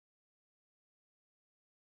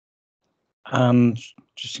And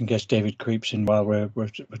just in case David creeps in while we're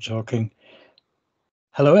talking,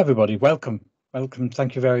 hello everybody, welcome.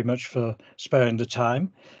 Thank you very much for sparing the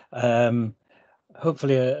time.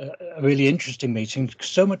 Hopefully a really interesting meeting.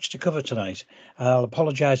 So much to cover tonight. I'll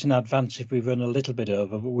apologise in advance if we run a little bit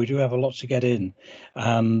over, but we do have a lot to get in,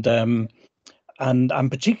 and I'm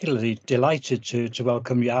particularly delighted to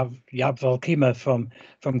welcome Jaap Valkema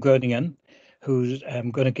from Groningen, who's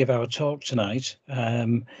going to give our talk tonight.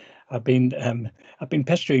 I've been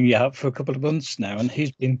pestering Jaap for a couple of months now, and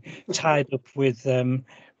he's been tied up with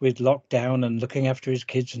lockdown and looking after his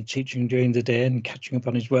kids and teaching during the day and catching up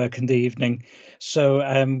on his work in the evening. So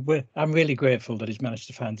I'm really grateful that he's managed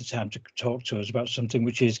to find the time to talk to us about something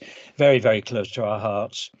which is very, very close to our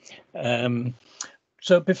hearts.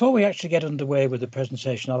 So before we actually get underway with the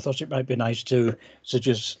presentation, I thought it might be nice to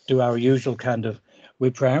just do our usual kind of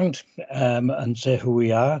whip round and say who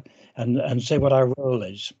we are and say what our role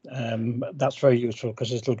is. That's very useful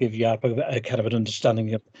because it'll give you a kind of an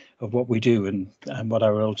understanding of what we do and what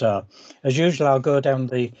our roles are. As usual, I'll go down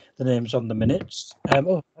the names on the minutes. I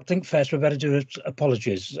think first we better do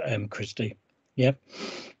apologies, Christy. Yep.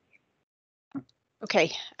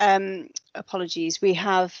 Okay, apologies. We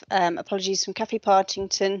have apologies from Kathy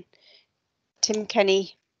Partington, Tim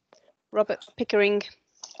Kenny, Robert Pickering,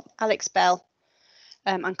 Alex Bell,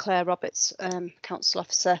 and Claire Roberts, Council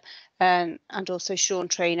Officer, and also Sean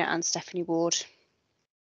Trainer and Stephanie Ward.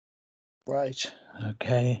 Right,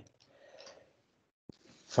 okay.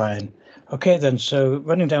 Fine. Okay then, so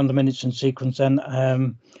running down the minutes in sequence then,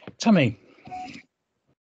 Tammy.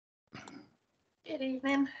 Good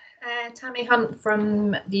evening. Tammy Hunt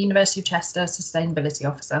from the University of Chester, Sustainability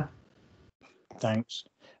Officer. Thanks.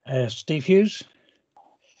 Steve Hughes.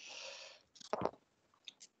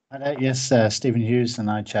 Hello, yes, Stephen Hughes,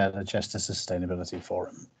 and I chair the Chester Sustainability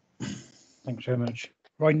Forum. Thanks very much.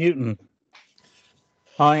 Roy Newton.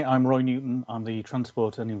 Hi, I'm Roy Newton. I'm the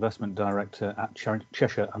Transport and Investment Director at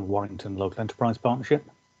Cheshire and Warrington Local Enterprise Partnership.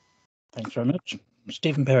 Thanks very much.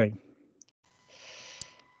 Stephen Perry.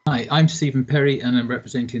 Hi, I'm Stephen Perry, and I'm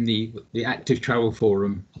representing the Active Travel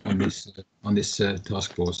Forum on this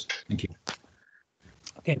task force. Thank you.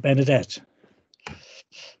 Okay, Bernadette.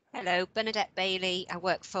 Hello, Bernadette Bailey. I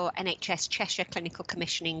work for NHS Cheshire Clinical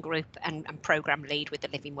Commissioning Group and Programme Lead with the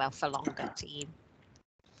Living Well for Longer team.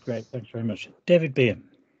 Great, thanks very much. David Beer.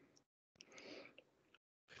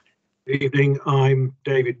 Good evening, I'm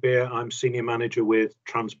David Beer. I'm Senior Manager with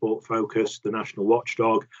Transport Focus, the National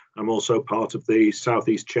Watchdog. I'm also part of the South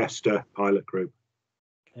East Chester Pilot Group.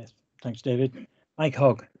 Yes, thanks, David. Mike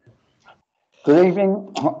Hogg. Good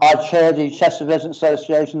evening. I chair the Chester Resident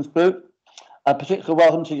Associations Group. A particular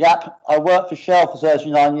welcome to Jaap. I worked for Shell for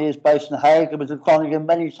 39 years based in Hague and was with Groningen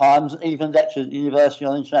many times, and even lectured at the University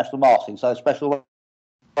on International Marketing. So a special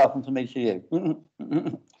welcome to me to you.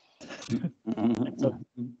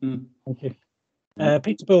 Thank you.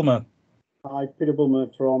 Peter Bulmer. Hi, Peter Bulmer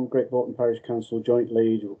from Great Bolton Parish Council, Joint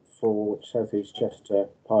Lead for South East Chester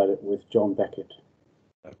Pilot with John Beckett.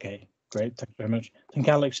 Okay, great, thanks very much. I think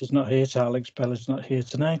Alex is not here, so Alex Bell is not here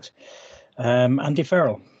tonight. Andy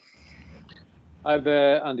Farrell. Hi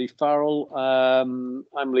there, Andy Farrell.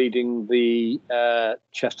 I'm leading the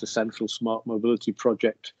Chester Central Smart Mobility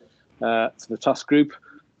Project for the Task Group.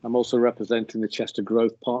 I'm also representing the Chester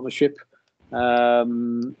Growth Partnership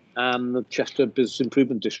and the Chester Business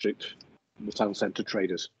Improvement District, the town centre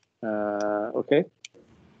traders. Okay.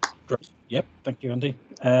 Great. Yep, thank you, Andy.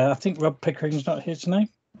 I think Rob Pickering's not here tonight.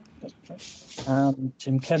 And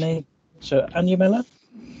Tim Kenny. So Anya Miller.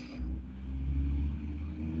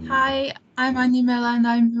 Hi, I'm Anya Miller and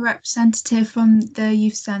I'm a representative from the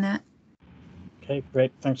Youth Senate. Okay,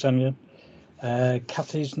 great. Thanks, Anya.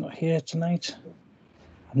 Kathy's not here tonight.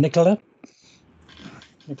 Nicola.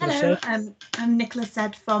 Hello, I'm Nicola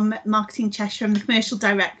Said from Marketing Cheshire. I'm the Commercial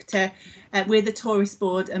Director. We're the Tourist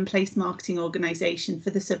Board and Place Marketing Organisation for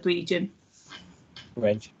the sub-region.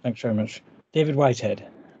 Great, thanks very much. David Whitehead.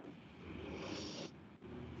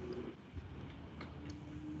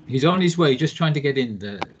 He's on his way, just trying to get in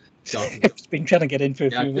there. He's been trying to get in for a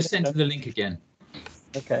few minutes. Just sent him the link again.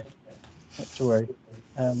 Okay, not to worry.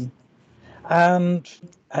 And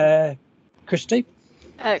Christy.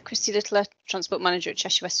 Christy Littler, Transport Manager at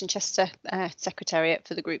Cheshire Western Chester, Secretariat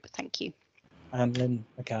for the group. Thank you. And Lynn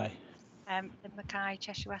Mackay. Lynn Mackay,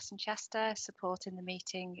 Cheshire Western Chester, supporting the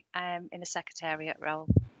meeting in a Secretariat role.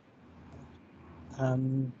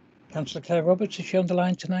 Councillor Claire Roberts, is she on the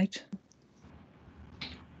line tonight?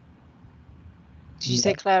 Did you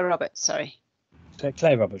say Claire Roberts? Sorry.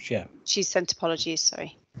 Claire Roberts, yeah. She's sent apologies,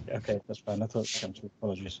 sorry. Okay, that's fine. I thought Councillor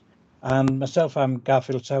apologies. And myself, I'm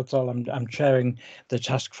Garfield Southall. I'm chairing the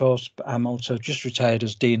task force. But I'm also just retired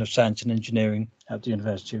as Dean of Science and Engineering at the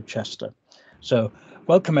University of Chester. So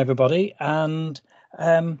welcome everybody. And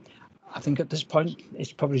I think at this point,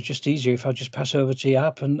 it's probably just easier if I just pass over to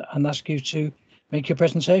Jaap and ask you to make your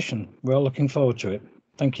presentation. We're all looking forward to it.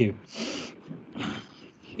 Thank you.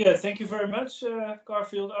 Yeah, thank you very much,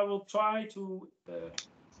 Garfield. I will try to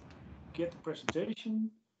get the presentation.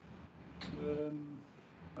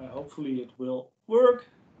 Hopefully it will work.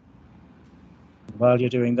 While you're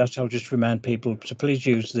doing that, I'll just remind people to please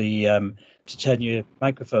use the to turn your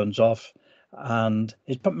microphones off, and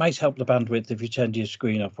it might help the bandwidth if you turn your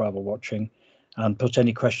screen off while we're watching, and put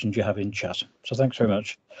any questions you have in chat. So thanks very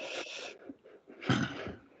much.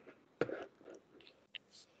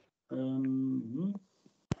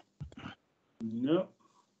 No,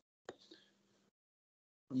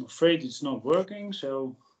 I'm afraid it's not working,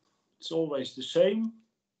 so it's always the same.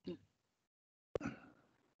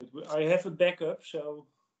 But I have a backup, so.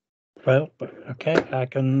 Well, okay, I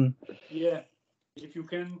can. Yeah, if you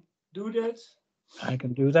can do that. I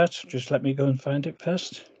can do that. Just let me go and find it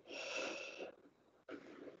first.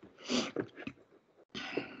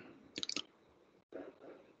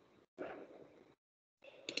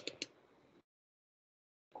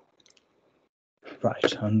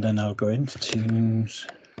 Right, and then I'll go into Teams.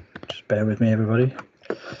 Just bear with me, everybody.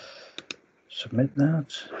 Submit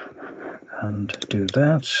that and do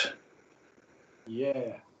that.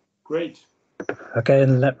 Yeah, great. Okay,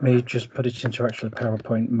 and let me just put it into actual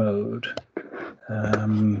PowerPoint mode.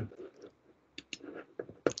 And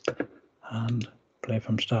play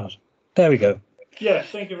from start. There we go. Yeah,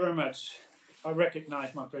 thank you very much. I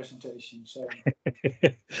recognize my presentation. So,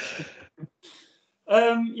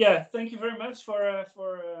 yeah, thank you very much for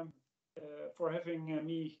having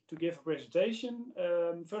me to give a presentation.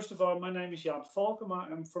 First of all, my name is Jaap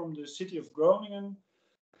Valkema. I'm from the city of Groningen.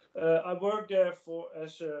 I worked there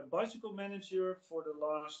as a bicycle manager for the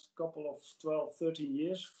last couple of 12, 13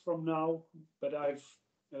 years from now, but I've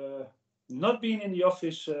not been in the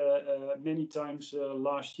office many times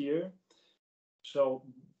last year. So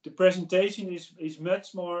the presentation is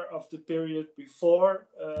much more of the period before,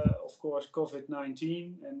 of course,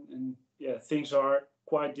 COVID-19, and yeah, things are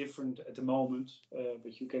quite different at the moment,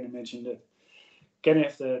 but you can imagine that. Can I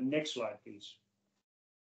have the next slide, please?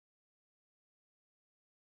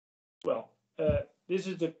 Well, this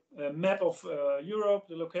is the map of Europe,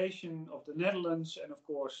 the location of the Netherlands, and of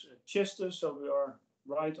course Chester, so we are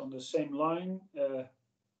right on the same line.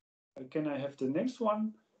 Can I have the next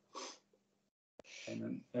one? And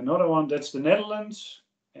then another one, that's the Netherlands.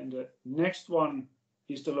 And the next one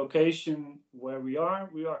is the location where we are.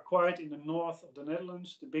 We are quite in the north of the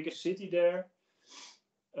Netherlands, the biggest city there.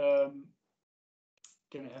 Can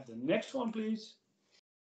I have the next one, please?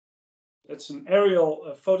 That's an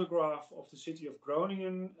aerial photograph of the city of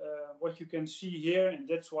Groningen. What you can see here, and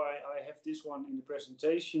that's why I have this one in the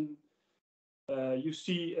presentation, you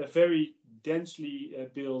see a very densely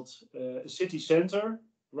built city center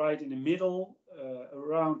right in the middle,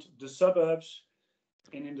 around the suburbs,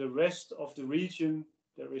 and in the rest of the region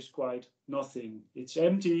there is quite nothing. It's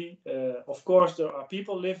empty. Of course, there are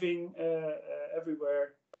people living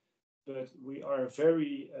everywhere, but we are a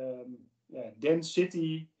very dense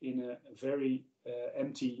city in a very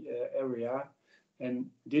empty area. And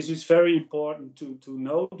this is very important to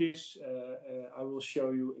know this. I will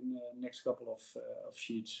show you in the next couple of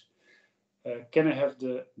sheets. Can I have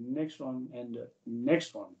the next one and the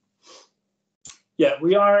next one? Yeah,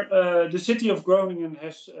 we are, the city of Groningen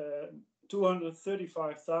has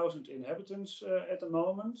 235,000 inhabitants at the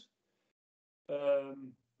moment.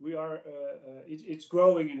 We are, it's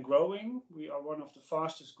growing and growing. We are one of the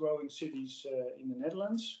fastest growing cities in the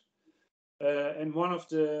Netherlands. And one of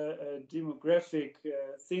the demographic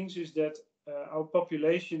things is that our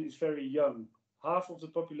population is very young. Half of the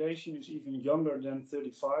population is even younger than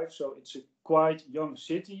 35, so it's a quite young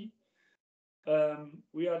city.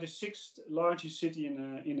 We are the 6th largest city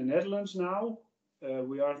in the Netherlands now.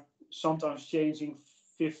 We are sometimes changing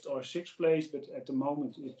 5th or 6th place, but at the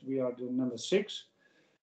moment we are the number 6.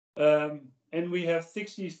 And we have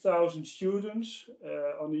 60,000 students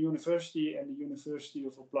on the university and the University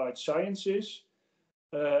of Applied Sciences.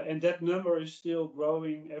 And that number is still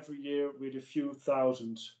growing every year with a few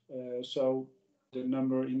thousand. So the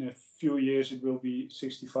number in a few years, it will be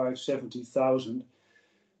 65, 70,000.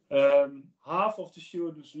 Half of the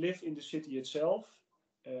students live in the city itself.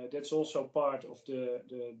 That's also part of the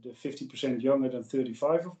 50% younger than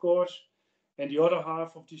 35, of course. And the other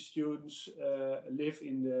half of the students live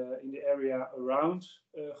in the area around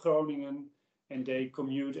Groningen, and they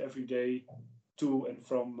commute every day to and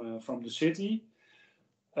from the city.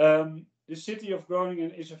 The city of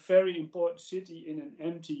Groningen is a very important city in an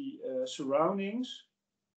empty surroundings,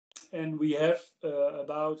 and we have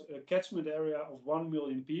about a catchment area of 1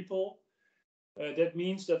 million people. That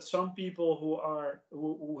means that some people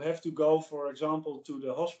who have to go, for example, to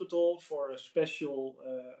the hospital for a special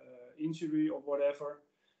injury or whatever,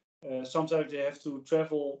 sometimes they have to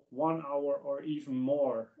travel 1 hour or even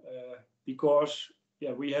more because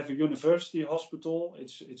we have a university hospital.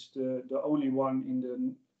 It's the only one in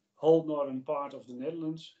the whole northern part of the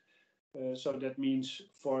Netherlands. So that means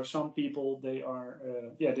for some people they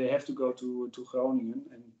have to go to Groningen,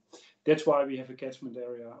 and that's why we have a catchment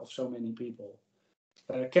area of so many people.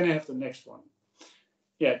 Can I have the next one?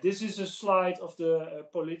 Yeah, this is a slide of the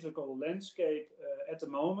political landscape at the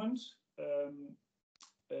moment.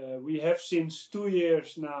 We have since 2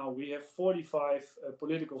 years now, we have 45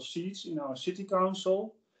 political seats in our city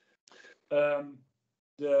council.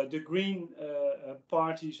 The green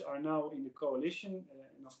parties are now in the coalition,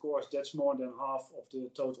 and of course that's more than half of the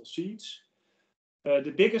total seats.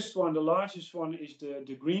 The biggest one, the largest one, is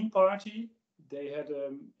the Green Party. They had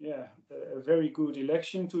a very good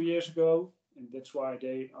election 2 years ago, and that's why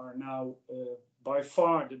they are now by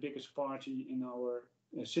far the biggest party in our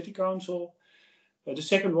city council. The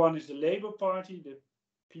second one is the Labour Party, the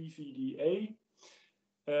PVDA.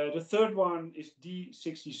 The third one is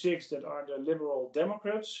D66, that are the Liberal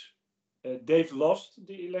Democrats. They've lost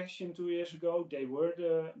the election 2 years ago. They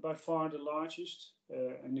were by far the largest,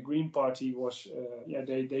 and the Green Party was,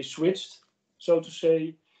 they switched, so to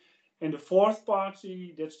say. And the fourth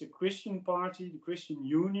party, that's the Christian Party, the Christian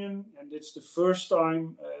Union, and it's the first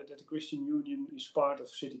time that the Christian Union is part of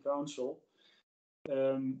City Council.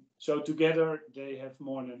 So together they have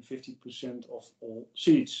more than 50% of all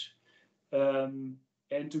seats.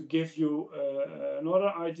 And to give you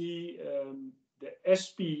another idea, the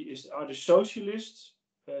SP are the Socialists.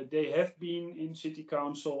 They have been in City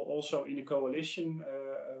Council, also in a coalition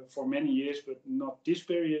for many years, but not this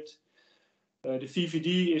period. The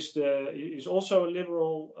VVD is also a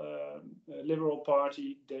liberal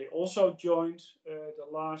party. They also joined the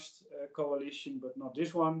last coalition, but not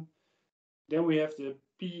this one. Then we have the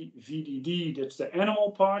PVDD, that's the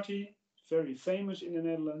Animal Party, very famous in the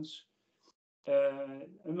Netherlands.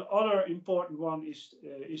 Another important one is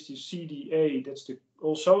the CDA, that's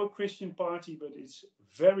also a Christian party, but it's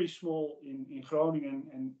very small in Groningen,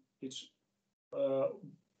 and it's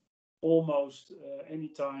almost any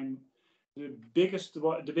time the biggest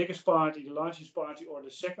party, the largest party, or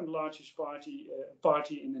the second largest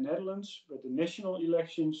party in the Netherlands, but the national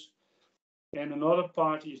elections. And another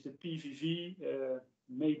party is the PVV,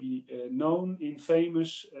 maybe known in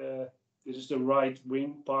famous. This is the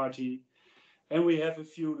right-wing party. And we have a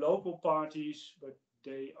few local parties, but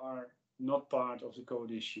they are not part of the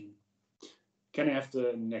coalition. Can I have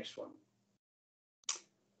the next one?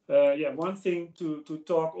 One thing to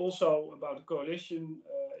talk also about the coalition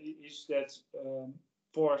is that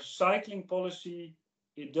for cycling policy,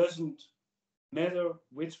 it doesn't matter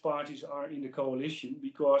which parties are in the coalition,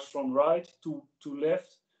 because from right to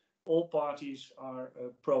left, all parties are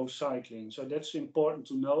pro-cycling. So that's important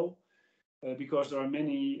to know, because there are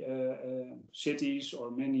many cities or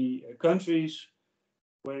many countries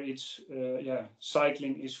where it's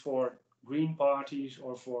cycling is for green parties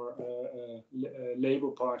or for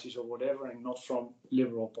Labour parties or whatever, and not from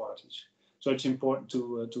liberal parties. So it's important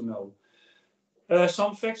to know.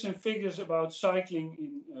 Some facts and figures about cycling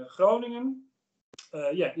in Groningen.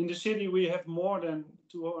 In the city we have more than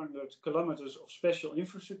 200 kilometers of special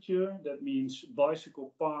infrastructure. That means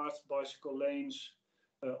bicycle paths, bicycle lanes,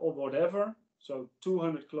 or whatever. So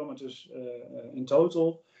 200 kilometers in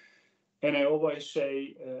total. And I always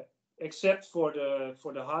say, except for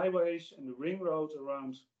the highways and the ring road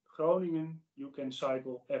around Groningen, you can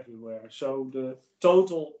cycle everywhere. So the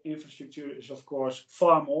total infrastructure is of course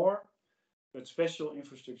far more, but special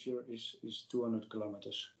infrastructure is 200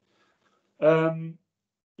 kilometers.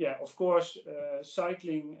 Of course,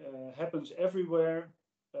 cycling happens everywhere,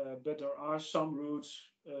 but there are some routes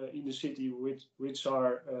in the city which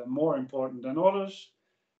are more important than others.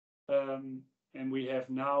 And we have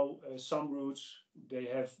now some routes, they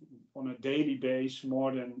have on a daily basis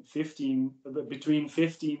more than between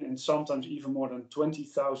 15 and sometimes even more than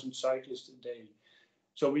 20,000 cyclists a day.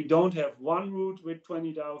 So we don't have one route with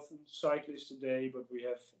 20,000 cyclists a day, but we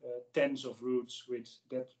have tens of routes with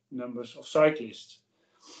that numbers of cyclists.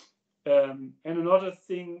 And another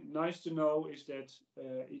thing nice to know is that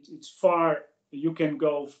it's far. You can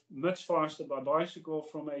go much faster by bicycle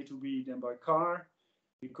from A to B than by car,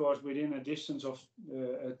 because within a distance of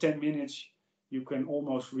 10 minutes you can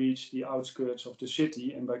almost reach the outskirts of the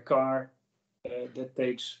city, and by car that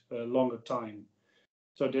takes a longer time.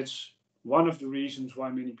 So that's one of the reasons why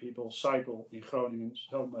many people cycle in Groningen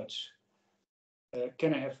so much.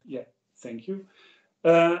 Can I have, yeah, thank you.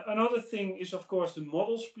 Another thing is, of course, the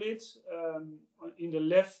model split. In the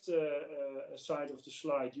left side of the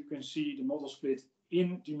slide, you can see the model split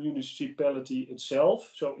in the municipality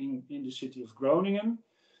itself, so in the city of Groningen.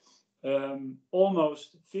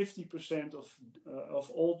 Almost 50% of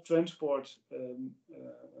all transport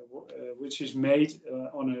which is made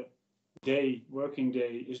on a working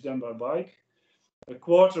day is done by bike. A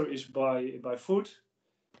quarter is by foot,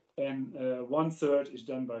 and 1/3 is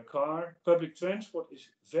done by car. Public transport is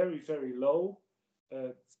very, very low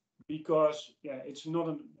because it's not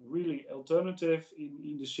a really alternative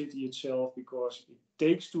in the city itself, because it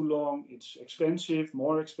takes too long, it's expensive,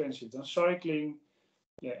 more expensive than cycling,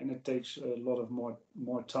 and it takes a lot of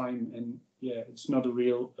more time, and it's not a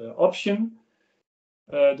real option.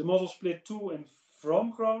 The model split to and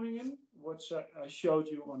from Groningen, what I showed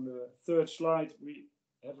you on the third slide, we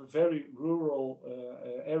have a very rural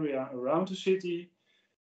area around the city.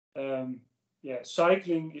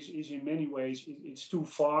 Cycling is in many ways, it's too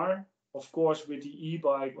far. Of course, with the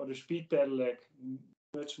e-bike or the speed pedelec,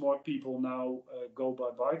 much more people now go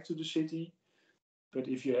by bike to the city. But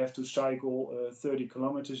if you have to cycle 30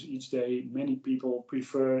 kilometers each day, many people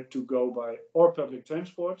prefer to go by or public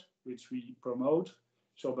transport, which we promote,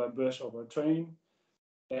 so by bus or by train.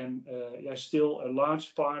 And still a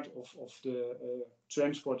large part of the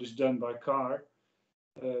transport is done by car,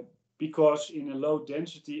 because in a low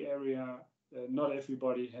density area, not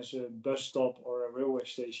everybody has a bus stop or a railway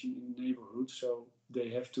station in the neighborhood, so they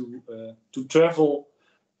have to travel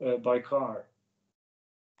by car.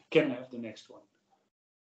 Can I have the next one?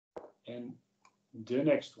 And the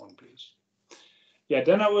next one, please.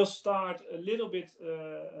 Then I will start a little bit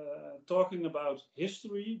talking about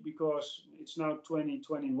history, because it's now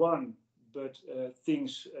 2021, but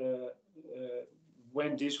things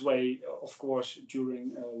went this way, of course,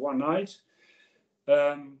 during one night.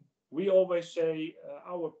 We always say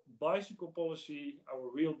our bicycle policy, our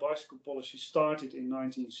real bicycle policy, started in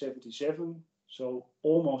 1977, so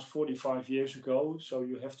almost 45 years ago. So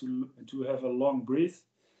you have to have a long breath.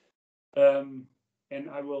 And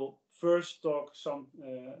I will first talk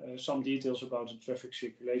some details about the traffic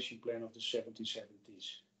circulation plan of the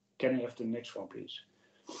 1770s. Can I have the next one, please?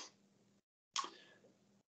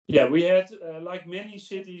 We had, like many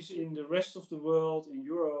cities in the rest of the world, in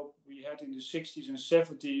Europe, we had in the 60s and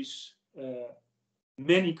 70s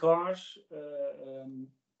many cars,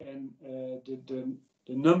 and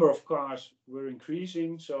the number of cars were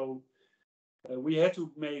increasing. So we had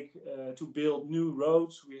to build new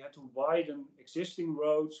roads, we had to widen existing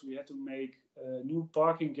roads, we had to make new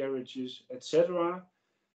parking garages, etc.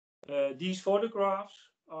 These photographs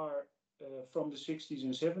are from the 60s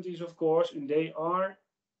and 70s, of course, and they are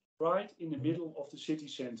right in the middle of the city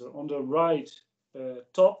center. On the right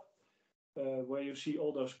top, where you see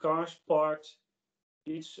all those cars parked,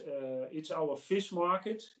 it's our fish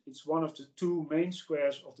market. It's one of the two main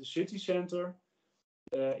squares of the city center.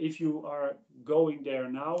 If you are going there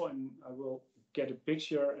now, and I will get a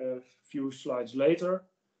picture a few slides later,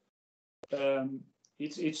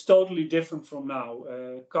 it's totally different from now.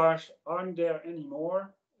 Cars aren't there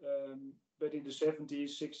anymore, but in the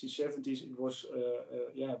 70s, 60s, 70s, it was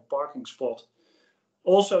a parking spot.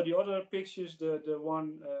 Also, the other pictures, the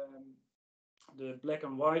one, the black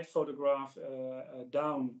and white photograph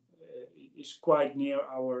down is quite near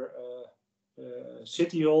our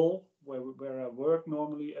city hall, where I work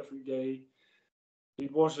normally every day.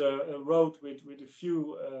 It was a road with a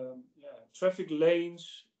few traffic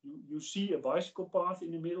lanes. You see a bicycle path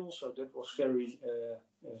in the middle, so that was very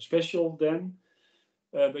special then.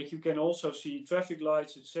 But you can also see traffic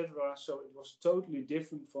lights, etc. So it was totally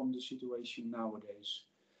different from the situation nowadays.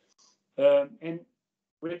 And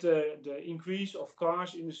with the increase of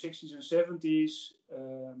cars in the 60s and 70s,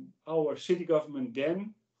 our city government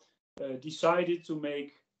then decided to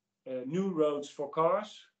make new roads for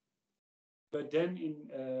cars. But then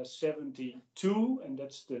in 72, and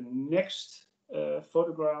that's the next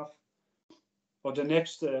photograph, or the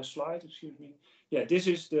next slide, excuse me. This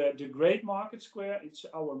is the Great Market Square. It's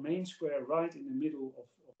our main square right in the middle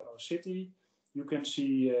of our city. You can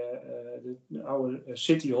see our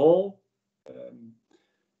city hall.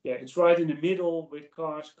 It's right in the middle with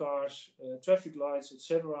cars, traffic lights,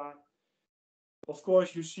 etc. Of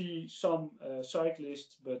course, you see some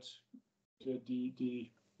cyclists, but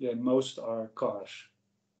most are cars.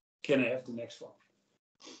 Can I have the next one?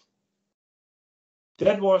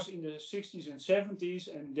 That was in the 60s and 70s,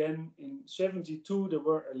 and then in 72 there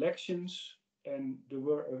were elections, and there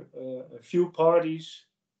were a few parties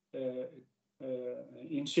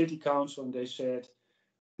in city council, and they said,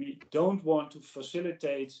 we don't want to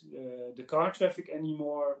facilitate the car traffic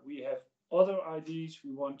anymore. We have other ideas.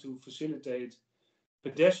 We want to facilitate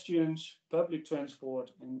pedestrians, public transport,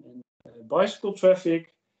 and bicycle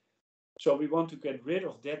traffic. So we want to get rid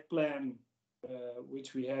of that plan,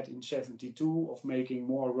 which we had in 72, of making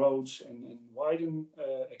more roads and widen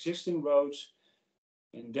existing roads.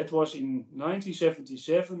 And that was in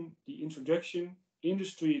 1977, the introduction in the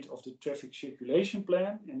street of the traffic circulation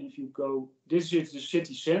plan. And if you go, this is the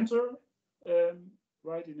city center,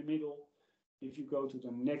 right in the middle. If you go to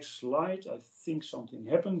the next slide, I think something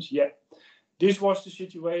happens. Yeah, this was the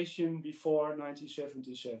situation before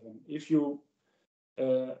 1977. If you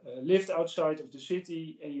lived outside of the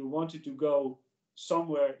city and you wanted to go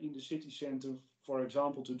somewhere in the city center, for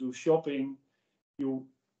example, to do shopping, you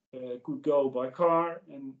could go by car,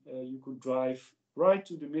 and you could drive right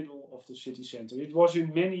to the middle of the city center. It was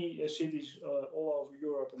in many cities all over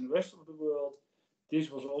Europe and the rest of the world.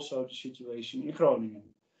 This was also the situation in Groningen.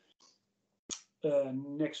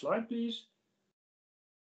 Next slide, please.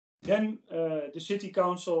 Then the city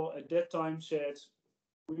council at that time said,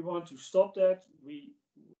 we want to stop that. We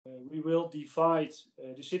will divide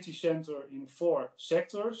the city center in 4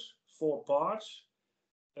 sectors, 4 parts,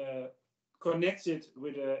 connected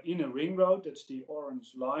with an inner ring road. That's the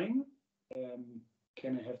orange line.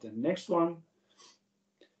 Can I have the next one?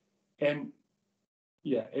 And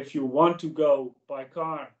yeah, if you want to go by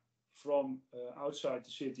car from outside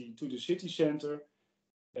the city to the city center,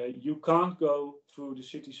 you can't go through the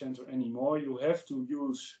city center anymore. You have to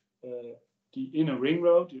use the inner ring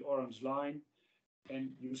road, the orange line,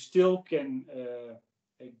 and you still can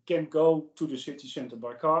go to the city center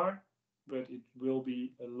by car, but it will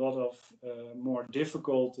be a lot of more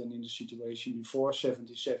difficult than in the situation before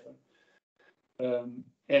 77.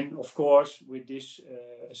 And of course, with this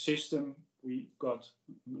system, we got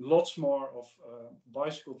lots more of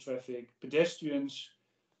bicycle traffic, pedestrians,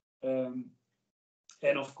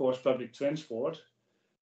 and of course, public transport.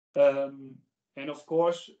 And of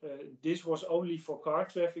course, this was only for car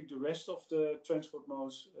traffic. The rest of the transport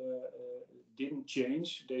modes didn't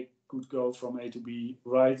change. They could go from A to B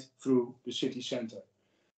right through the city center.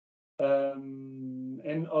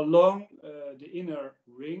 And along the inner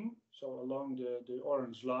ring, so along the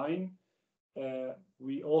orange line,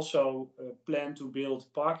 we also plan to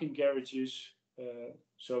build parking garages,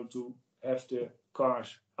 so to have the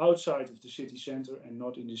cars outside of the city center and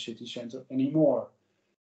not in the city center anymore.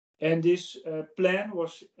 And this plan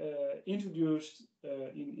was introduced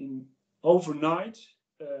in overnight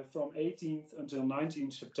from 18th until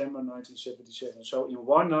 19th September 1977. So in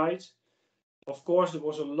one night. Of course, there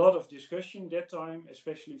was a lot of discussion that time,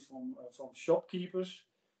 especially from shopkeepers,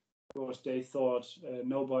 because they thought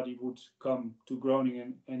nobody would come to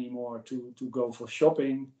Groningen anymore to go for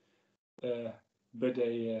shopping, but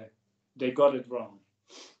they got it wrong.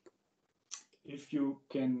 If you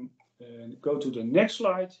can go to the next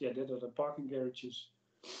slide, yeah, that are the parking garages.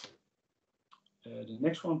 The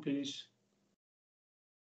next one, please.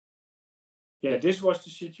 Yeah, this was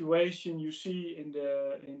the situation. You see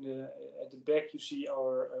at the back, you see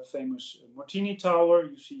our famous Martini Tower.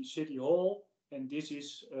 You see City Hall, and this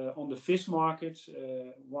is on the fish market,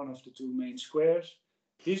 one of the 2 main squares.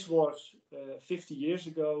 This was 50 years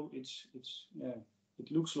ago.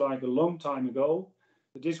 It looks like a long time ago,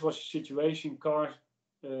 but this was a situation. Cars,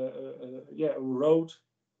 a road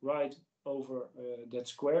right over that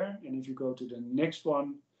square. And if you go to the next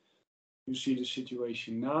one, you see the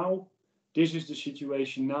situation now. This is the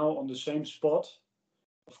situation now on the same spot,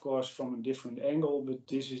 of course, from a different angle, but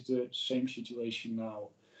this is the same situation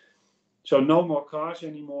now. So no more cars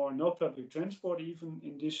anymore, no public transport even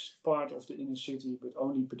in this part of the inner city, but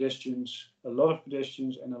only pedestrians, a lot of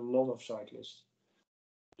pedestrians and a lot of cyclists.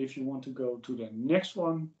 If you want to go to the next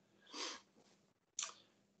one,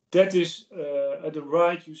 that is at the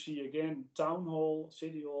right, you see again Town Hall,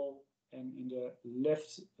 City Hall, and in the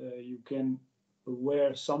left you can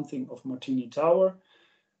aware something of Martini Tower.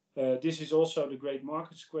 This is also the Great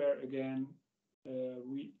Market Square again.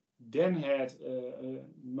 We then had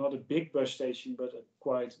not a big bus station, but a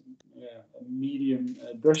quite a medium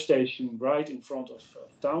bus station right in front of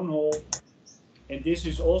Town Hall. And this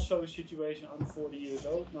is also a situation. I'm 40 years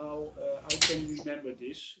old now. I can remember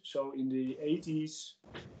this. So in the 80s,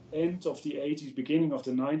 end of the 80s, beginning of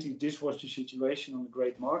the 90s, this was the situation on the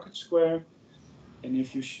Great Market Square. And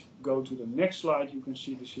if you go to the next slide, you can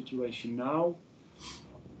see the situation now.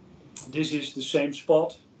 This is the same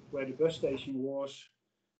spot where the bus station was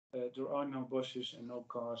there are no buses and no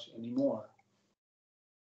cars anymore.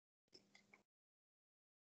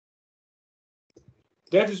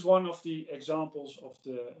 That is one of the examples of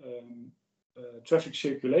the traffic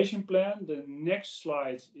circulation plan. The next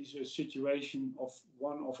slide is a situation of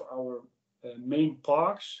one of our main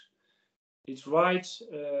parks. It's right,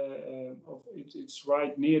 it's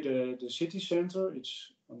right near the city center.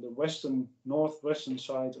 It's on the northwestern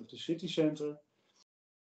side of the city center.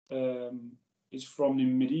 It's from the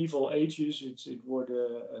medieval ages. It's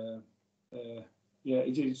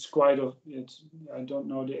quite a. I don't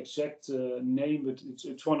know the exact name, but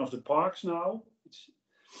it's one of the parks now.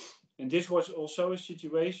 And this was also a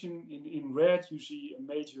situation in red. You see a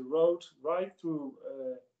major road right through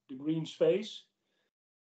the green space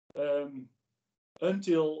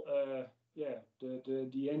until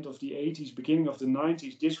the end of the 80s, beginning of the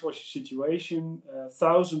 90s. This was a situation.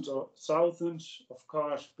 Thousands of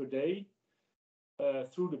cars per day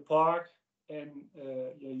through the park. And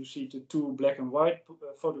you see the two black and white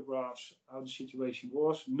photographs, how the situation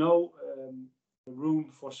was. No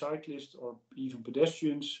room for cyclists or even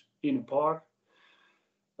pedestrians in a park.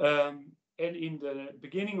 And in the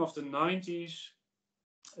beginning of the 90s,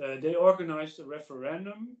 they organized a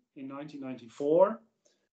referendum in 1994.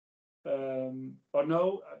 In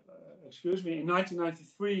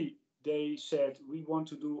 1993, they said, we want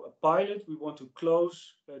to do a pilot, we want to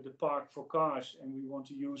close the park for cars and we want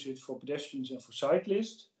to use it for pedestrians and for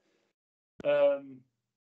cyclists.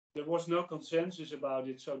 There was no consensus about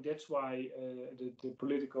it, so that's why the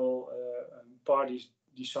political parties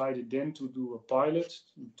decided then to do a pilot,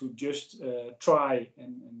 to just try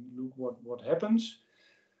and look what happens.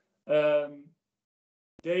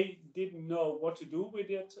 They didn't know what to do with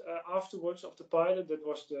it afterwards of the pilot. That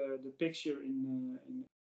was the picture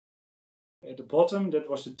at the bottom. That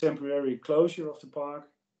was the temporary closure of the park.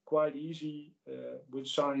 Quite easy with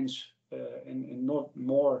signs and not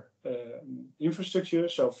more infrastructure,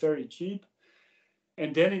 so very cheap.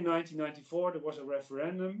 And then in 1994 there was a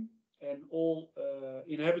referendum, and all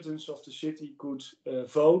inhabitants of the city could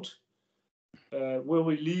vote. Will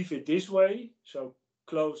we leave it this way, so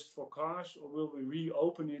closed for cars, or will we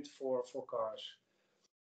reopen it for cars?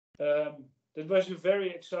 That was a very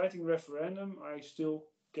exciting referendum. I still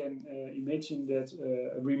can imagine that,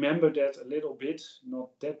 remember that a little bit,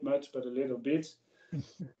 not that much, but a little bit.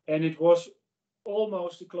 And it was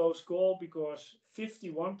almost a close call because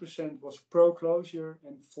 51% was pro-closure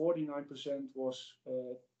and 49% was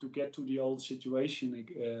to get to the old situation,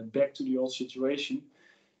 back to the old situation.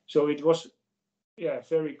 So it was,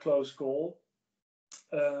 very close call.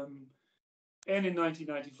 And in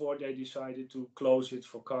 1994, they decided to close it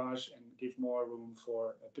for cars and give more room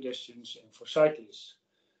for pedestrians and for cyclists.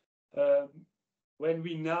 When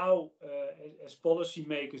we now, as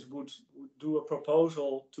policymakers, would do a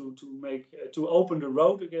proposal to open the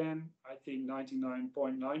road again, I think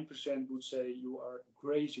 99.9% would say you are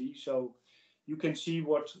crazy. So you can see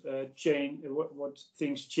what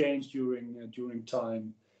things change during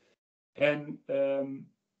time, and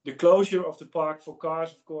the closure of the park for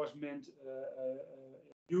cars, of course, meant a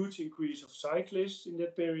huge increase of cyclists in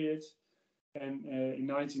that period. And in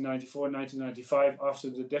 1994, 1995, after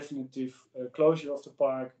the definitive closure of the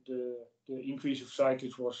park, the increase of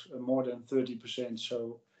cyclists was more than 30%.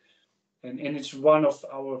 So, and it's one of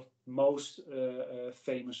our most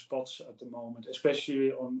famous spots at the moment,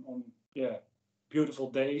 especially on beautiful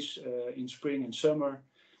days in spring and summer.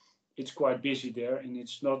 It's quite busy there, and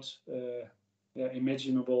it's not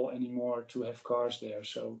imaginable anymore to have cars there.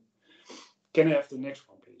 So, can I have the next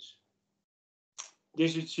one, please?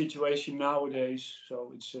 This is the situation nowadays,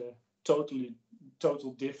 so it's a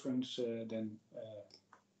total difference than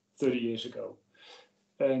 30 years ago.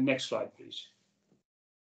 Next slide, please.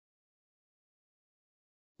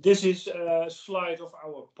 This is a slide of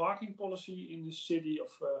our parking policy in the city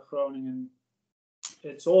of Groningen.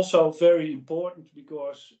 It's also very important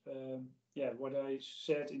because, what I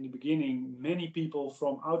said in the beginning, many people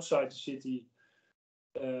from outside the city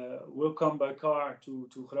will come by car to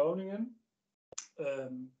Groningen.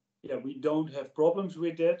 We don't have problems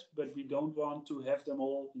with that, but we don't want to have them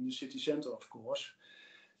all in the city center, of course.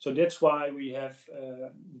 So that's why we have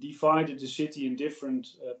divided the city in different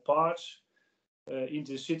parts. In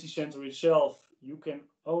the city center itself, you can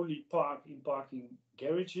only park in parking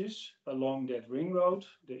garages along that ring road,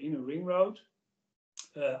 the inner ring road.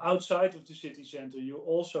 Outside of the city center, you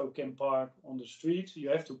also can park on the street. You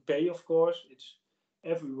have to pay, of course. It's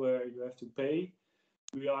everywhere you have to pay.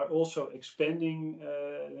 We are also expanding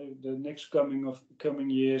the next coming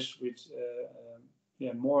years with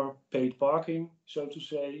more paid parking, so to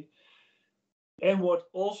say. And what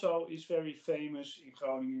also is very famous in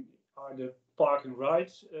Groningen are the park and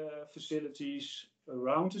ride facilities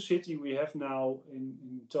around the city. We have now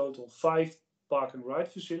in total 5 park and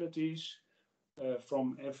ride facilities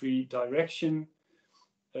from every direction.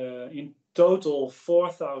 In total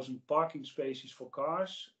 4,000 parking spaces for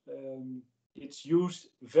cars. It's used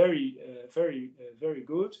very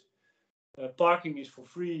good. Parking is for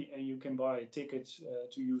free and you can buy a ticket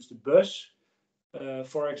to use the bus,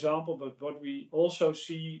 for example. But what we also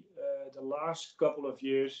see the last couple of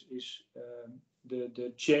years is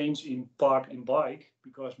the change in park and bike,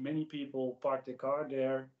 because many people park their car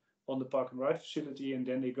there on the park and ride facility and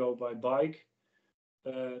then they go by bike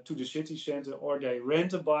to the city center, or they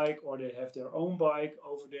rent a bike, or they have their own bike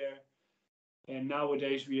over there. And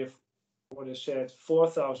nowadays we have, what I said,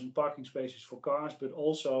 4,000 parking spaces for cars, but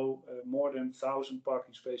also more than 1,000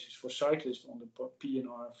 parking spaces for cyclists on the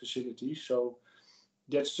P&R facilities. So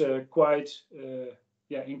that's quite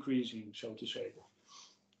increasing, so to say.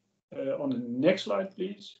 On the next slide,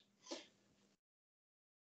 please.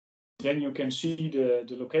 Then you can see the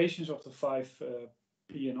locations of the 5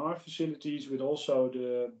 P&R facilities, with also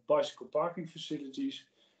the bicycle parking facilities.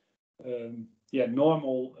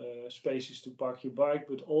 Normal spaces to park your bike,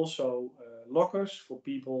 but also lockers for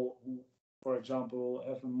people who, for example,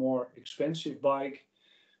 have a more expensive bike.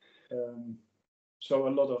 So a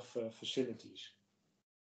lot of facilities.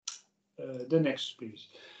 The next, please.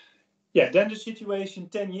 Then the situation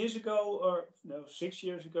 10 years ago, or no, 6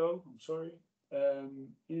 years ago, I'm sorry.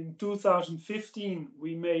 In 2015,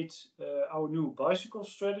 we made our new bicycle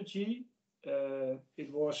strategy. It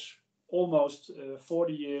was almost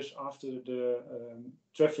 40 years after the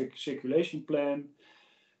traffic circulation plan,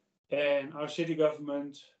 and our city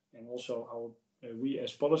government and also we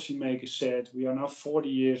as policymakers said we are now 40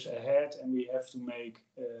 years ahead and we have to make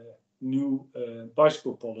a new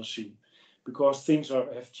bicycle policy, because things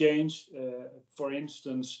have changed. For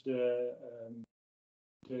instance, the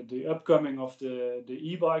upcoming of the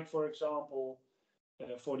e-bike, for example.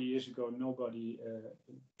 40 years ago, nobody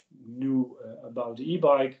knew about the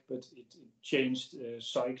e-bike, but it changed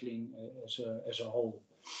cycling as a whole.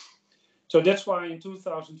 So that's why in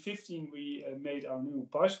 2015 we made our new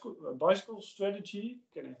bicycle strategy.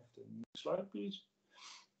 Can I have the next slide, please?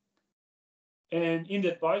 And in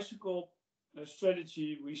that bicycle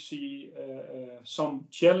strategy, we see some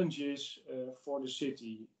challenges for the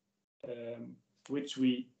city, which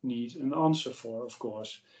we need an answer for, of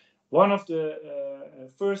course. One of the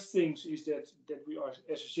first things is that we are,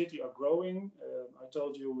 as a city, are growing. I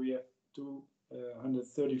told you we have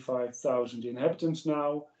 235,000 inhabitants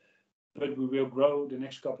now, but we will grow the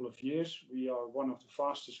next couple of years. We are one of the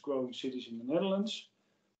fastest growing cities in the Netherlands.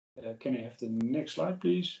 Can I have the next slide,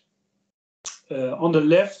 please? On the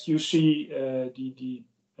left, you see the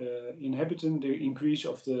increase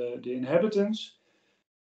of the inhabitants.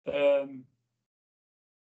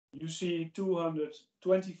 You see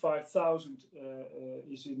 225,000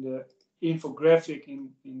 is in the infographic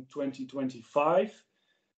in 2025.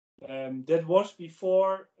 That was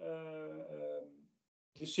before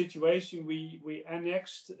the situation we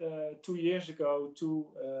annexed 2 years ago to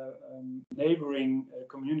neighboring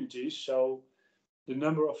communities. So the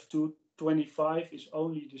number of 225 is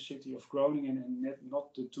only the city of Groningen and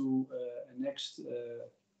not the 2 annexed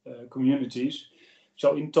communities.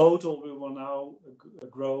 So in total, we will now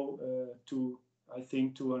grow to, I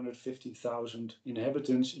think, 250,000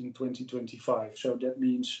 inhabitants in 2025. So that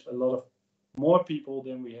means a lot of more people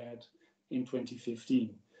than we had in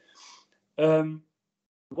 2015.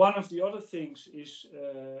 One of the other things is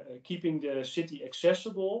keeping the city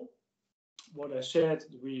accessible. What I said,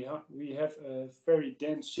 we have a very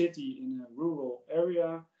dense city in a rural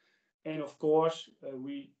area. And of course,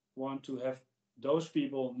 we want to have those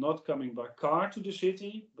people not coming by car to the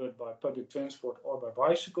city, but by public transport or by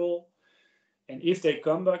bicycle. And if they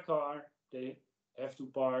come by car, they have to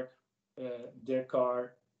park their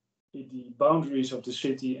car in the boundaries of the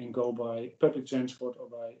city and go by public transport or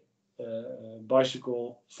by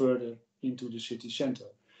bicycle further into the city center.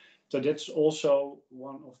 So that's also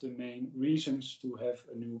one of the main reasons to have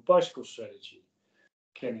a new bicycle strategy.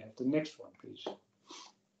 Can I have the next one, please?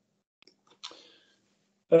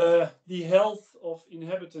 The health of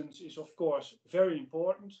inhabitants is, of course, very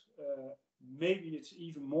important. Maybe it's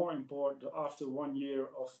even more important after 1 year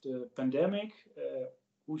of the pandemic,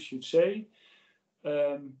 who should say.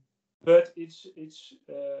 But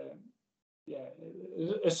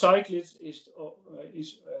a cyclist is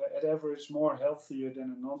at average more healthier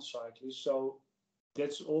than a non-cyclist. So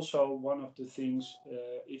that's also one of the things.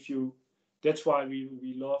 That's why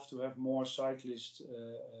we love to have more cyclists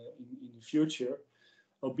in the future.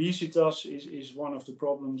 Obesitas is one of the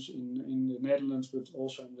problems in the Netherlands, but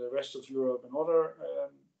also in the rest of Europe and other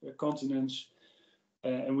continents.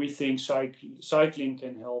 And we think cycling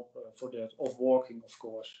can help for that, of walking, of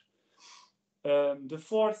course. The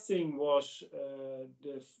fourth thing was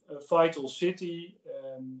the vital city.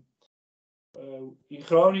 In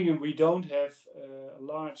Groningen, we don't have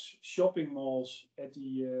large shopping malls at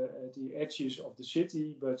the edges of the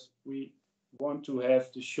city, but we want to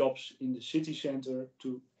have the shops in the city center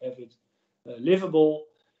to have it livable.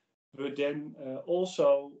 But then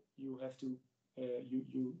also you have to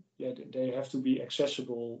they have to be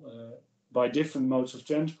accessible by different modes of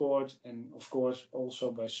transport, and of course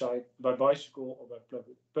also by bicycle or by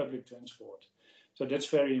public transport. So that's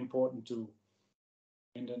very important too.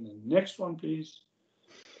 And then the next one, please.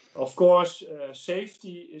 Of course,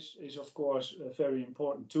 safety is of course very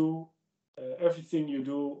important too. Everything you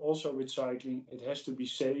do, also with cycling, it has to be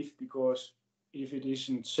safe, because if it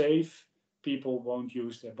isn't safe, people won't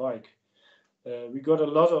use their bike. We got a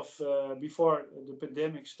lot of, before the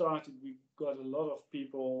pandemic started, we got a lot of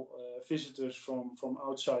people, visitors from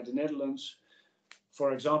outside the Netherlands,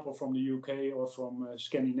 for example, from the UK or from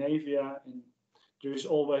Scandinavia. And there is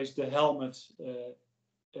always the helmet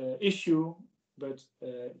issue, but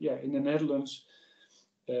in the Netherlands,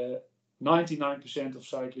 99% of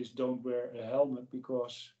cyclists don't wear a helmet,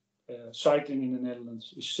 because cycling in the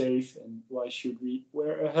Netherlands is safe, and why should we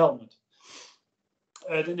wear a helmet?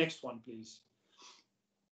 The next one, please.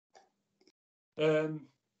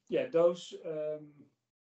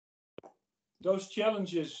 Those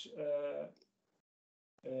challenges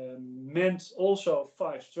meant also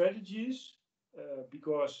 5 strategies,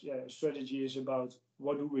 because a strategy is about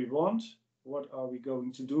what do we want, what are we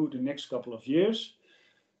going to do the next couple of years.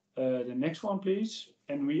 The next one, please.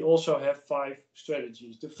 And we also have 5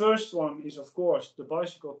 strategies. The first one is, of course, the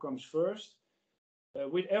bicycle comes first.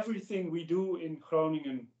 With everything we do in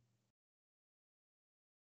Groningen,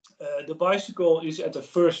 the bicycle is at the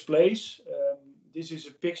first place. This is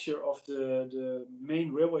a picture of the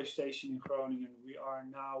main railway station in Groningen. We are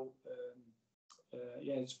now,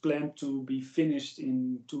 it's planned to be finished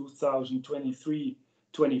in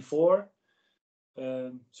 2023-24.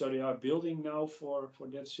 So they are building now for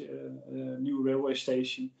that new railway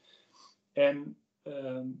station. And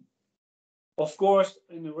of course,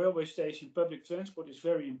 in the railway station, public transport is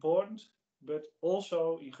very important. But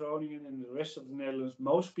also in Groningen and the rest of the Netherlands,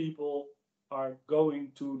 most people are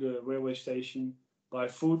going to the railway station by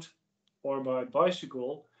foot or by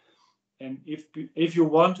bicycle. And if you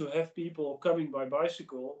want to have people coming by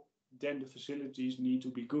bicycle, then the facilities need to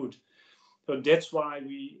be good. So that's why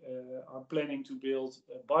we are planning to build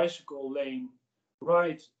a bicycle lane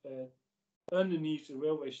right underneath the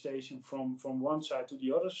railway station from one side to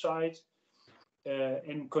the other side.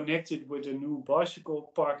 And connected with a new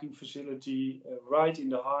bicycle parking facility right in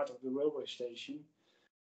the heart of the railway station.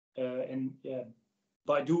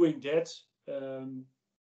 By doing that,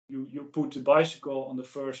 you put the bicycle on the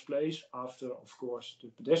first place after, of course, the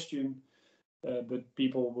pedestrian. But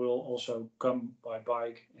people will also come by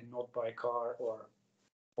bike and not by car or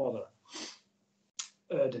other.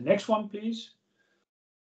 The next one, please.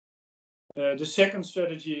 The second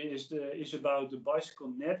strategy is about the bicycle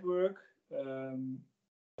network.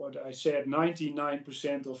 What I said,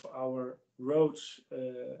 99% of our roads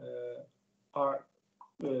are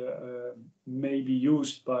maybe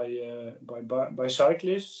used by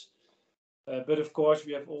cyclists, but of course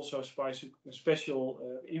we have also special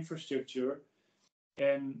infrastructure,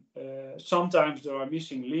 and sometimes there are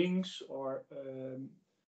missing links, or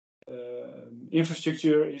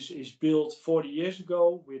infrastructure is built 40 years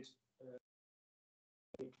ago with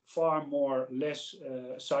far less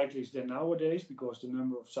cyclists than nowadays, because the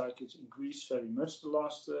number of cyclists increased very much the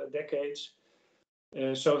last decades.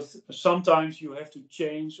 So sometimes you have to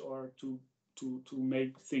change or to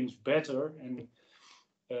make things better, and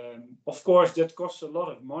of course that costs a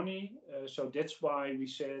lot of money. So that's why we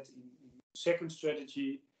said in the second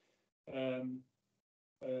strategy,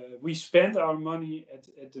 we spend our money at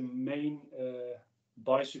the main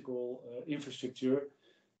bicycle infrastructure.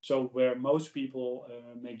 So where most people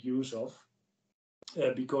make use of,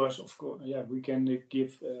 because of course, we can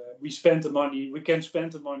spend the money. We can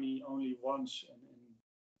spend the money only once, and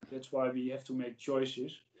that's why we have to make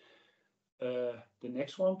choices. The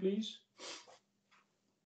next one, please.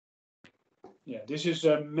 This is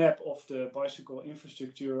a map of the bicycle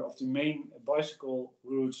infrastructure of the main bicycle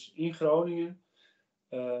routes in Groningen.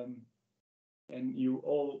 And you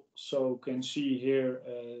also can see here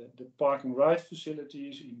the park and ride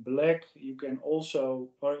facilities in black. You can also,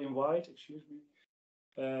 or in white, excuse me.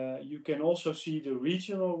 You can also see the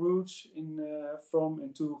regional routes from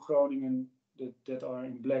and to Groningen that are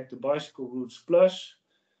in black, the bicycle routes plus.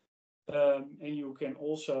 And you can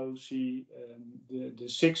also see the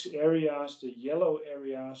 6 areas, the yellow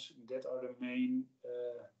areas, that are the main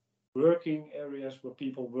working areas where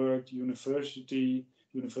people work, university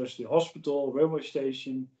hospital, railway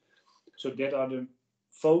station. So that are the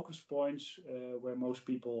focus points where most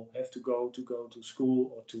people have to go to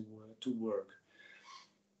school or to work.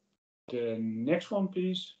 The next one,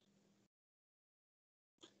 please.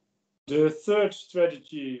 The third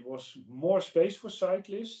strategy was more space for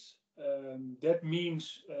cyclists. That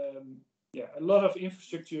means a lot of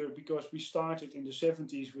infrastructure, because we started in the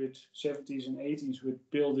 70s and 80s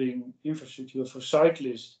with building infrastructure for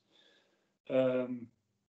cyclists.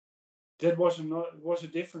 That was a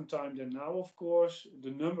different time than now, of course.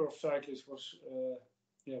 The number of cyclists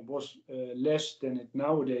was less than it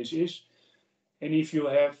nowadays is. And if you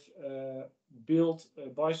have built a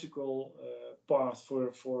bicycle path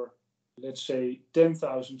for let's say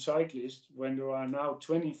 10,000 cyclists, when there are now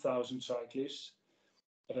 20,000 cyclists,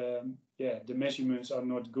 the measurements are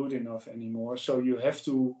not good enough anymore. So you have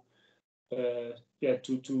to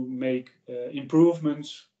make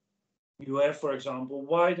improvements. You have, for example,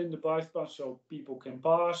 widen the bike path so people can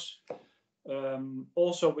pass.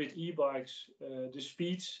 Also with e-bikes, the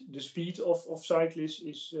speed of cyclists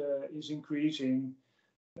is increasing.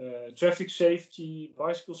 Traffic safety,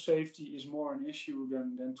 bicycle safety is more an issue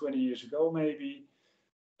than 20 years ago, maybe.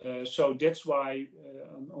 So that's why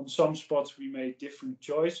on some spots we made different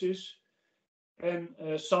choices. And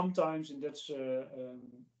sometimes, and that's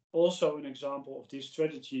also an example of this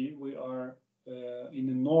strategy, we are in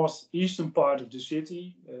the northeastern part of the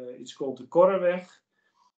city. It's called the Korreweg.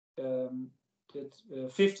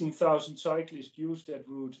 That 15,000 cyclists use that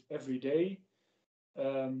route every day.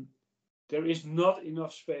 There is not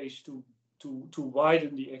enough space to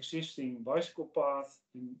widen the existing bicycle path,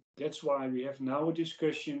 and that's why we have now a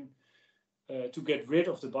discussion to get rid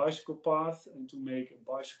of the bicycle path and to make a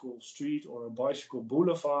bicycle street or a bicycle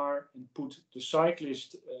boulevard and put the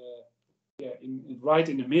cyclist right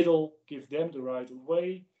in the middle, give them the right of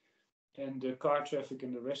way, and the car traffic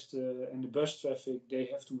and the rest and the bus traffic, they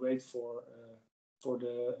have to wait for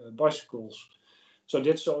the bicycles. So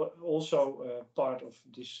that's also part of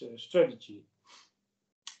this strategy.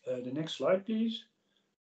 The next slide, please.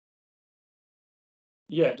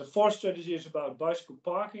 Yeah, the fourth strategy is about bicycle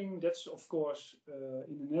parking. That's, of course,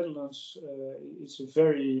 in the Netherlands, it's a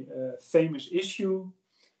very famous issue.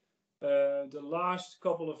 The last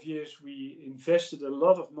couple of years, we invested a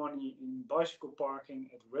lot of money in bicycle parking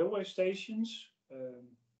at railway stations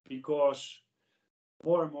because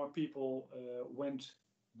more and more people went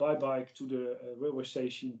by bike to the railway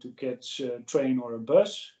station to catch a train or a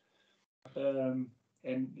bus.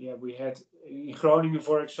 And we had in Groningen,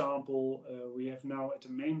 for example, we have now at the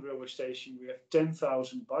main railway station, we have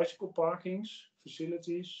 10,000 bicycle parkings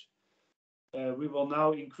facilities. We will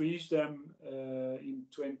now increase them in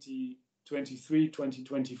 2023,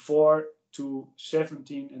 2024 to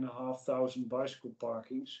 17,500 bicycle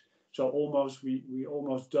parkings. So we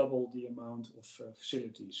almost double the amount of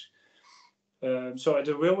facilities. So at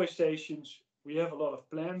the railway stations, we have a lot of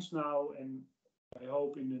plans now, and I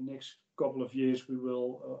hope in the next couple of years we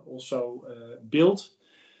will also build.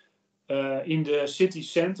 In the city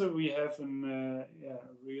center, we have a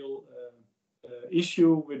real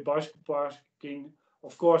issue with bicycle parking.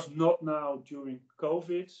 Of course, not now during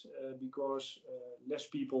COVID, because less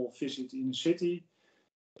people visit in the city.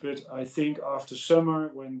 But I think after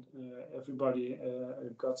summer, when everybody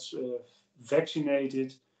got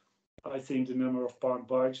vaccinated, I think the number of parked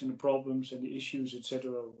bikes and the problems and the issues,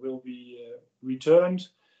 etc., will be returned.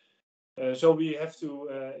 So we have to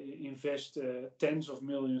invest tens of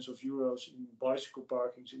millions of euros in bicycle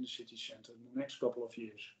parkings in the city center in the next couple of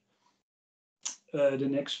years. The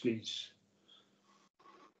next, please.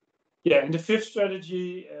 Yeah, and the fifth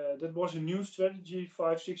strategy, that was a new strategy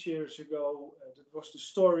 5-6 years ago. That was the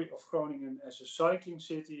story of Groningen as a cycling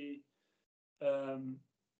city.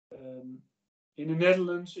 In the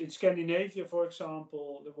Netherlands, in Scandinavia, for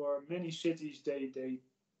example, there were many cities. They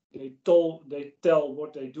tell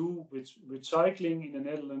what they do with cycling. In the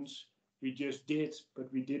Netherlands, we just did,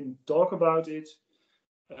 but we didn't talk about it.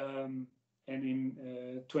 And in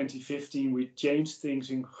 2015, we changed things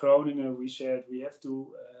in Groningen. We said we have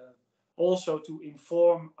to also to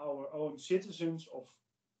inform our own citizens of,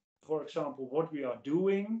 for example, what we are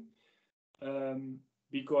doing.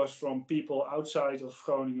 Because from people outside of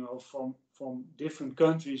Groningen or from different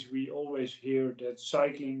countries, we always hear that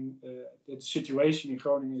cycling, that situation in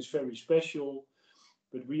Groningen is very special.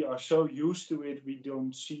 but we are so used to it, we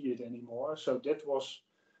don't see it anymore. So that was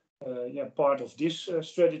part of this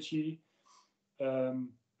strategy.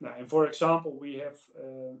 Now, and for example, we have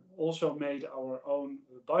also made our own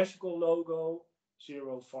bicycle logo,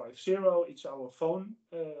 050. It's our phone,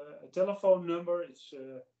 telephone number. It's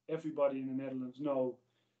everybody in the Netherlands know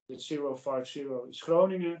that 050 is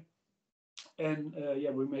Groningen. And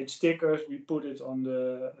we made stickers. We put it on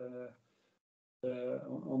the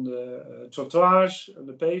trottoirs, on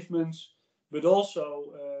the pavements. But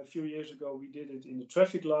also a few years ago, we did it in the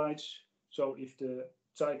traffic lights. So if the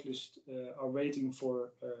cyclists are waiting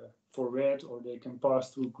for red or they can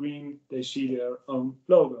pass through green, they see their own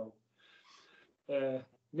logo.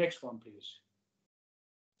 Next one, please.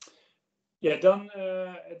 Yeah, then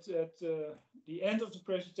at the end of the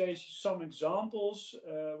presentation, some examples.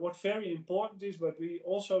 What very important is, what we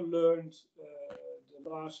also learned the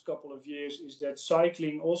last couple of years, is that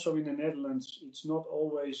cycling also in the Netherlands, it's not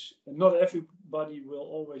always, not everybody will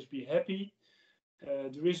always be happy.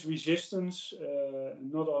 There is resistance,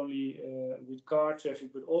 not only with car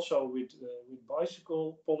traffic, but also with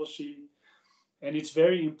bicycle policy. And it's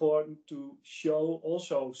very important to show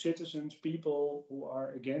also citizens, people who are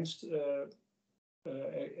against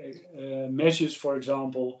measures, for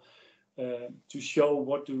example, to show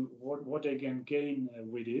what they can gain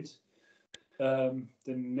with it. The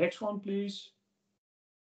next one, please.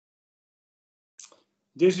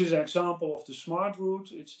 This is an example of the smart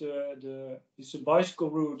route. It's a bicycle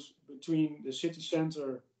route between the city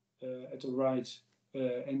center at the right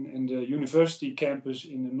and the university campus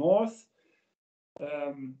in the north.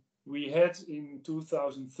 We had in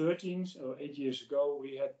 2013, so 8 years ago,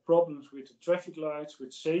 we had problems with the traffic lights,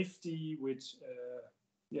 with safety, with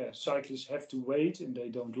cyclists have to wait and they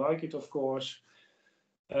don't like it, of course.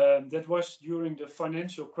 That was during the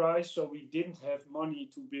financial crisis, so we didn't have money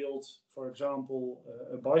to build, for example,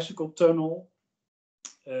 a bicycle tunnel.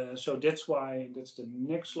 So that's why, that's the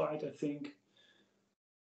next slide, I think.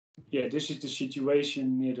 Yeah, this is the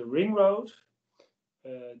situation near the ring road.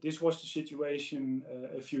 This was the situation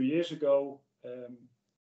a few years ago,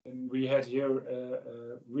 and we had here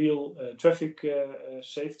real traffic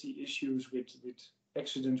safety issues with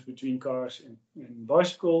accidents between cars and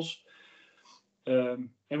bicycles.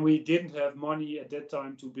 And we didn't have money at that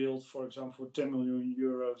time to build, for example, 10 million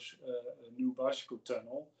euros a new bicycle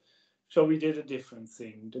tunnel. So we did a different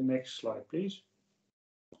thing. The next slide, please.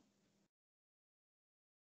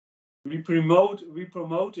 We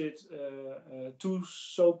promoted two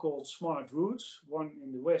so-called smart routes, one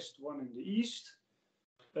in the west, one in the east.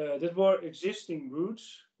 That were existing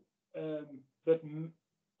routes, but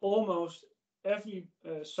almost every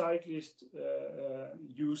cyclist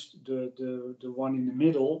used the one in the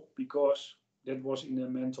middle because that was in the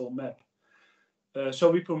mental map. So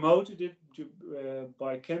we promoted it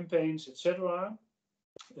by campaigns, etc.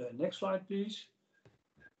 Next slide, please.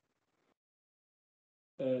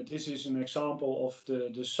 This is an example of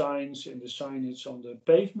the signs and the signage on the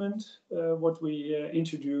pavement, what we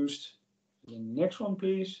introduced. The next one,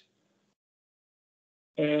 please.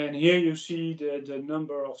 And here you see the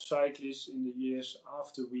number of cyclists in the years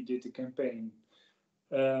after we did the campaign.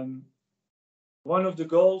 One of the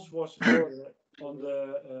goals was on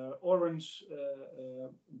the orange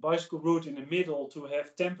bicycle route in the middle to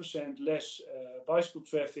have 10% less bicycle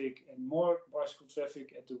traffic and more bicycle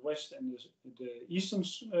traffic at the west and the eastern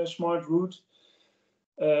smart route.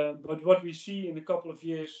 But what we see in a couple of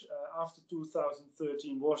years after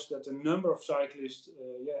 2013 was that the number of cyclists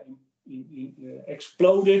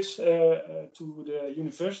exploded to the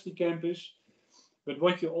university campus. But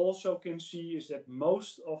what you also can see is that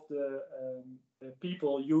most of the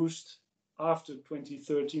people used after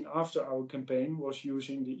 2013, after our campaign, was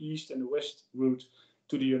using the east and the west route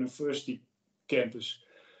to the university campus.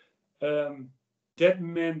 That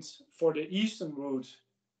meant for the eastern route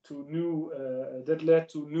that led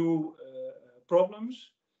to new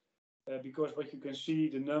problems. Because what you can see,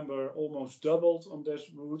 the number almost doubled on this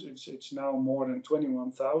route. It's now more than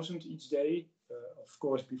 21,000 each day, of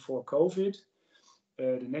course, before COVID.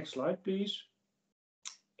 The next slide, please.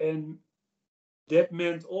 And that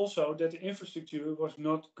meant also that the infrastructure was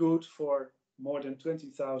not good for more than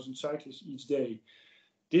 20,000 cyclists each day.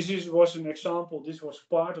 This was an example. This was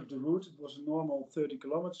part of the route. It was a normal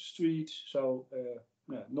 30-kilometer street. So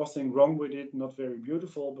nothing wrong with it. Not very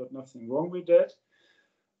beautiful, but nothing wrong with that.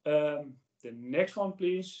 The next one,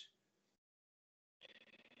 please.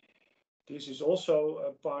 This is also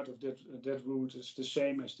a part of that route. It's the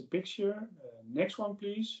same as the picture. Next one,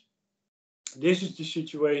 please. This is the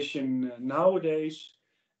situation nowadays,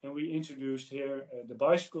 and we introduced here the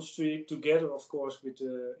bicycle street together, of course, with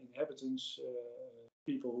the inhabitants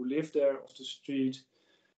people who live there off the street.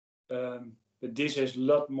 But this has a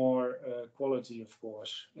lot more quality, of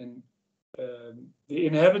course. And the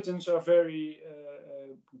inhabitants are very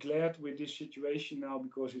glad with this situation now,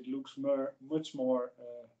 because it looks much more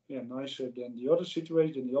nicer than the other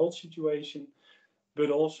situation, than the old situation. But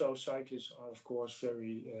also cyclists are, of course,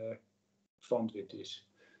 very fond with this.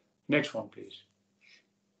 Next one, please.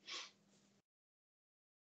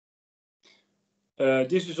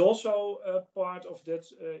 This is also a part of that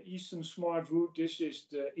Eastern Smart Route. This is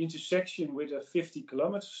the intersection with a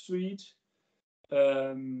 50-kilometer street.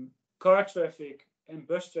 Car traffic and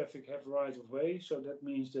bus traffic have right of way, so that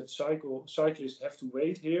means that cyclists have to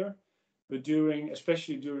wait here. But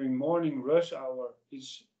especially during morning rush hour,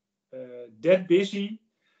 it's that busy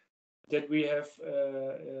that we have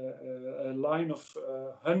a line of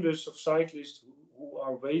hundreds of cyclists who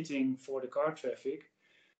are waiting for the car traffic.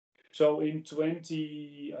 So in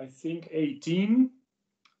 2018,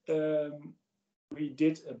 we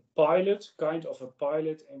did a pilot,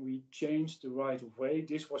 and we changed the right of way.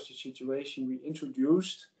 This was the situation we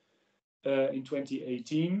introduced in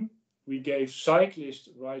 2018. We gave cyclists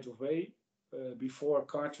right of way before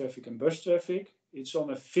car traffic and bus traffic. It's on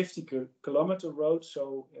a 50-kilometer road,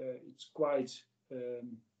 so it's quite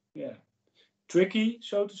tricky,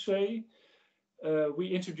 so to say. We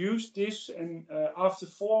introduced this, and after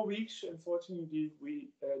 4 weeks, unfortunately,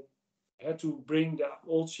 we had to bring the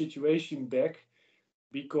old situation back,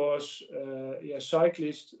 because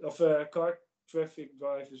cyclists of car traffic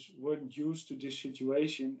drivers weren't used to this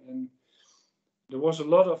situation, and there was a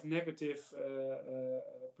lot of negative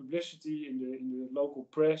publicity in the local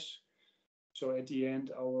press. So at the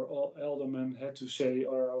end, our alderman had to say,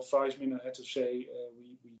 or our vice minister had to say,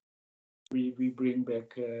 we bring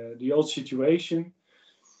back the old situation.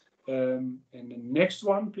 And the next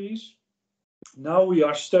one, please. Now we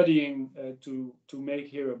are studying to make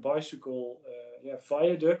here a bicycle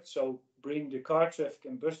viaduct. So bring the car traffic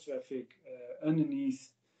and bus traffic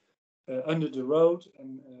underneath, under the road,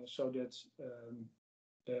 and so that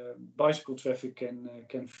bicycle traffic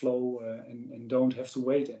can flow and don't have to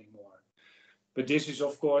wait anymore. But this is,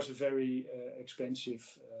 of course, a very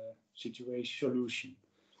expensive solution.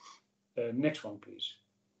 Next one, please.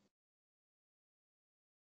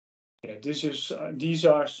 Yeah, these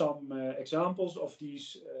are some examples of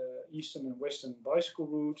these eastern and western bicycle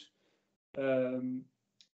routes.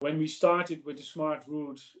 When we started with the smart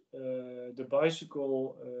route, the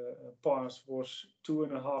bicycle path was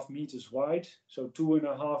 2.5 meters wide. So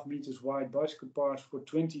 2.5 meters wide bicycle path for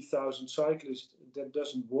 20,000 cyclists, that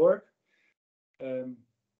doesn't work.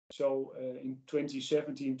 So in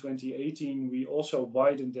 2017, 2018, we also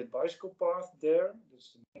widened that bicycle path there.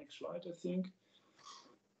 That's the next slide, I think.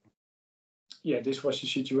 Yeah, this was the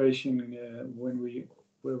situation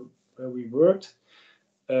where we worked.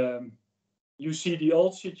 You see the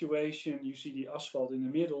old situation, you see the asphalt in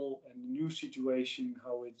the middle, and the new situation,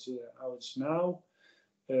 how it's now.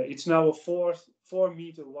 It's now a 4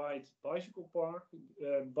 meter wide bicycle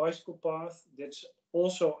path. That's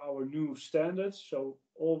also our new standard. So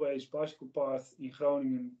always bicycle path in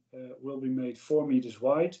Groningen will be made 4 meters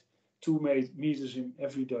wide, 2 meters in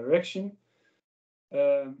every direction.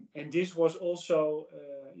 And this was also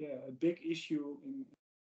a big issue in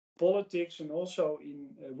politics and also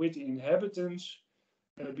with the inhabitants,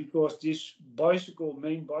 because this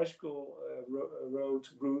main bicycle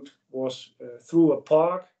route was through a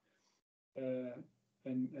park,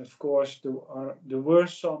 and of course there were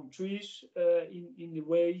some trees in the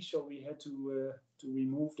way, so we had to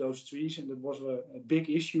remove those trees, and that was a big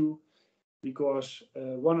issue, because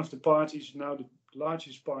one of the parties, now the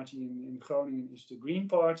largest party in Groningen, is the Green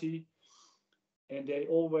Party. And they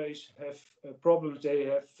always have problems. They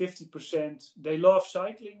have 50%. They love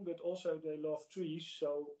cycling, but also they love trees.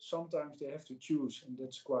 So sometimes they have to choose, and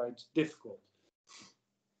that's quite difficult.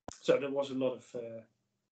 So there was a lot of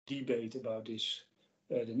debate about this.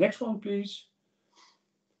 The next one, please.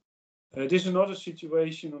 This is another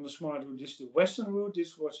situation on the smart route. This is the western route.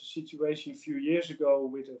 This was a situation a few years ago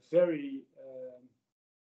with a very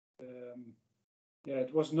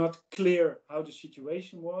it was not clear how the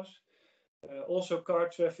situation was. Also, car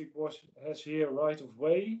traffic has here right of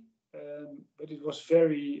way, but it was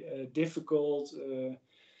very difficult.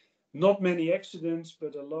 Not many accidents,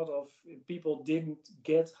 but a lot of people didn't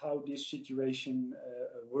get how this situation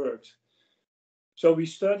worked. So we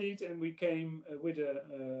studied, and we came with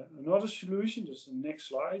another solution. That's the next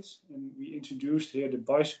slide, and we introduced here the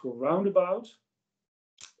bicycle roundabout.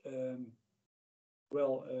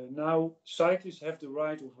 Now cyclists have the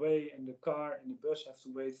right of way, and the car and the bus have to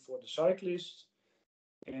wait for the cyclist.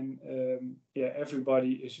 And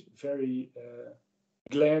everybody is very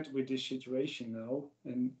glad with this situation now,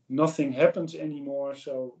 and nothing happens anymore.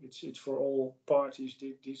 So it's for all parties.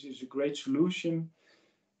 This is a great solution,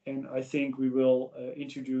 and I think we will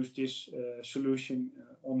introduce this solution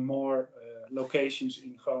on more locations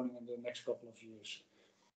in Groningen in the next couple of years.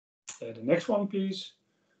 The next one, please.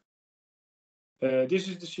 This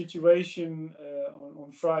is the situation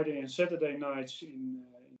on Friday and Saturday nights in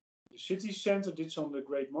the city centre. It's on the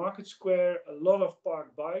Great Market Square. A lot of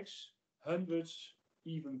parked bikes, hundreds,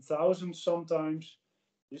 even thousands sometimes.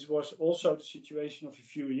 This was also the situation of a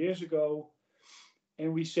few years ago.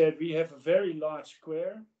 And we said we have a very large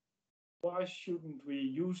square. Why shouldn't we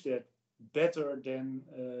use that better than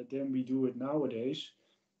we do it nowadays?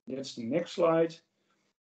 That's the next slide.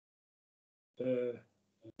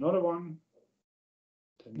 Another one.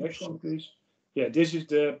 The next one, please. Yeah, this is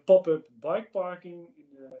the pop-up bike parking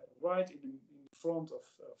right in front of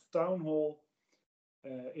Town Hall.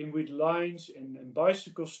 In with lines and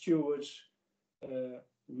bicycle stewards,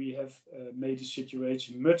 we have made the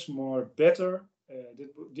situation much more better.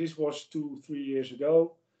 This was 2-3 years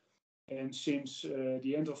ago, and since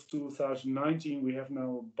the end of 2019, we have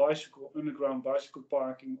now underground bicycle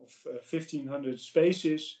parking of 1,500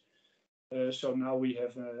 spaces. So now we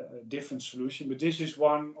have a different solution, but this is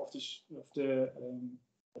one of the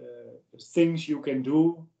things you can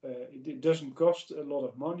do. It doesn't cost a lot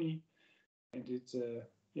of money, and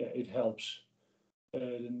it helps.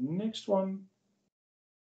 The next one.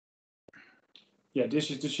 Yeah, this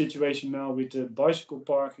is the situation now with the bicycle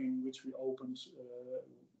parking, which we opened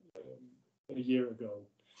a year ago.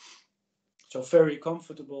 So very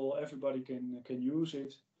comfortable. Everybody can use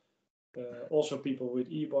it. Also people with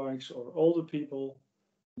e-bikes or older people.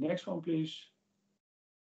 Next one, please.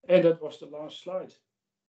 And that was the last slide.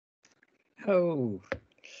 Oh,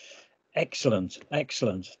 excellent,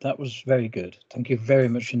 excellent. That was very good. Thank you very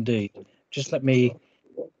much indeed. Just let me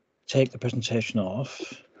take the presentation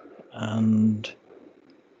off and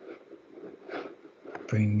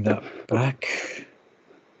bring that back.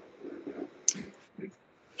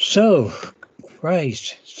 So,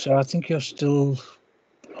 right. So I think you're still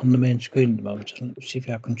on the main screen at the moment. Let me see if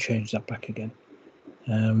I can change that back again.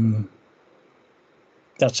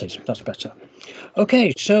 That's it. That's better.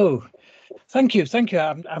 Okay. So, thank you.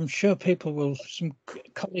 I'm sure some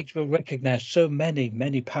colleagues will recognise so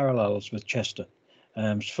many parallels with Chester,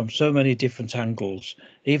 from so many different angles,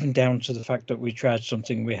 even down to the fact that we tried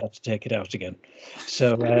something, we had to take it out again.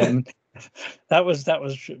 So that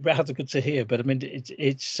was rather good to hear. But I mean,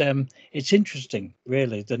 it's interesting,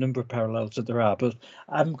 really, the number of parallels that there are. But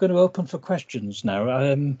I'm going to open for questions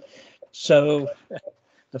now. So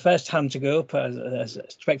the first hand to go up, as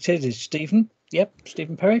expected, is Stephen. Yep,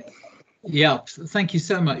 Stephen Perry. Yeah, thank you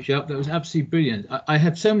so much. Yep, that was absolutely brilliant. I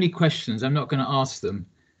have so many questions. I'm not going to ask them,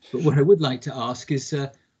 but what I would like to ask is,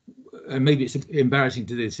 maybe it's embarrassing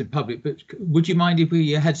to do this in public, but would you mind if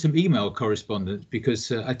we had some email correspondence?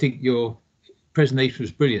 Because I think your presentation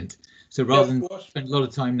was brilliant. So rather than spend a lot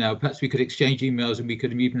of time now, perhaps we could exchange emails and we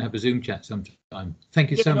could even have a Zoom chat sometime.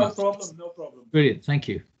 Thank you so much. No problem. Brilliant, thank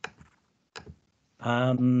you.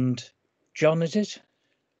 And John, is it?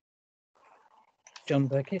 John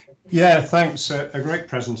Beckett? Yeah, thanks. A great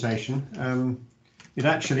presentation. It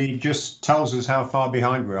actually just tells us how far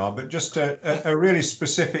behind we are, but just a really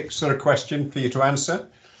specific sort of question for you to answer.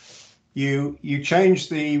 You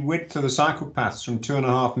changed the width of the cycle paths from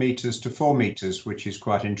 2.5 meters to 4 meters, which is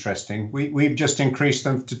quite interesting. We've just increased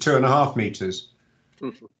them to 2.5 meters.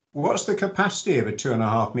 What's the capacity of a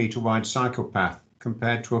 2.5 meter wide cycle path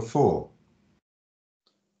compared to a 4?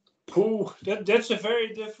 Ooh, that's a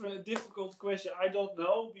very difficult question. I don't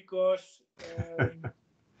know, because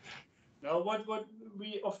now what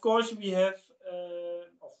we have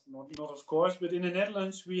not of course, but in the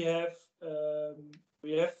Netherlands we have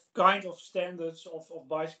kind of standards of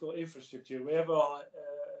bicycle infrastructure. We have a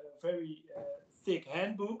very thick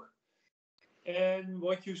handbook. And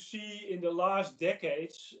what you see in the last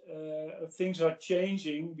decades, things are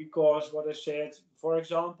changing, because what I said, for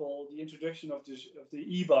example, the introduction of the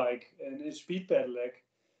e-bike and the speed pedelec.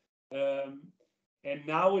 And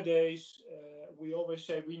nowadays, we always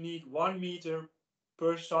say we need 1 meter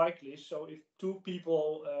per cyclist. So if 2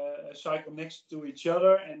 people cycle next to each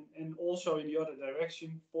other, and also in the other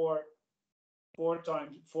direction, 1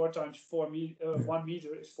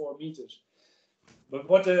 meter is 4 meters. But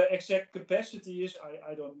what the exact capacity is,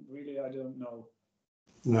 I don't know.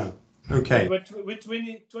 No. Okay. But with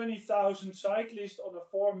 20,000 cyclists on a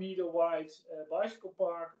 4 meter wide bicycle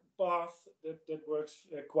path, that works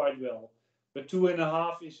quite well. But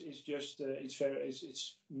 2.5 is just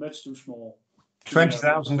it's much too small.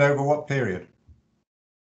 20,000 over what period?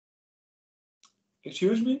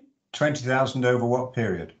 Excuse me? 20,000 over what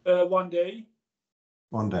period? 1 day.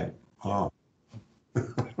 1 day. Oh.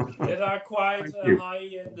 That are quite high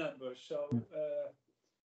numbers. So,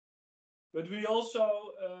 but we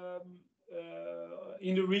also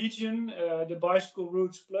in the region the bicycle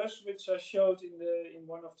routes plus, which I showed in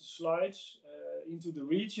one of the slides, into the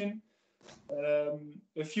region.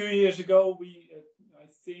 A few years ago, I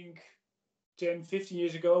think 10, 15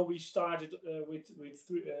 years ago, we started with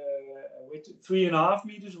 3.5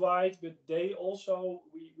 meters wide, but we also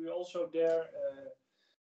there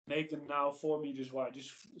make them now 4 meters wide.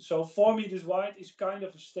 So 4 meters wide is kind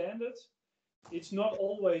of a standard. It's not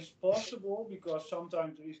always possible because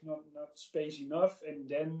sometimes there is not space enough, and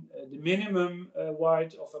then the minimum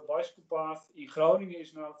wide of a bicycle path in Groningen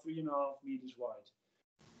is now 3.5 meters wide.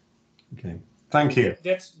 Okay, thank you.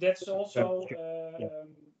 That's also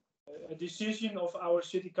a decision of our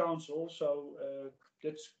city council, so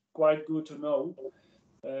that's quite good to know.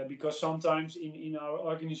 Because sometimes in our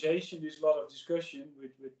organization there's a lot of discussion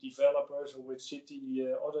with developers or with city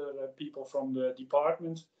other people from the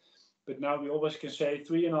department, but now we always can say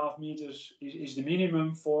 3.5 meters is the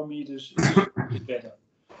minimum, 4 meters is better.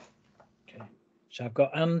 Okay, so I've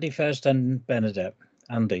got Andy first and Bernadette.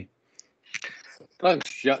 Andy.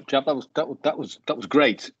 Thanks, Jap. That was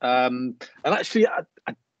great. And actually,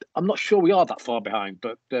 I'm not sure we are that far behind,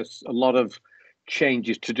 but there's a lot of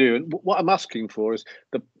changes to do. And what I'm asking for is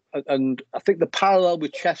and I think the parallel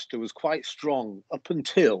with Chester was quite strong up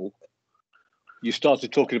until you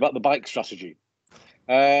started talking about the bike strategy.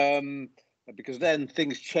 Because then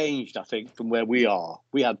things changed, I think, from where we are.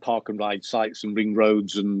 We had park and ride sites and ring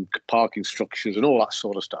roads and parking structures and all that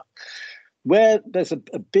sort of stuff. Where there's a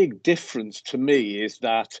big difference to me is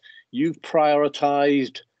that you've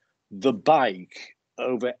prioritised the bike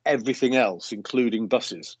over everything else, including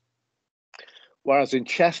buses. Whereas in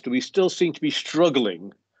Chester, we still seem to be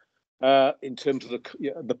struggling in terms of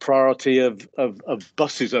the priority of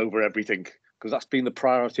buses over everything, because that's been the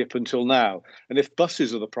priority up until now. And if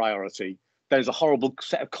buses are the priority, there's a horrible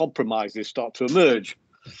set of compromises start to emerge.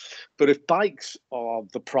 But if bikes are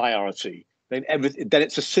the priority, then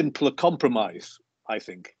it's a simpler compromise, I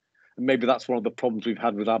think. And maybe that's one of the problems we've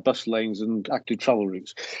had with our bus lanes and active travel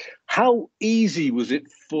routes. How easy was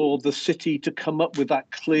it for the city to come up with that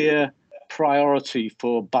clear priority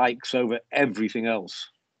for bikes over everything else?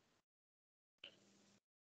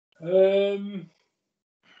 Well,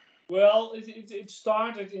 it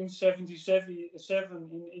started in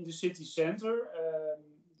 1977 in the city centre.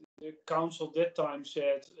 The council at that time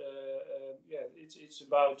said, it's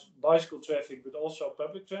about bicycle traffic, but also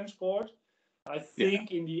public transport. I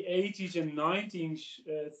think in the 80s and 90s,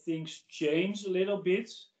 things changed a little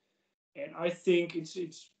bit, and I think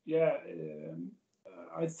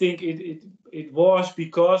I think it was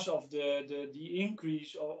because of the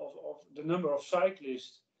increase of the number of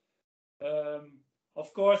cyclists.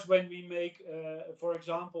 Of course, when we make, for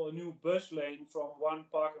example, a new bus lane from one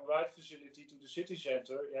park and ride facility to the city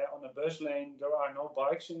centre, on a bus lane there are no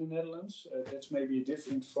bikes in the Netherlands. That's maybe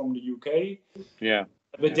different from the UK. Yeah.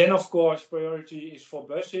 But then, of course, priority is for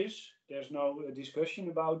buses. There's no discussion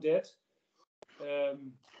about that.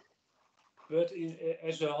 But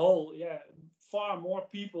as a whole, far more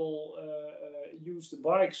people use the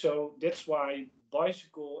bike, so that's why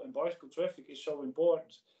bicycle traffic is so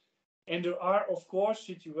important. And there are, of course,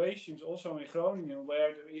 situations also in Groningen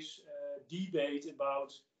where there is debate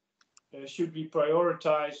about should we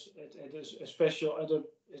prioritize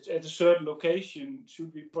at a certain location,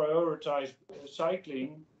 should we prioritize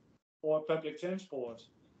cycling or public transport?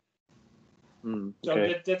 Okay.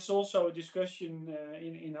 So that's also a discussion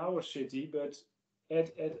in our city. But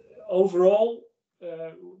overall,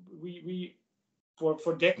 we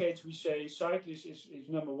for decades we say cyclists is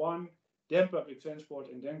number one, then public transport,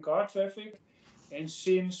 and then car traffic. And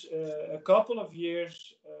since a couple of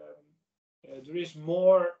years, there is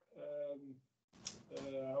more.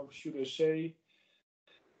 How should I say?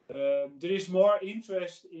 There is more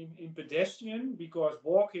interest in pedestrian, because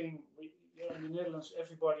walking. In the Netherlands,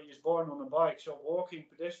 everybody is born on a bike, so walking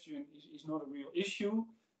pedestrian is not a real issue.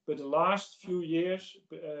 But the last few years,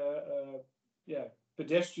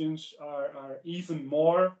 pedestrians are even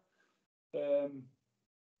more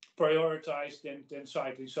prioritized than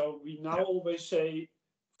cycling. So we now always say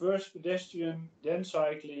first pedestrian, then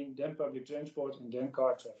cycling, then public transport, and then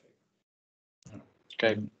car traffic.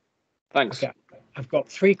 Okay, thanks. Okay. I've got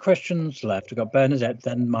 3 questions left. I've got Bernadette,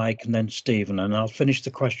 then Mike, and then Stephen, and I'll finish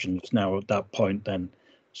the questions now at that point then.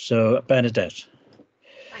 So, Bernadette.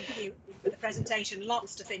 Thank you. presentation.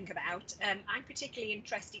 Lots to think about. I'm particularly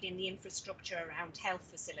interested in the infrastructure around health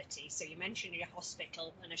facilities. So you mentioned your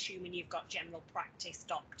hospital, and assuming you've got general practice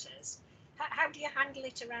doctors, how do you handle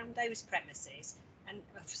it around those premises and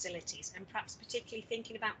facilities, and perhaps particularly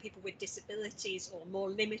thinking about people with disabilities or more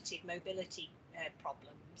limited mobility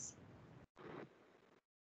problems?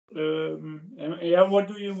 Yeah, what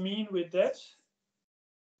do you mean with that?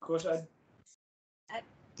 Because I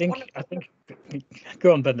think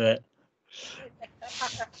go on, Bernadette.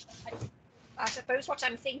 I suppose what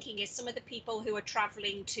I'm thinking is some of the people who are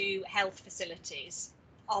travelling to health facilities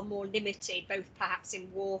are more limited, both perhaps in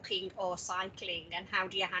walking or cycling, and how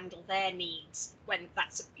do you handle their needs when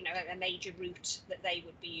that's, you know, a major route that they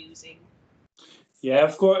would be using? Yeah,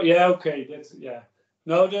 of course. Yeah, okay. That's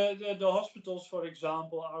No, the hospitals, for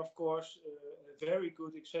example, are of course very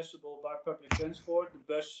good accessible by public transport. The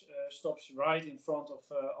bus stops right in front of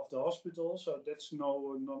the hospital, so that's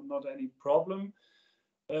not any problem.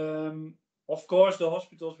 Of course, the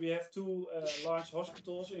hospitals, we have two large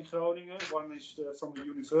hospitals in Groningen. One is from the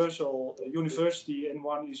university, and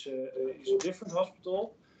one is a different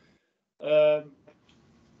hospital.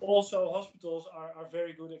 Also, hospitals are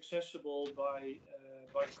very good accessible by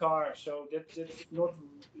car, so that's not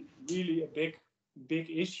really a big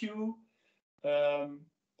issue.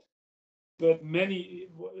 But many,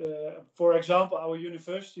 for example, our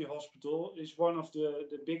university hospital is one of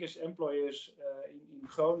the biggest employers in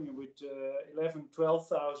Groningen with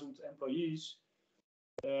 11,000-12,000 employees.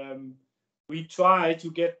 We try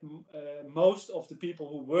to get most of the people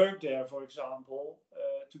who work there, for example,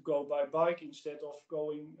 to go by bike instead of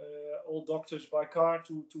going all doctors by car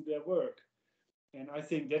to their work. And I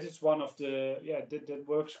think that is one of the, that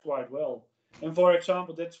works quite well. And for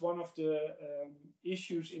example, that's one of the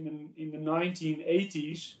issues in the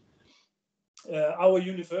 1980s. Our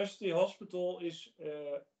university hospital is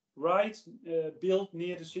built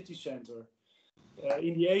near the city center.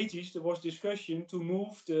 In the 80s, there was discussion to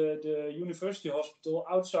move the university hospital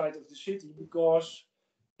outside of the city because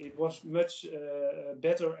it was much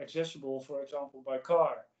better accessible, for example, by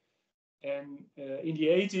car. And in the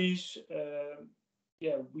 80s,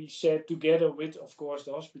 we said together with, of course,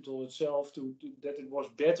 the hospital itself that it was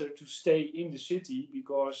better to stay in the city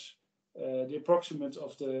because the approximate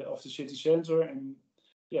of the city center, and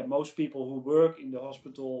most people who work in the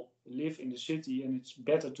hospital live in the city, and it's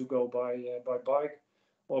better to go by bike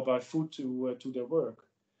or by foot to their work.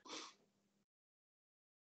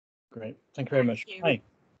 Great, thank you very much. Mike.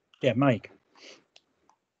 Yeah, Mike.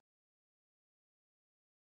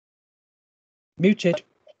 Muted.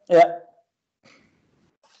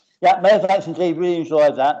 Yeah, many thanks indeed. Really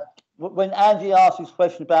enjoyed that. When Andy asked his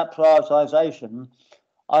question about prioritisation,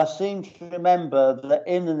 I seem to remember that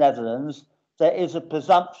in the Netherlands, there is a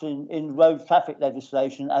presumption in road traffic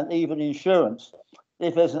legislation and even insurance.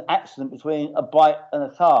 If there's an accident between a bike and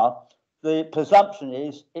a car, the presumption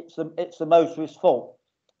is it's the motorist's fault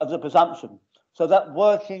of the presumption. So that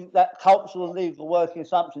cultural and legal working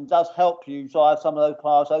assumption does help you drive some of those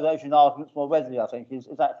prioritisation arguments more readily, I think. Is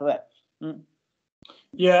that correct? Mm.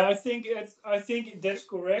 Yeah, I think that's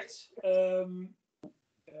correct. The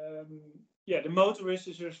motorist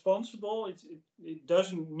is responsible. It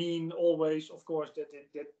doesn't mean always, of course, that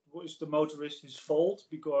is the motorist's fault,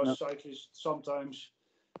 because cyclists sometimes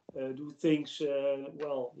do things.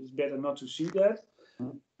 Well, it's better not to see that.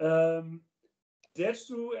 That's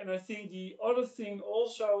true, and I think the other thing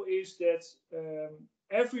also is that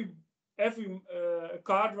every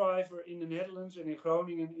car driver in the Netherlands and in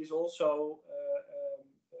Groningen is also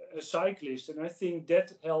a cyclist, and I think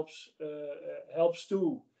that helps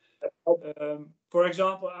too. For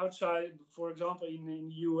example, in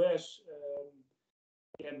the US,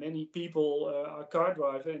 many people are car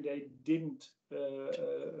drivers and they didn't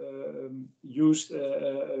use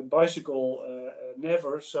a bicycle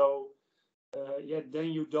never. So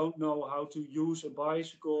then you don't know how to use a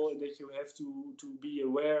bicycle, and that you have to be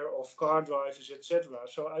aware of car drivers, etc.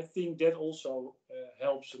 So I think that also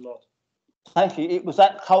helps a lot. Thank you. It was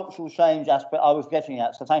that cultural change aspect I was getting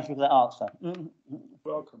at, so thank you for that answer.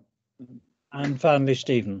 Welcome. And finally,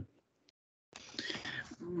 Stephen.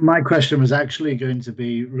 My question was actually going to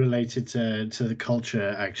be related to the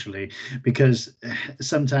culture, actually, because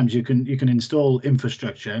sometimes you can install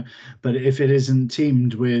infrastructure, but if it isn't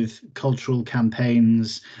teamed with cultural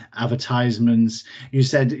campaigns, advertisements, you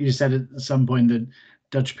said at some point that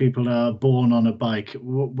Dutch people are born on a bike.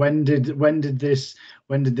 When did this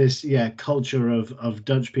culture of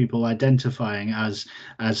Dutch people identifying as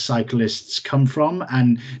cyclists come from,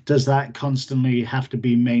 and does that constantly have to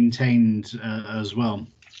be maintained as well?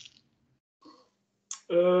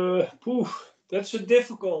 That's a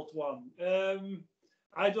difficult one.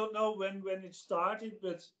 I don't know when it started,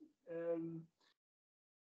 but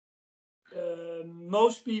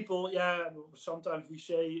most people, yeah, sometimes we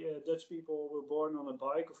say Dutch people were born on a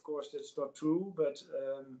bike. Of course, that's not true, but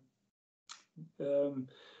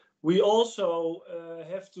we also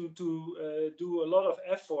have to do a lot of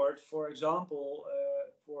effort, for example,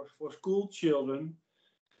 for school children,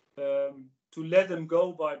 to let them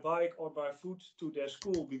go by bike or by foot to their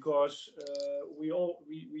school, because we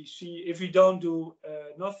see if we don't do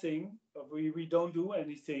nothing, we don't do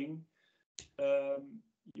anything,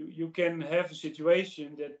 you can have a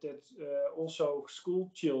situation that also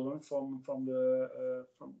school children from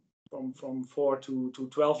 4 to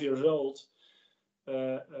 12 years old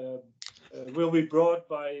will be brought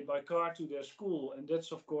by car to their school, and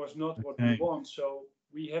that's of course not what we want. So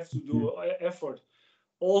we have to do effort.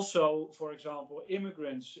 Also, for example,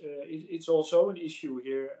 immigrants, it's also an issue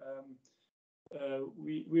here.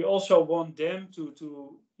 We also want them to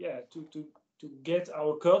get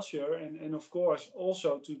our culture, and of course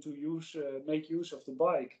also to make use of the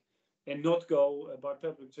bike and not go by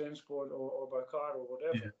public transport or by car or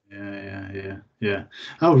whatever. Yeah.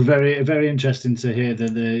 Oh, very, very interesting to hear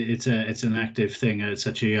that it's an active thing at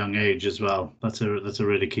such a young age as well. That's a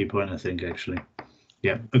really key point, I think, actually.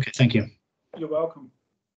 Yeah. Okay. Thank you. You're welcome.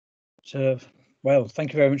 So, well,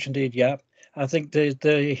 thank you very much indeed. Yeah, I think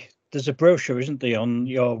there's a brochure, isn't there, on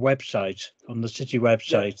your website, on the city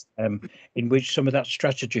website, in which some of that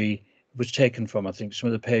strategy was taken from. I think some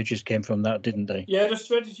of the pages came from that, didn't they? Yeah, the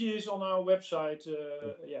strategy is on our website.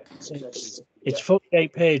 Yeah, exactly. It's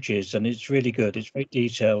 48 pages, and it's really good. It's very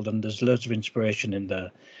detailed, and there's loads of inspiration in there.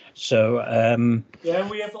 So yeah, and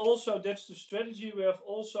we have also, that's the strategy. We have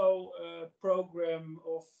also a program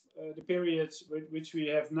of the period which we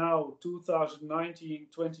have now,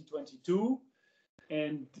 2019-2022.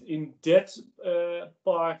 And in that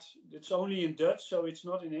part, it's only in Dutch, so it's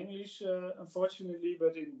not in English, unfortunately.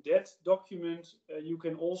 But in that document, you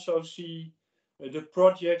can also see the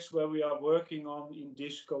projects where we are working on in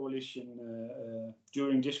this coalition,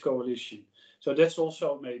 during this coalition. So that's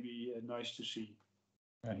also maybe nice to see.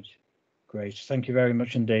 Right. Great. Thank you very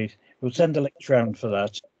much indeed. We'll send a link round for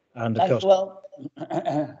that. And of course,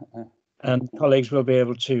 and colleagues will be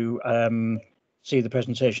able to see the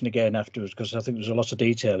presentation again afterwards, because I think there's a lot of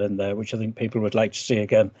detail in there, which I think people would like to see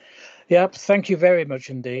again. Yeah, thank you very much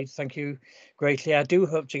indeed. Thank you greatly. I do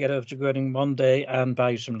hope to get over to Groningen one day and buy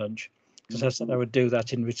you some lunch, because I said I would do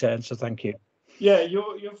that in return, so thank you. Yeah,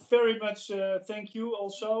 you're very much, thank you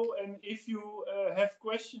also. And if you have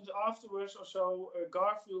questions afterwards or so,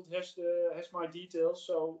 Garfield has my details,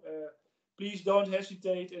 so please don't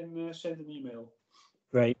hesitate and send an email.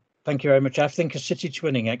 Great. Thank you very much. I think a city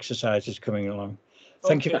twinning exercise is coming along.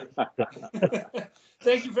 Thank you.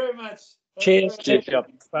 Thank you very much. Cheers.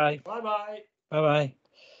 Bye. Bye-bye. Bye-bye.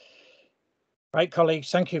 Right,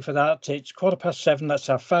 colleagues, thank you for that. It's 7:15. That's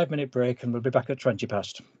our 5-minute break, and we'll be back at 20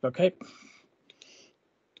 past. Okay.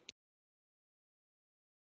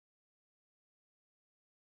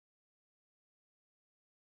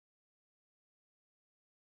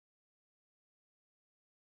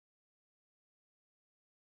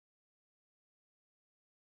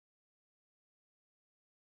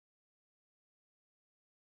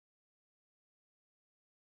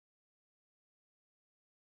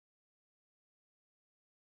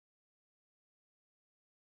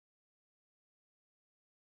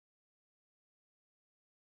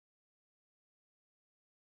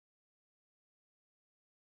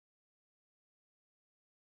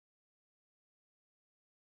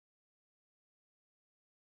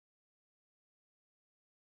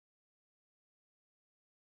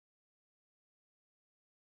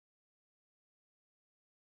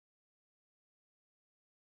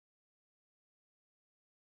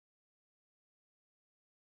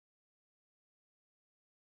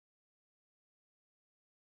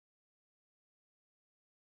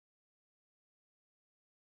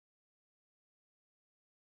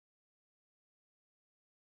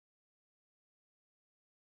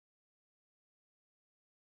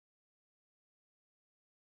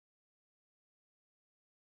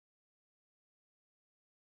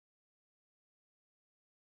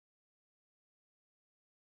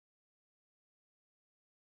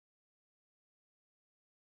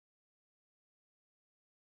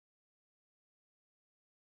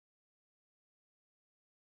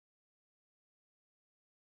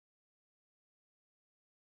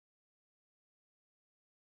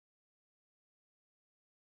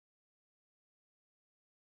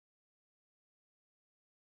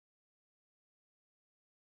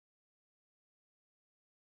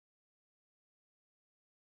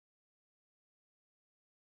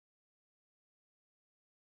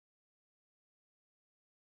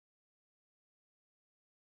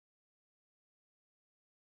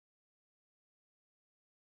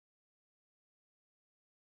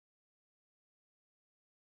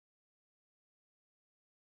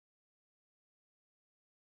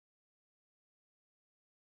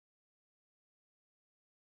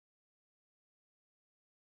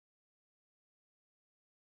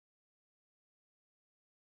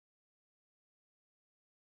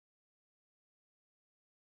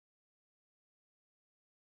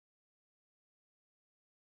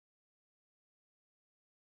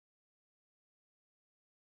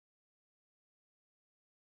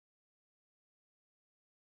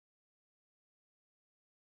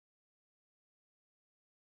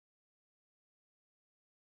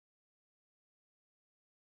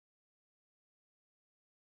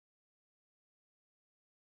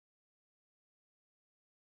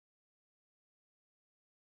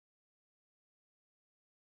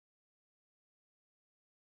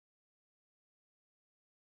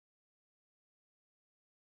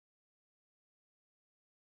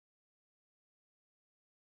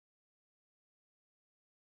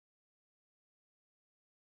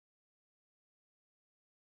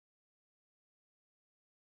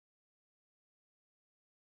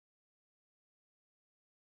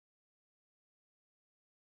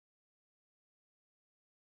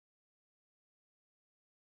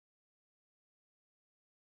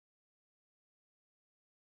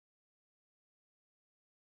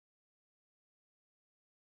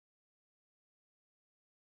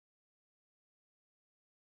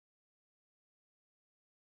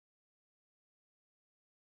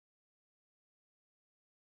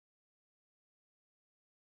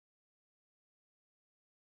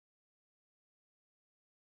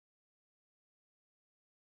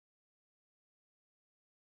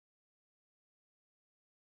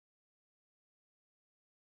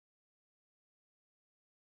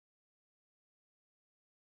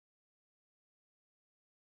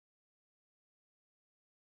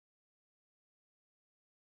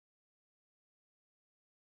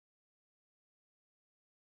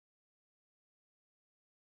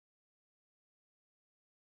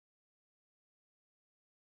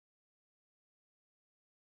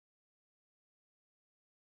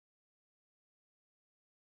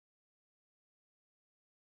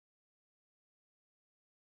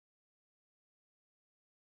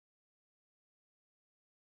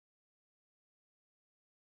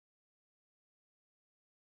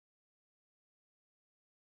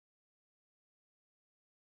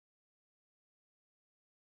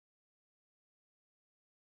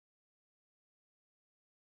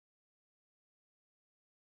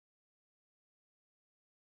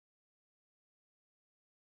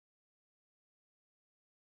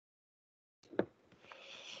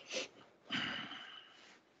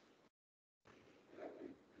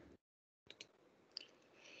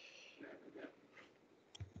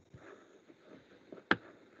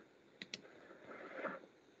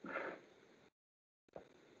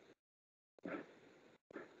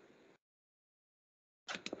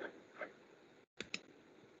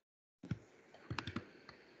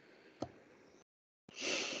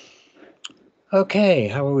 Okay,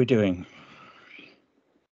 how are we doing?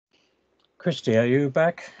 Christy, are you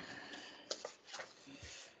back?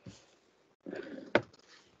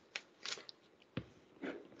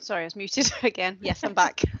 Sorry, I was muted again. Yes, I'm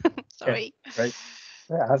back. Sorry. Yeah, great.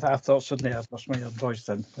 Yeah, I thought suddenly I'd lost my own voice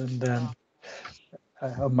then, and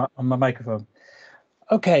on my microphone.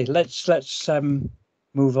 Okay, let's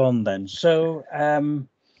move on then. So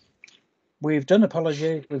we've done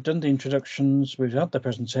apology, we've done the introductions, we've had the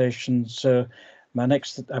presentations. So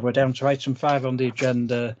we're down to item 5 on the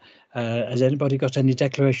agenda. Has anybody got any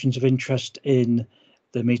declarations of interest in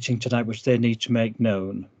the meeting tonight which they need to make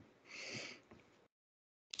known?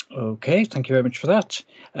 Okay, thank you very much for that.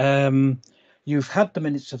 You've had the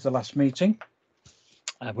minutes of the last meeting,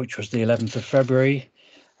 which was the 11th of February.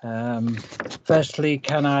 Firstly,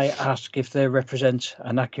 can I ask if they represent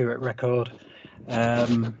an accurate record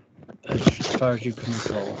as far as you can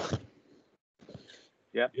recall?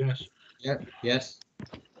 Yeah. Yes. Yeah. Yes.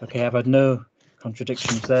 Okay, I've had no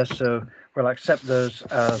contradictions there, so we'll accept those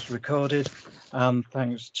as recorded. And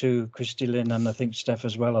thanks to Christy Lynn and I think Steph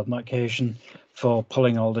as well on that occasion for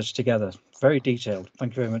pulling all this together. Very detailed.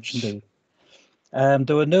 Thank you very much indeed.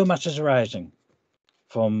 There were no matters arising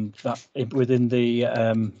from that within the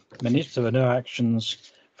minutes. There were no actions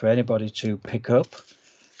for anybody to pick up.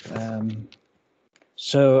 And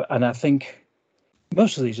I think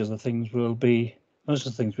most of these other things most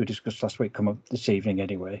of the things we discussed last week come up this evening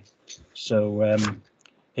anyway. So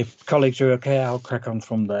if colleagues are okay, I'll crack on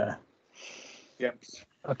from there. Yeah.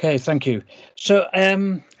 Okay, thank you. So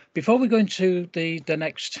before we go into the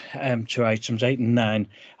next 2 items, 8 and 9,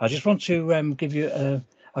 I just want to give you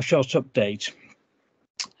a short update.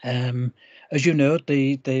 As you know,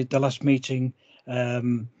 the last meeting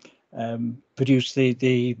produced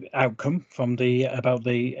the outcome from about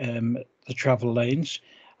the travel lanes,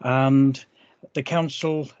 and the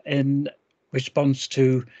council, in response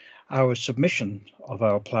to our submission of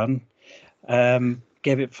our plan,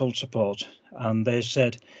 gave it full support, and they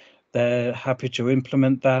said they're happy to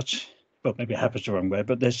implement that. Well, maybe happy is the wrong way,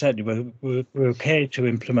 but they said we're okay to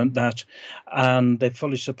implement that, and they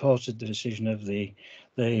fully supported the decision of the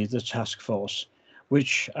task force,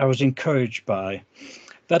 which I was encouraged by.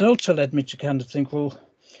 That also led me to kind of think, well,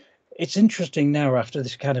 it's interesting now after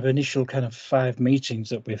this kind of initial 5 meetings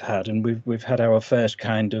that we've had, and we've had our first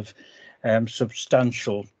kind of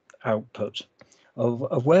substantial output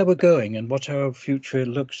of where we're going and what our future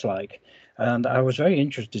looks like. And I was very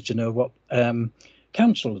interested to know what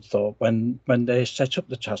council had thought when they set up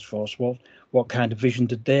the task force. What kind of vision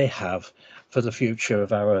did they have for the future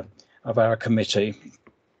of our committee?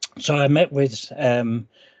 So I met with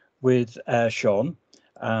Sean,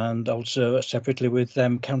 and also separately with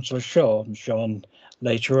Councillor Shaw and Sean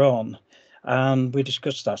later on, and we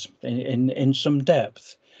discussed that in some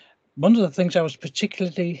depth. One of the things I was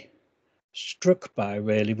particularly struck by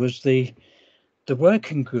really was the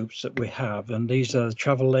working groups that we have, and these are the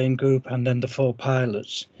travel lane group and then the 4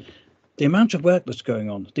 pilots. The amount of work that's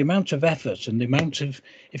going on, the amount of effort and the amount of,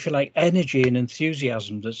 if you like, energy and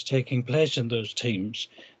enthusiasm that's taking place in those teams,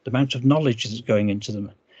 the amount of knowledge that's going into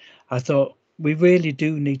them. I thought we really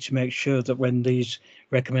do need to make sure that when these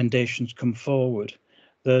recommendations come forward,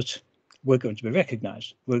 that we're going to be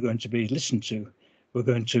recognised, we're going to be listened to, we're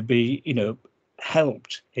going to be,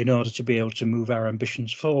 helped in order to be able to move our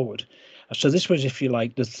ambitions forward. So this was, if you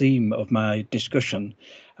like, the theme of my discussion.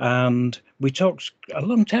 And we talked a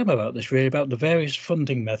long time about this, really, about the various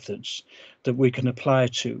funding methods that we can apply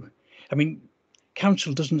to. I mean,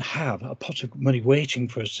 council doesn't have a pot of money waiting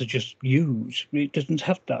for us to just use. It doesn't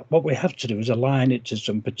have that. What we have to do is align it to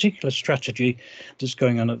some particular strategy that's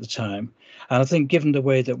going on at the time. And I think given the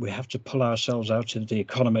way that we have to pull ourselves out of the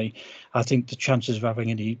economy, I think the chances of having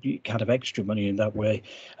any kind of extra money in that way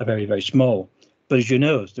are very, very small. But as you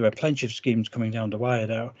know, there are plenty of schemes coming down the wire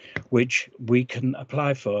now, which we can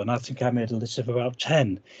apply for. And I think I made a list of about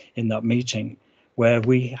 10 in that meeting where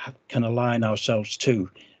we can align ourselves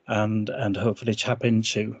to and hopefully tap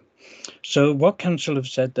into. So what council have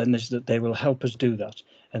said then is that they will help us do that,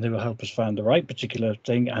 and they will help us find the right particular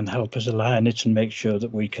thing and help us align it and make sure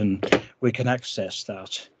that we can access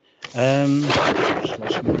that. Just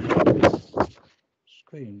lost my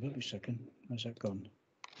screen. Wait a second. Where's that gone?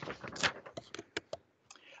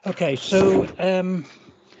 Okay, so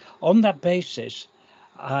on that basis,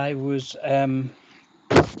 I was my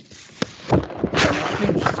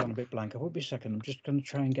screen's just gone a bit blank. I won't be a second. I'm just going to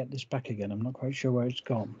try and get this back again. I'm not quite sure where it's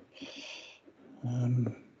gone.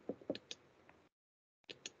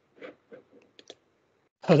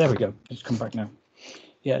 Oh, there we go. It's come back now.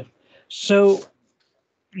 Yeah. So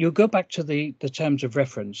you'll go back to the terms of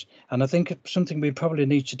reference, and I think something we probably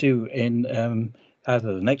need to do in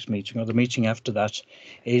either the next meeting or the meeting after that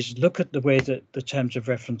is look at the way that the terms of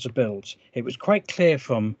reference are built. It was quite clear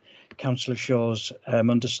from Councillor Shaw's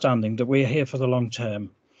understanding that we're here for the long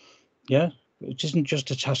term. Yeah, it isn't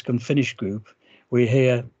just a task and finish group. We're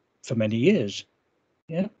here for many years.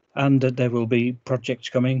 Yeah, and that there will be projects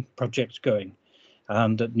coming, projects going,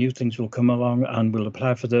 and that new things will come along and we'll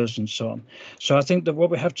apply for those and so on. So I think that what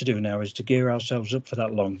we have to do now is to gear ourselves up for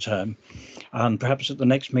that long term. And perhaps at the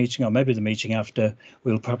next meeting, or maybe the meeting after,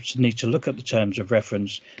 we'll perhaps need to look at the terms of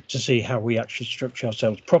reference to see how we actually structure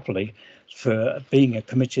ourselves properly for being a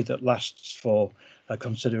committee that lasts for a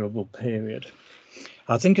considerable period.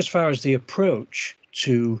 I think as far as the approach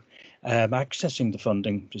to accessing the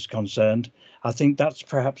funding is concerned, I think that's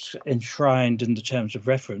perhaps enshrined in the terms of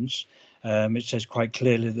reference. It says quite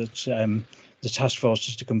clearly that the task force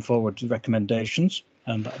is to come forward with recommendations,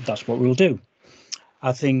 and that's what we'll do.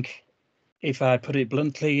 I think, if I put it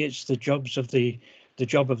bluntly, it's the job of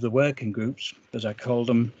the working groups, as I call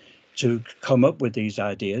them, to come up with these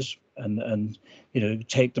ideas and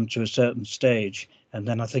take them to a certain stage, and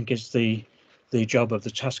then I think it's the job of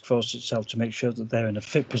the task force itself to make sure that they're in a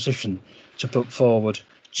fit position to put forward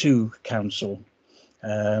to council.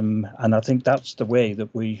 And I think that's the way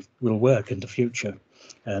that we will work in the future,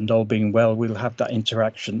 and all being well, we'll have that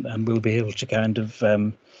interaction and we'll be able to kind of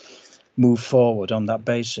move forward on that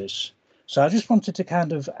basis. So I just wanted to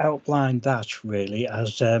kind of outline that really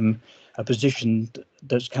as a position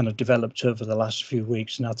that's kind of developed over the last few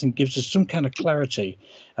weeks, and I think gives us some kind of clarity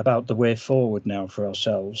about the way forward now for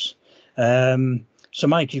ourselves. So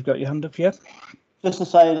Mike, you've got your hand up, yeah? Just to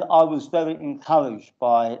say that I was very encouraged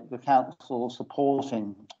by the council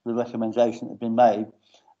supporting the recommendation that had been made,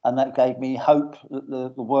 and that gave me hope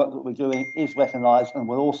that the work that we're doing is recognised and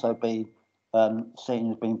will also be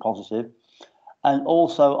seen as being positive. And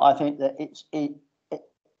also, I think that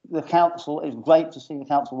the council, is great to see the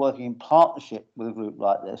council working in partnership with a group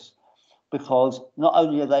like this, because not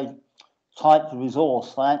only are they tight to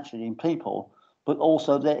resource financially in people, but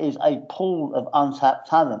also there is a pool of untapped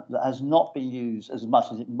talent that has not been used as much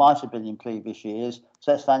as it might have been in previous years.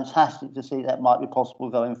 So it's fantastic to see that might be possible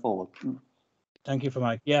going forward. Thank you for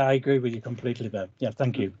Mike. Yeah, I agree with you completely there. Yeah,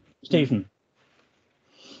 thank you. Stephen.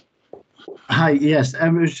 Hi, yes, it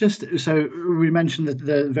was just, so we mentioned that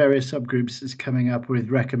the various subgroups is coming up with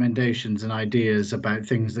recommendations and ideas about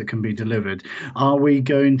things that can be delivered. Are we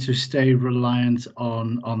going to stay reliant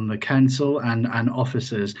on the council and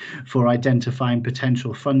officers for identifying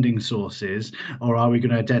potential funding sources, or are we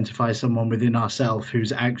going to identify someone within ourselves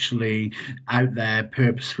who's actually out there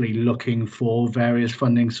purposefully looking for various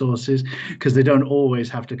funding sources? Because they don't always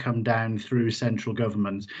have to come down through central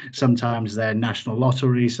government. Sometimes they're national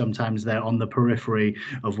lottery, sometimes they're on the periphery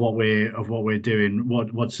of what we're doing.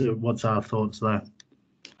 What's our thoughts there?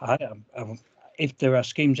 If there are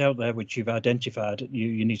schemes out there which you've identified,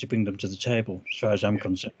 you need to bring them to the table, as far as I'm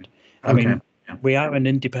concerned. I mean, we are an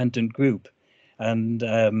independent group, and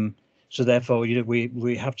so therefore,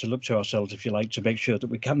 we have to look to ourselves, if you like, to make sure that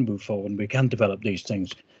we can move forward and we can develop these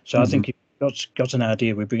things. So I think if you've got an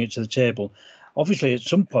idea, we bring it to the table. Obviously, at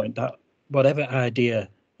some point, that whatever idea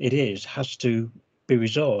it is has to be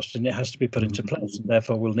resourced and it has to be put into place, and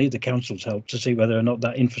therefore we'll need the council's help to see whether or not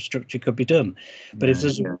that infrastructure could be done. But if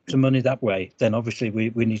there's some money that way, then obviously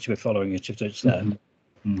we need to be following it if it's there.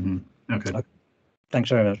 Okay. Thanks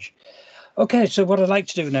very much. Okay, so what I'd like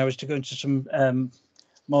to do now is to go into some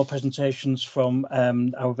more presentations from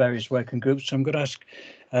our various working groups. So I'm going to ask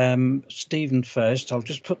Stephen first. I'll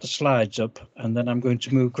just put the slides up and then I'm going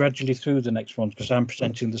to move gradually through the next ones because I'm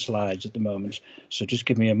presenting the slides at the moment. So just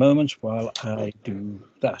give me a moment while I do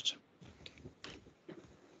that.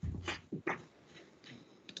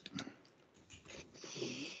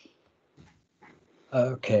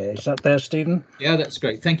 Okay, is that there, Stephen? Yeah, that's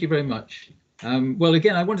great. Thank you very much. Well,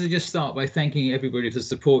 again, I wanted to just start by thanking everybody for the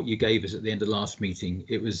support you gave us at the end of last meeting.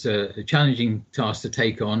 It was a challenging task to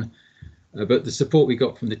take on, but the support we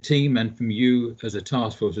got from the team and from you as a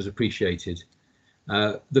task force was appreciated.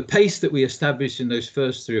 The pace that we established in those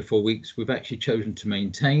first 3 or 4 weeks, we've actually chosen to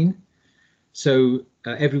maintain. So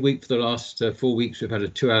every week for the last 4 weeks, we've had a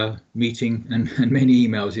 2-hour meeting and many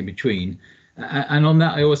emails in between. And on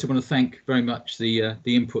that, I also want to thank very much the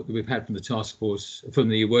input that we've had from the task force, from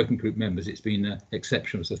the working group members. It's been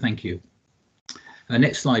exceptional, so thank you.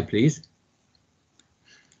 Next slide, please.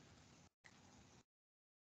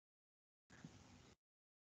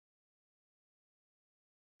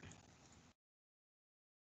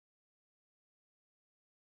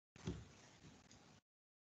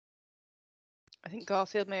 I think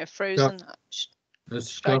Garfield may have frozen.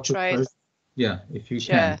 Should I try it? Yeah, if you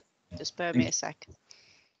Sure. can. Just bear me a sec.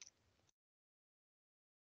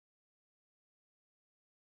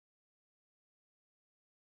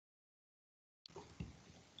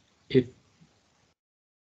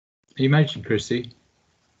 Are you managing, Chrissy?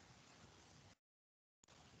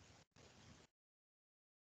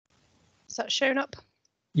 Is that showing up?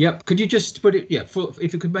 Yep. Could you just put it? Yeah. Full,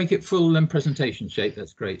 if you could make it full presentation shape,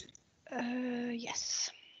 that's great. Yes.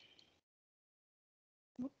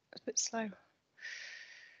 Oh, it's a bit slow.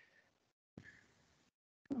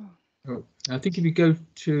 Oh, I think if you go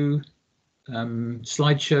to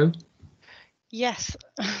slideshow. Yes,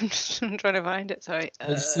 I'm trying to find it. Sorry.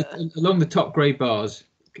 Along the top grey bars,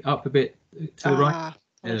 up a bit to the right.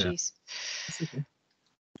 Apologies. Yeah. Okay.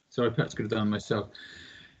 Sorry, perhaps could have done myself.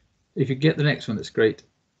 If you get the next one, that's great.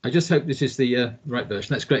 I just hope this is the right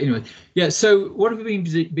version. That's great. Anyway, yeah. So what have we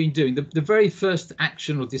been doing? The very first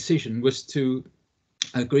action or decision was to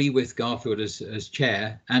agree with Garfield as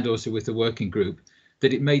chair and also with the working group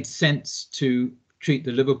that it made sense to treat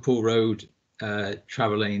the Liverpool Road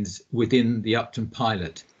travel lanes within the Upton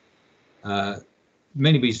pilot.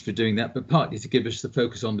 Many reasons for doing that, but partly to give us the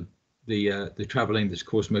focus on the travel lane that's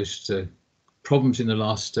caused most problems in the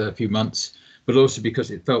last few months, but also because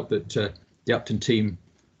it felt that the Upton team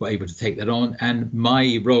were able to take that on, and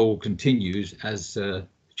my role continues as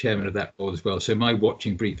chairman of that role as well. So my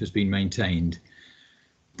watching brief has been maintained.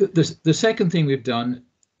 The second thing we've done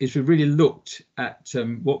is we've really looked at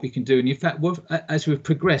what we can do. And in fact, as we've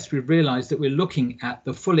progressed, we've realised that we're looking at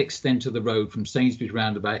the full extent of the road from Sainsbury's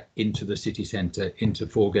roundabout into the city centre, into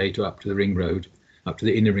Foregate, or up to the ring road, up to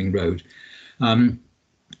the inner ring road.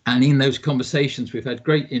 And in those conversations, we've had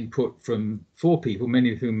great input from 4 people,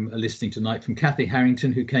 many of whom are listening tonight, from Cathy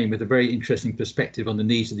Harrington, who came with a very interesting perspective on the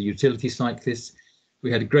needs of the utility cyclists.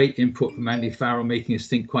 We had a great input from Andy Farrell, making us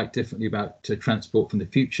think quite differently about transport from the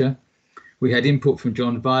future. We had input from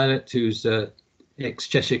John Violet, who's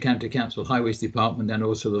ex-Cheshire County Council Highways Department and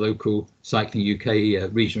also the local Cycling UK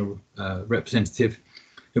regional representative,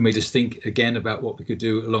 who made us think again about what we could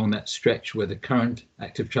do along that stretch where the current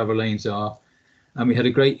active travel lanes are. And we had a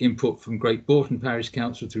great input from Great Bourton Parish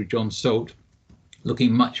Council through John Salt,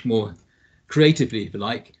 looking much more creatively, if you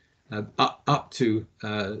like, up to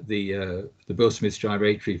the Bill Smith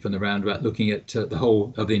Gyratory from the roundabout, looking at the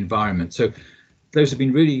whole of the environment. So those have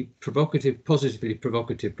been really provocative, positively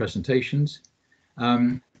provocative presentations.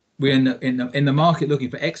 We're in the market looking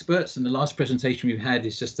for experts, and the last presentation we've had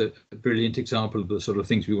is just a brilliant example of the sort of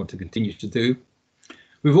things we want to continue to do.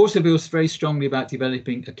 We've also built very strongly about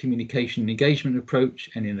developing a communication and engagement approach,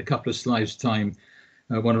 and in a couple of slides' time,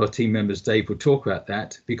 one of our team members, Dave, will talk about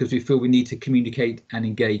that, because we feel we need to communicate and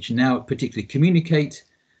engage now, particularly communicate.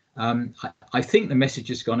 I think the message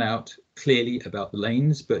has gone out clearly about the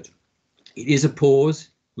lanes, but it is a pause.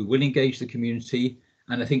 We will engage the community,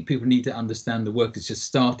 and I think people need to understand the work has just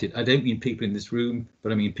started. I don't mean people in this room,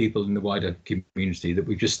 but I mean people in the wider community, that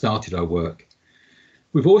we've just started our work.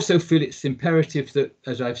 We've also feel it's imperative that,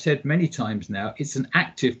 as I've said many times now, it's an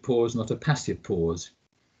active pause, not a passive pause.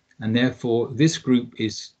 And therefore, this group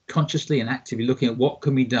is consciously and actively looking at what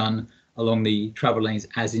can be done along the travel lanes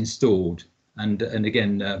as installed. And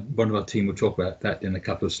again, one of our team will talk about that in a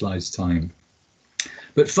couple of slides' time.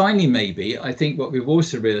 But finally, maybe, I think what we've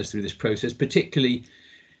also realised through this process, particularly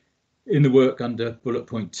in the work under bullet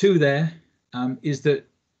point 2 there, is that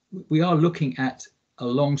we are looking at a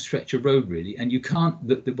long stretch of road, really, and you can't.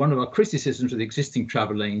 One of our criticisms of the existing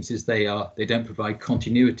travel lanes is they don't provide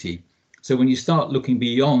continuity. So when you start looking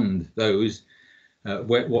beyond those,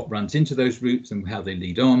 what runs into those routes and how they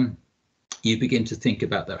lead on, you begin to think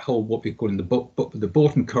about that whole, what we call in the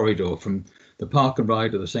Bourton corridor, from the Park and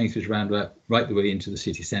Ride or the Sainsbury's roundabout right the way into the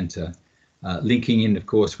city centre, linking in, of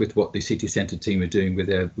course, with what the city centre team are doing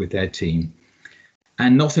with their team.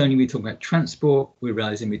 And not only are we talking about transport, we're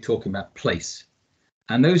realising we're talking about place.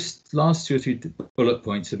 And those last 2 or 3 bullet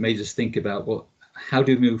points have made us think about how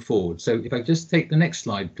do we move forward. So if I just take the next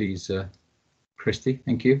slide, please, Christy,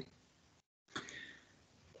 thank you.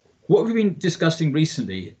 What we've been discussing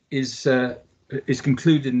recently is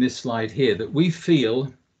concluded in this slide here, that we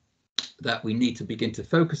feel that we need to begin to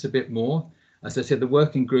focus a bit more. As I said, the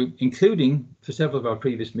working group, including for several of our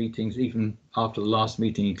previous meetings, even after the last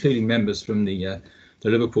meeting, including members from the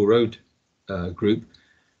Liverpool Road group,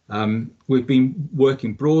 we've been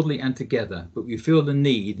working broadly and together, but we feel the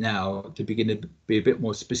need now to begin to be a bit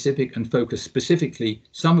more specific and focus specifically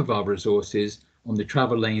some of our resources on the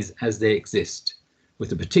travel lanes as they exist,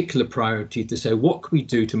 with a particular priority to say what can we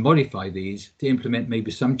do to modify these, to implement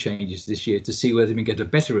maybe some changes this year to see whether we can get a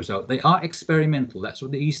better result. They are experimental, that's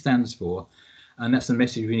what the E stands for, And that's the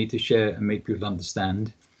message we need to share and make people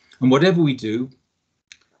understand. And whatever we do,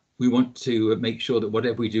 we want to make sure that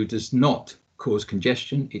whatever we do does not cause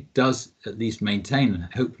congestion. It does at least maintain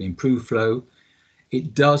and hopefully improve flow.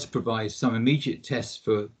 It does provide some immediate tests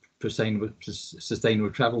for sustainable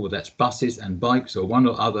travel, whether that's buses and bikes or one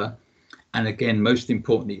or other. And again, most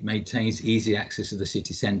importantly, it maintains easy access to the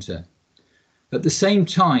city centre. At the same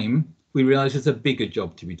time, we realise there's a bigger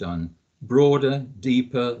job to be done, broader,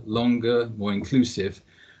 deeper, longer, more inclusive,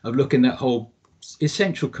 of looking at that whole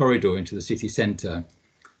essential corridor into the city centre,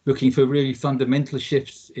 looking for really fundamental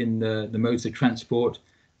shifts in the modes of transport,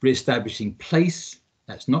 re-establishing place.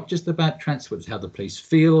 That's not just about transport, it's how the place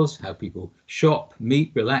feels, how people shop,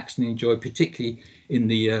 meet, relax and enjoy, particularly in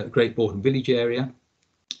the Great Bourton Village area.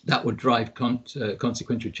 That would drive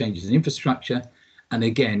consequential changes in infrastructure. And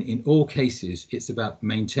again, in all cases, it's about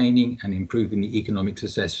maintaining and improving the economic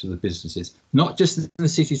success for the businesses, not just in the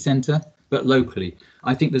city centre, but locally.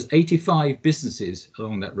 I think there's 85 businesses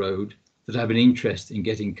along that road that have an interest in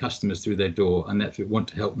getting customers through their door, and that's what we want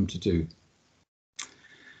to help them to do.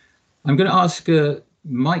 I'm going to ask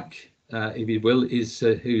Mike, if he will,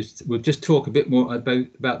 will just talk a bit more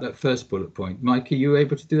about that first bullet point. Mike, are you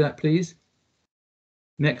able to do that, please?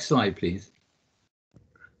 Next slide, please.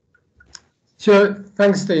 Sure.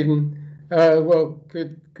 Thanks, Stephen. Well,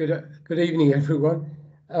 good evening, everyone.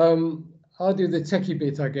 I'll do the techie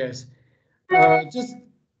bit, I guess.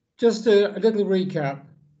 Just a little recap.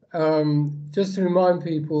 Just to remind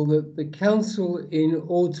people that the council in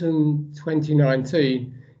autumn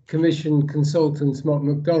 2019 commissioned consultants Mott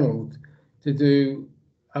MacDonald to do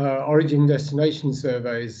origin destination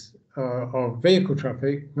surveys of vehicle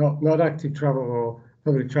traffic, not active travel or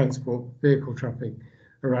public transport, vehicle traffic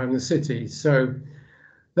around the city. So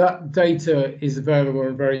that data is available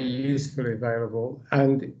and very usefully available,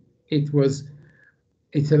 and it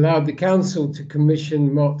allowed the council to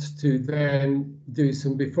commission Mott to then do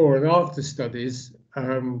some before and after studies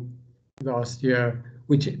last year,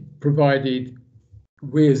 which provided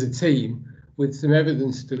we as a team with some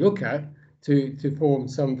evidence to look at to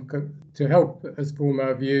help us form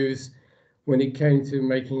our views when it came to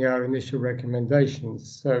making our initial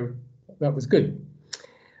recommendations. So that was good.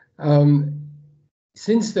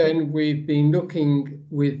 Since then, we've been looking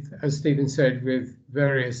with, as Stephen said, with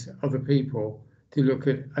various other people to look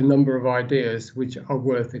at a number of ideas which are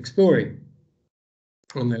worth exploring.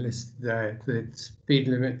 On the list there, the speed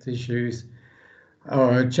limit issues,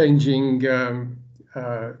 changing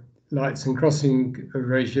lights and crossing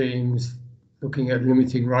regimes, looking at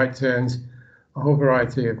limiting right turns, a whole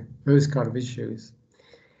variety of those kind of issues.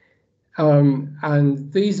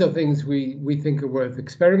 And these are things we think are worth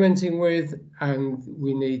experimenting with, and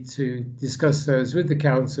we need to discuss those with the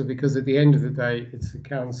council, because at the end of the day, it's the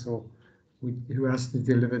council who has to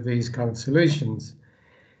deliver these kind of solutions.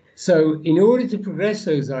 So in order to progress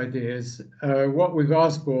those ideas, what we've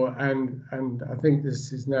asked for, and I think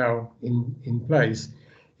this is now in place,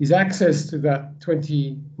 is access to that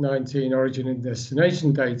 2019 origin and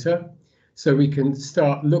destination data, so we can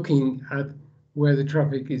start looking at where the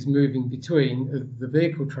traffic is moving between, the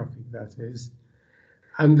vehicle traffic that is,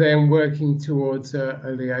 and then working towards a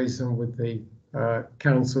liaison with the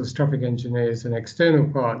council's traffic engineers and external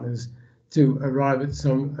partners to arrive at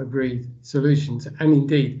some agreed solutions. And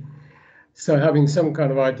indeed, so having some kind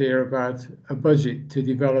of idea about a budget to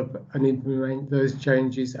develop and implement those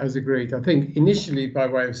changes as agreed, I think initially by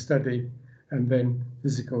way of study and then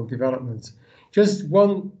physical developments. Just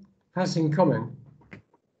one passing comment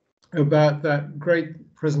about that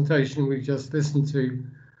great presentation we've just listened to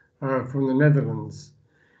from the Netherlands.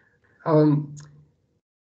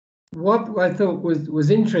 What I thought was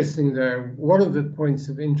interesting there, one of the points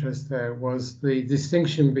of interest there was the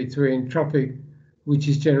distinction between traffic which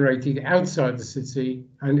is generated outside the city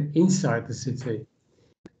and inside the city.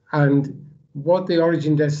 And what the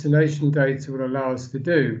origin destination data will allow us to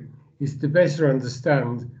do is to better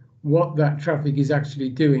understand what that traffic is actually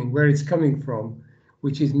doing, where it's coming from,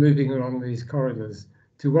 which is moving along these corridors.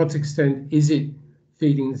 To what extent is it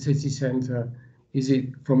feeding the city centre? Is it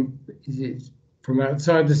from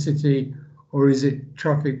outside the city, or is it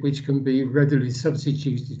traffic which can be readily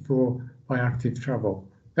substituted for by active travel?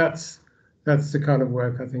 That's the kind of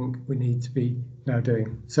work I think we need to be now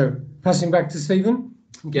doing. So passing back to Stephen.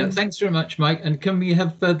 Yeah, thanks very much, Mike. And can we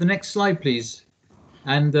have the next slide, please?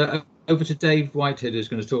 And over to Dave Whitehead, who's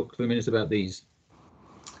going to talk for a minute about these.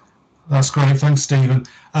 That's great. Thanks, Stephen.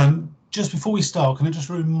 Just before we start, can I just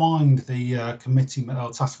remind the committee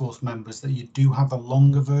or task force members that you do have a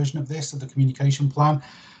longer version of this, of the communication plan,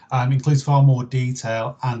 Includes far more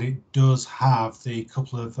detail, and it does have the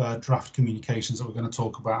couple of draft communications that we're going to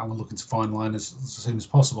talk about, and we're looking to finalise as soon as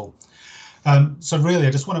possible. So really,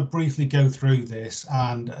 I just want to briefly go through this,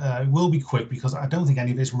 and it will be quick because I don't think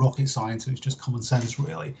any of it's rocket science, it's just common sense,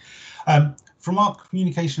 really. From our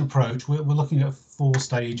communication approach, we're looking at 4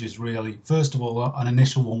 stages, really. First of all, an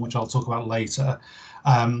initial one, which I'll talk about later.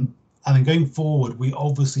 And then going forward, we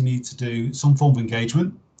obviously need to do some form of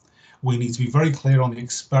engagement. We need to be very clear on the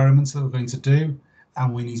experiments that we're going to do,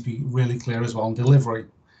 and we need to be really clear as well on delivery.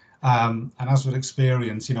 And as with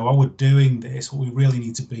experience, while we're doing this, what we really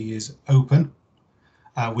need to be is open.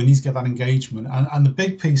 We need to get that engagement, and the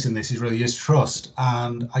big piece in this is trust.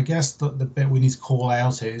 And I guess the bit we need to call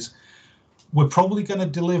out is we're probably going to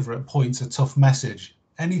deliver at points a tough message.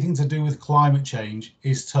 Anything to do with climate change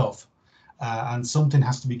is tough, and something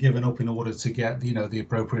has to be given up in order to get the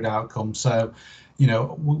appropriate outcome. So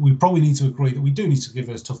we probably need to agree that we do need to give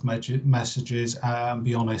those tough messages and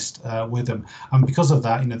be honest with them. And because of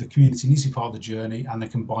that, the community needs to be part of the journey, and they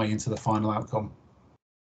can buy into the final outcome.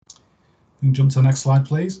 You can jump to the next slide,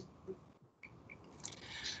 please.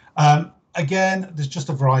 Again, there's just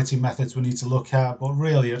a variety of methods we need to look at, but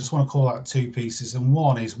really I just want to call out 2 pieces. And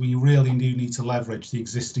one is we really do need to leverage the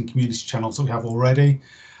existing community channels that we have already.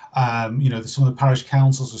 Some of the parish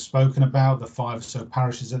councils have spoken about, the 5 or so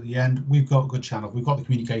parishes at the end. We've got a good channel, we've got the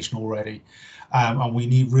communication already, and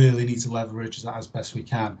we really need to leverage that as best we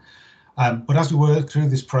can. But as we work through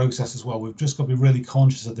this process as well, we've just got to be really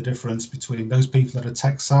conscious of the difference between those people that are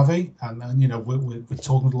tech savvy, and we're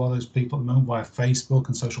talking with a lot of those people at the moment via Facebook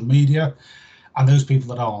and social media, and those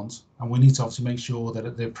people that aren't. And we need to obviously make sure that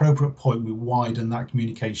at the appropriate point we widen that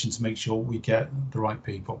communication to make sure we get the right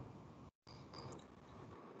people.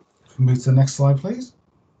 Move to the next slide, please.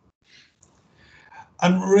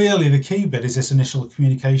 And really the key bit is this initial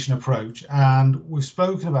communication approach, and we've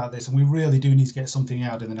spoken about this, and we really do need to get something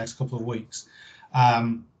out in the next couple of weeks.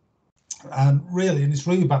 And it's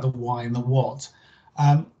really about the why and the what.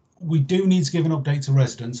 We do need to give an update to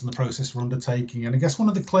residents on the process we're undertaking, and I guess one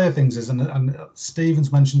of the clear things is, and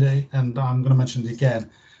Stephen's mentioned it, and I'm going to mention it again,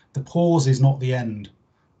 the pause is not the end.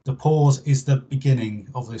 The pause is the beginning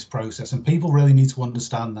of this process, and people really need to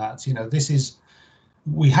understand that.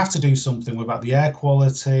 We have to do something about the air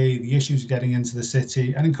quality, the issues getting into the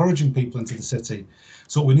city, and encouraging people into the city.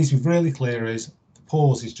 So what we need to be really clear is the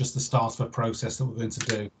pause is just the start of a process that we're going to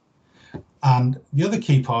do. And the other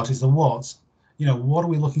key part is the what. What are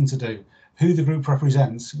we looking to do? Who the group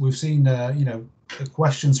represents. We've seen,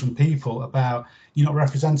 questions from people about, you're not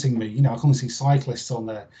representing me. I can only see cyclists on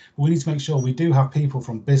there. But we need to make sure we do have people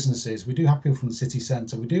from businesses. We do have people from the city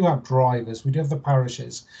centre. We do have drivers. We do have the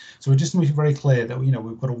parishes. So we just need to be very clear that,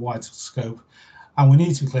 we've got a wide scope, and we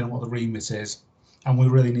need to be clear on what the remit is. And we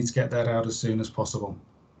really need to get that out as soon as possible.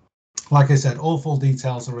 Like I said, all full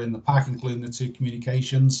details are in the pack, including the 2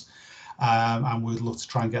 communications. And we'd love to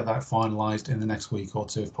try and get that finalised in the next week or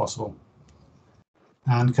 2 if possible.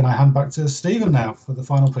 And can I hand back to Stephen now for the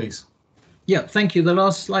final piece? Yeah, thank you. The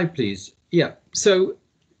last slide, please. Yeah, so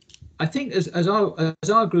I think as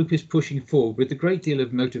our group is pushing forward with a great deal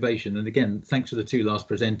of motivation, and again, thanks to the 2 last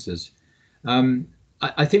presenters,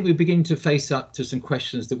 I think we begin to face up to some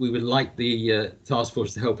questions that we would like the task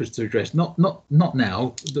force to help us to address. Not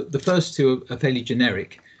now. The first 2 are fairly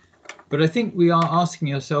generic, but I think we are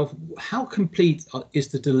asking ourselves, how complete is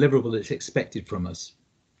the deliverable that's expected from us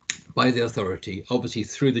by the authority, obviously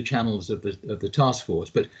through the channels of the task force,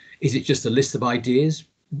 but is it just a list of ideas?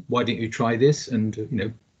 Why don't you try this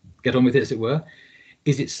and get on with it, as it were?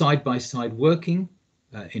 Is it side-by-side working,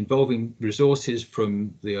 involving resources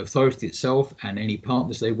from the authority itself and any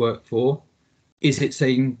partners they work for? Is it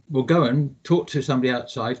saying, we'll go and talk to somebody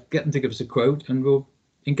outside, get them to give us a quote, and we'll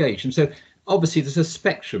engage? And so obviously there's a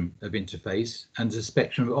spectrum of interface and there's a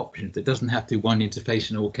spectrum of options. There doesn't have to be one interface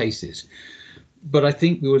in all cases. But I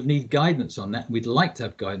think we would need guidance on that. We'd like to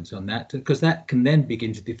have guidance on that, because that can then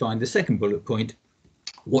begin to define the second bullet point.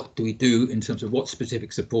 What do we do in terms of what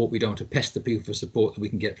specific support? We don't want to pester people for support that we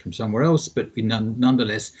can get from somewhere else, but we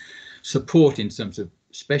nonetheless support in terms of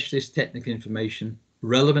specialist technical information,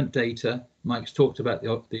 relevant data. Mike's talked about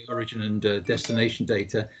the origin and destination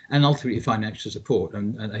data, and ultimately financial support.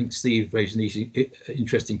 And I think Steve raised an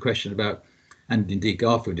interesting question about, and indeed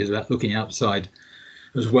Garfield is, about looking outside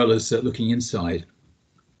as well as looking inside.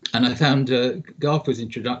 And I found Garfield's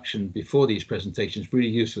introduction before these presentations really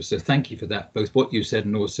useful. So thank you for that, both what you said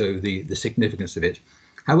and also the significance of it.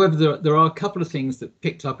 However, there are a couple of things that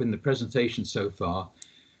picked up in the presentation so far,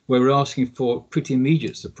 where we're asking for pretty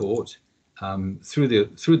immediate support through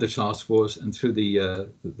the task force and through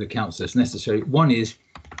the council as necessary. One is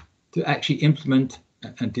to actually implement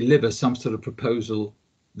and deliver some sort of proposal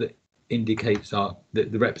that indicates that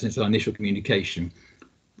represents our initial communication.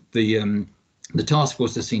 The task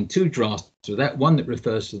force has seen 2 drafts of that, one that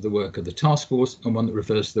refers to the work of the task force and one that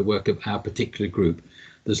refers to the work of our particular group.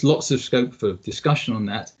 There's lots of scope for discussion on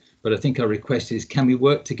that, but I think our request is, can we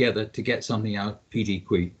work together to get something out pretty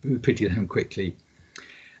damn quickly?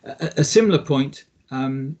 A similar point,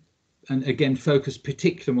 and again focused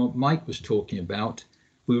particularly on what Mike was talking about,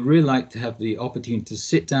 we would really like to have the opportunity to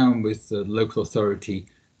sit down with the local authority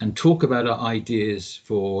and talk about our ideas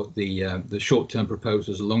for the short-term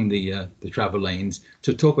proposals along the travel lanes,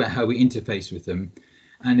 to talk about how we interface with them.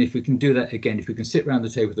 And if we can do that again, if we can sit around the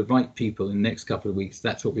table with the right people in the next couple of weeks,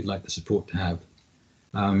 that's what we'd like the support to have.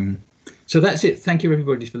 So that's it. Thank you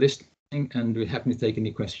everybody for listening, and we're happy to take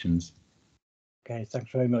any questions. Okay,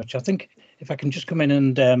 thanks very much. I think if I can just come in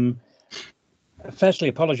and firstly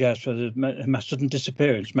apologise for my sudden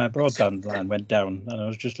disappearance. My broadband line went down and I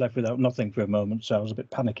was just left without nothing for a moment, so I was a bit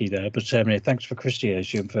panicky there. But anyway, thanks for Christy, I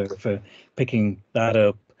assume, for picking that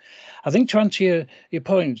up. I think to answer your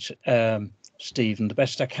point, Stephen, the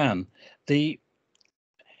best I can, I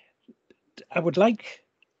would like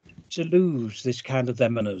to lose this kind of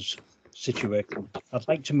them and us situation. I'd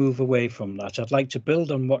like to move away from that. I'd like to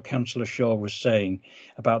build on what Councillor Shaw was saying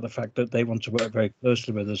about the fact that they want to work very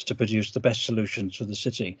closely with us to produce the best solutions for the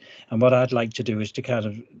city. And what I'd like to do is to kind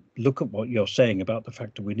of look at what you're saying about the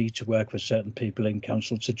fact that we need to work with certain people in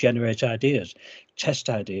council to generate ideas, test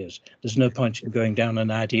ideas. There's no point in going down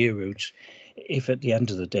an idea route if at the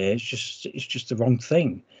end of the day it's just the wrong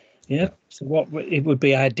thing. Yeah. So what it would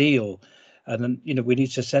be ideal. And then, you know, we need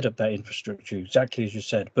to set up that infrastructure exactly as you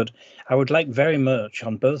said. But I would like very much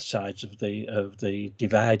on both sides of the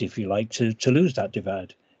divide, if you like, to lose that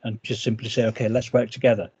divide and just simply say, OK, let's work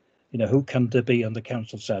together. You know, who can there be on the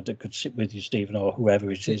council side that could sit with you, Stephen, or whoever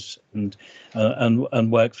it is, and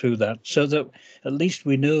work through that so that at least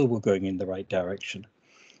we know we're going in the right direction.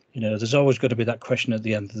 You know, there's always got to be that question at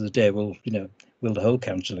the end of the day. Well, you know, will the whole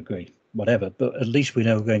council agree? Whatever, but at least we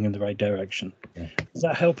know we're going in the right direction. Yeah. Does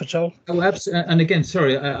that help at all? Oh, absolutely. And again,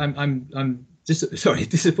 sorry, I'm just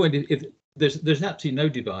disappointed if there's absolutely no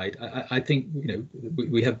divide. I think, you know,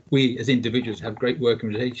 we as individuals have great working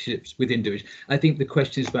relationships with individuals. I think the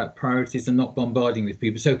question is about priorities and not bombarding with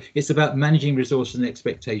people. So it's about managing resources and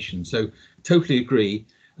expectations. So totally agree.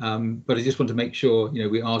 But I just want to make sure, you know,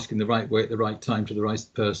 we ask in the right way at the right time to the right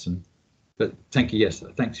person. But thank you. Yes,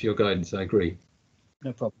 thanks for your guidance. I agree.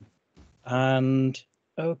 No problem. And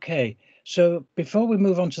OK, so before we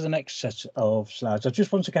move on to the next set of slides, I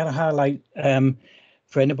just want to kind of highlight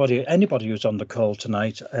for anybody who's on the call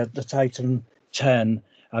tonight at item 10,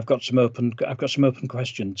 I've got some open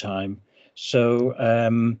question time. So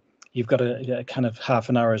you've got a kind of half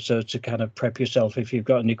an hour or so to kind of prep yourself if you've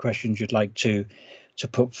got any questions you'd like to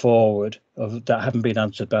put forward that haven't been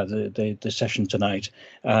answered by the session tonight,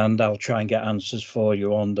 and I'll try and get answers for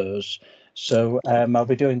you on those. So I'll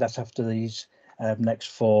be doing that after these next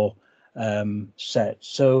 4 sets.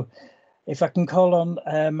 So if I can call on,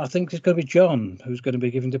 I think it's going to be John who's going to be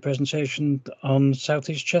giving the presentation on South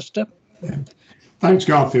East Chester. Yeah. Thanks,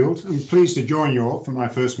 Garfield. I'm pleased to join you all for my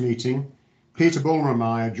first meeting. Peter Bulmer and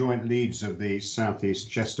I are joint leads of the South East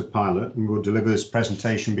Chester pilot, and we'll deliver this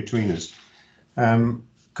presentation between us.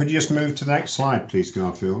 Could you just move to the next slide, please,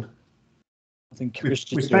 Garfield? I think we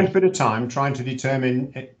spent a bit of time trying to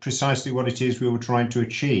determine precisely what it is we were trying to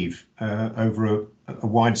achieve over a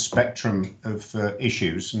wide spectrum of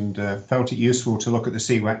issues, and felt it useful to look at the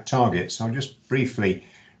CWAC targets. I'll just briefly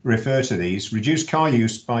refer to these. Reduce car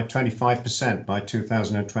use by 25% by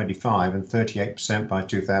 2025 and 38% by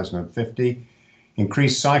 2050.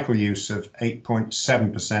 Increase cycle use of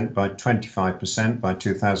 8.7% by 25% by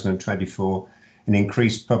 2024. And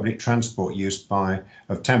increased public transport use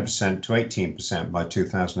of 10% to 18% by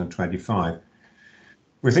 2025.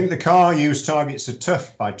 We think the car use targets are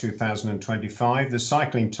tough by 2025. The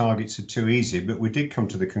cycling targets are too easy, but we did come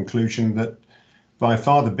to the conclusion that by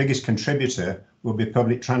far the biggest contributor will be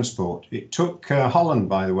public transport. It took Holland,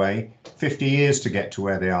 by the way, 50 years to get to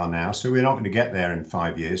where they are now, so we're not going to get there in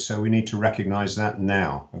 5 years, so we need to recognise that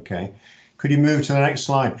now. Okay, could you move to the next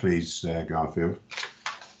slide, please, Garfield?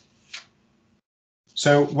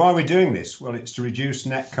 So why are we doing this? Well, it's to reduce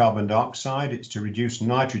net carbon dioxide, it's to reduce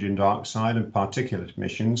nitrogen dioxide and particulate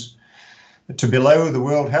emissions to below the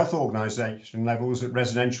World Health Organization levels at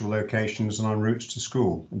residential locations and on routes to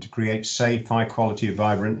school, and to create safe, high quality,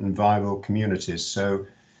 vibrant and viable communities. So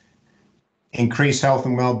increase health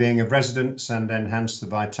and well-being of residents and enhance the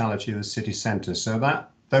vitality of the city centre. So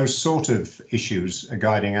those sort of issues are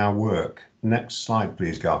guiding our work. Next slide,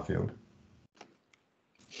 please, Garfield.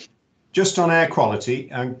 Just on air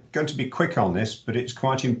quality, I'm going to be quick on this, but it's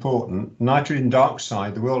quite important. Nitrogen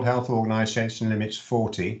dioxide, the World Health Organization limits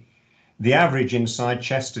 40. The average inside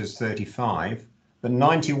Chester is 35, but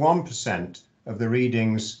 91% of the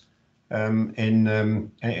readings the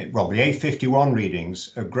A51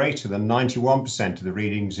 readings are greater than 91% of the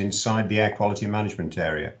readings inside the air quality management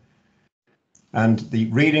area. And the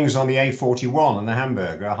readings on the A41 and the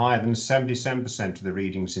Hamburg are higher than 77% of the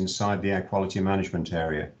readings inside the air quality management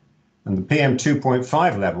area. And the PM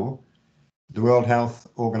 2.5 level, the World Health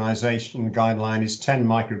Organization guideline is 10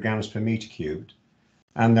 micrograms per meter cubed.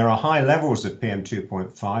 And there are high levels of PM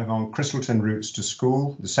 2.5 on Christleton routes to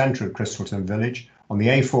school, the centre of Christleton village, on the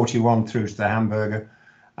A41 through to the Hamburger,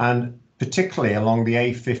 and particularly along the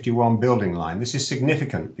A51 building line. This is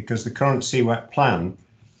significant because the current CWEP plan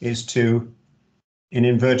is to, in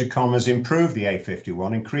inverted commas, improve the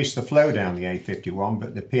A51, increase the flow down the A51,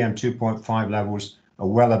 but the PM 2.5 levels are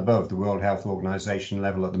well above the World Health Organization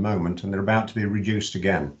level at the moment, and they're about to be reduced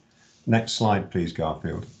again. Next slide, please,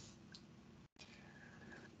 Garfield.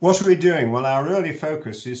 What are we doing? Well, our early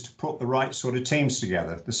focus is to put the right sort of teams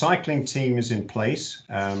together. The cycling team is in place.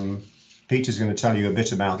 Peter's going to tell you a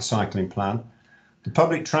bit about the cycling plan. The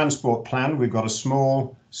public transport plan, we've got a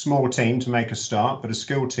small team to make a start, but a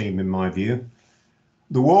skilled team in my view.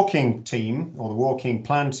 The walking team, or the walking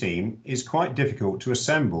plan team, is quite difficult to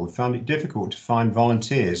assemble. We found it difficult to find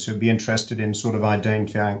volunteers who'd be interested in sort of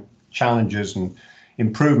identifying challenges and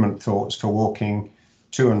improvement thoughts for walking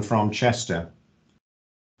to and from Chester.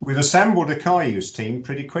 We've assembled a car use team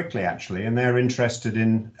pretty quickly, actually, and they're interested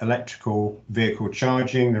in electrical vehicle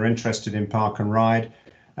charging. They're interested in park and ride.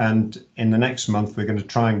 And in the next month, we're going to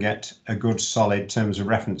try and get a good, solid terms of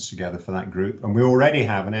reference together for that group. And we already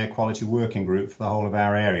have an air quality working group for the whole of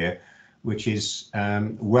our area, which is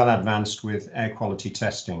well advanced with air quality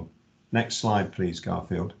testing. Next slide, please,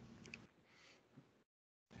 Garfield.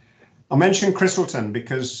 I'll mention Christleton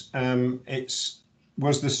because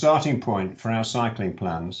was the starting point for our cycling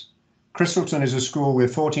plans. Christleton is a school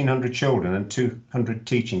with 1,400 children and 200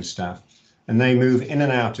 teaching staff, and they move in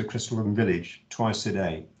and out of Christleton village twice a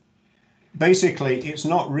day. Basically, it's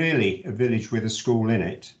not really a village with a school in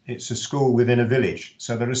it. It's a school within a village.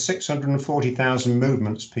 So there are 640,000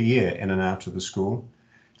 movements per year in and out of the school.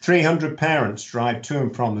 300 parents drive to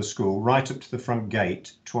and from the school right up to the front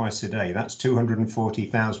gate twice a day. That's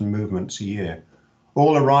 240,000 movements a year,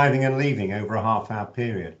 all arriving and leaving over a half-hour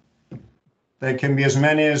period. There can be as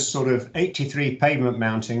many as sort of 83 pavement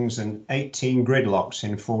mountings and 18 gridlocks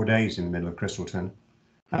in 4 days in the middle of Christleton.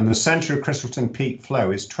 And the centre of Christleton peak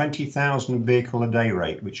flow is 20,000 vehicle a day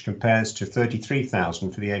rate, which compares to 33,000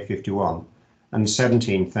 for the A51 and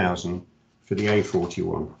 17,000 for the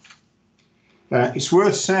A41. It's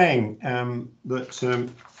worth saying that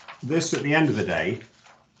this, at the end of the day,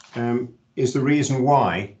 is the reason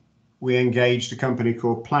why we engaged a company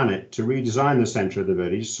called Planet to redesign the centre of the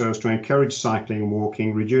village so as to encourage cycling and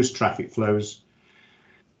walking, reduce traffic flows,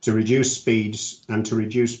 to reduce speeds and to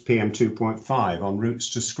reduce PM 2.5 on routes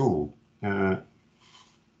to school.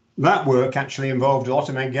 That work actually involved a lot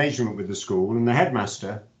of engagement with the school, and the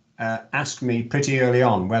headmaster asked me pretty early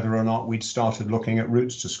on whether or not we'd started looking at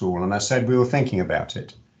routes to school, and I said we were thinking about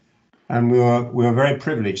it. And we were very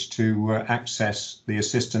privileged to access the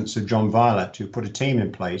assistance of John Violet, who put a team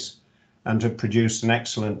in place and have produced an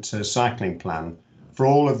excellent cycling plan for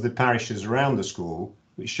all of the parishes around the school,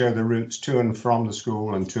 which show the routes to and from the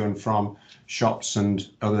school and to and from shops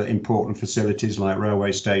and other important facilities like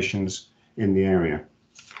railway stations in the area.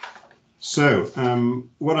 So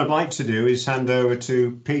what I'd like to do is hand over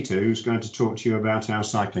to Peter, who's going to talk to you about our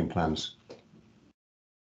cycling plans.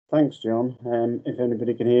 Thanks, John. If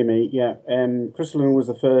anybody can hear me, yeah. Christleton was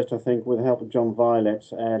the first, I think, with the help of John Violet,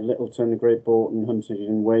 Littleton, Great Broughton, Huntingdon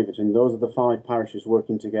and Waverton. Those are the 5 parishes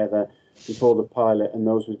working together before the pilot, and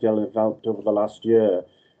those were developed over the last year.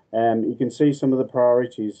 You can see some of the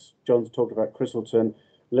priorities. John's talked about Christleton,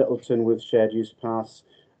 Littleton with shared use paths,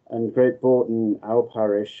 and Great Broughton, our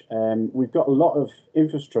parish. We've got a lot of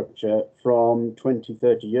infrastructure from 20,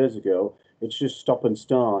 30 years ago. It's just stop and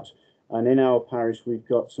start. And in our parish, we've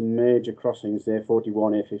got some major crossings there,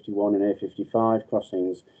 A41, A51 and A55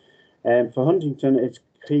 crossings. For Huntingdon, it's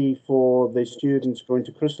key for the students going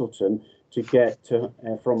to Christleton to get to,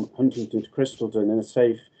 from Huntingdon to Christleton in a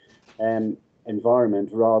safe environment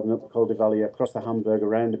rather than up the Calder Valley across the Hamburger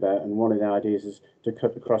roundabout. And one of the ideas is to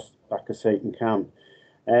cut across back of Satan Camp.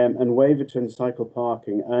 And Waverton cycle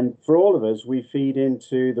parking. And for all of us, we feed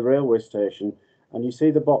into the railway station. And you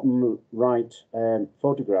see the bottom right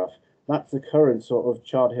photograph. That's the current sort of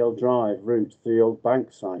Chard Hill Drive route to the old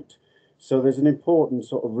bank site. So there's an important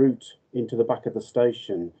sort of route into the back of the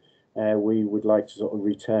station. we would like to sort of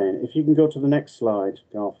retain. If you can go to the next slide,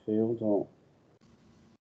 Garfield. Oh,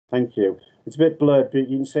 thank you. It's a bit blurred, but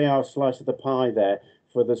you can see our slice of the pie there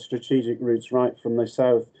for the strategic routes right from the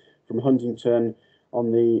south, from Huntington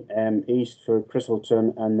on the east for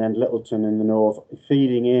Christleton, and then Littleton in the north,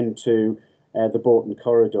 feeding into the Bolton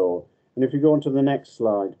corridor. And if you go on to the next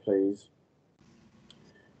slide, please.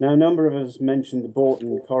 Now, a number of us mentioned the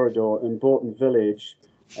Bolton corridor, and Bolton Village,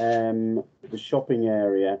 the shopping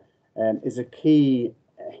area, is a key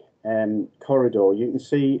corridor. You can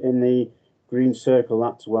see in the green circle,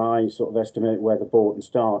 that's where I sort of estimate where the Bolton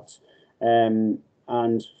starts.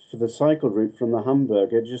 And for the cycle route from the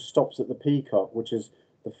Hamburg, it just stops at the Peacock, which is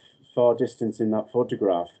the far distance in that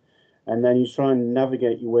photograph. And then you try and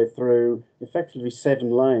navigate your way through effectively 7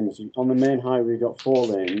 lanes. On the main highway, you've got 4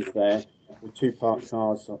 lanes there with 2 parked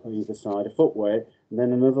cars on either side, a footway, and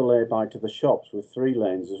then another lay-by to the shops with 3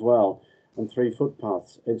 lanes as well, and 3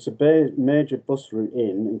 footpaths. It's a major bus route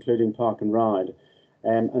in, including park and ride.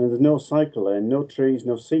 And there's no cycle lane, no trees,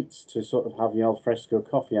 no seats to sort of have your al fresco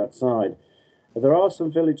coffee outside. But there are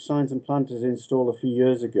some village signs and planters installed a few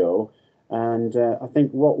years ago, and I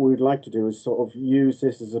think what we would like to do is sort of use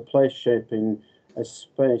this as a place shaping, a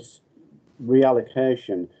space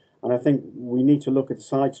reallocation. And I think we need to look at the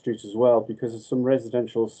side streets as well, because there's some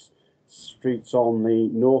residential streets on the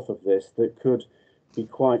north of this that could be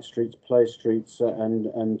quiet streets, play streets,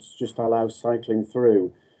 and just allow cycling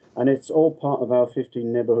through. And it's all part of our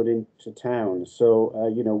 15 neighbourhood into town, so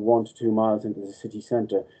you know, 1 to 2 miles into the city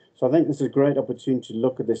centre. So I think this is a great opportunity to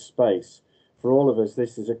look at this space. For all of us,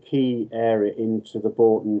 this is a key area into the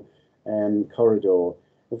Bolton corridor.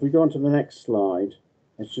 If we go on to the next slide,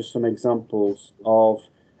 it's just some examples of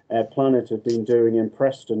Planet have been doing in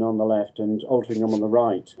Preston on the left and Altrincham on the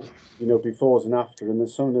right, you know, befores and after, and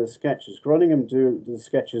there's some of the sketches. Groningham do the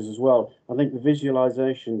sketches as well. I think the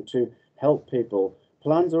visualization to help people.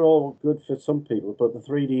 Plans are all good for some people, but the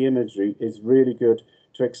 3D imagery is really good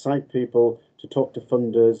to excite people, to talk to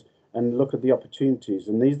funders and look at the opportunities.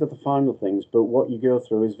 And these are the final things, but what you go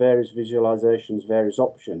through is various visualizations, various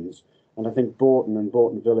options. And I think Bolton and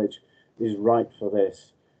Bolton Village is right for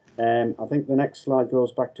this. I think the next slide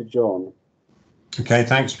goes back to John. Okay,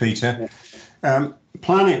 thanks, Peter.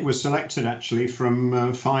 Planet was selected actually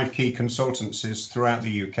from 5 key consultancies throughout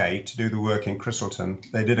the UK to do the work in Christleton.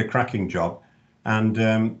 They did a cracking job,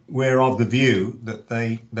 and we're of the view that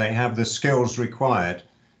they have the skills required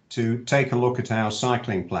to take a look at our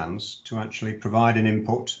cycling plans, to actually provide an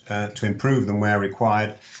input, to improve them where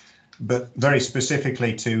required, but very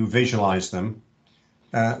specifically to visualize them.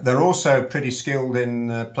 They're also pretty skilled in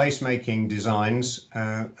placemaking designs,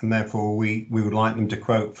 and therefore we would like them to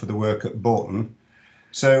quote for the work at Bolton.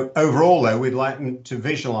 So overall, though, we'd like them to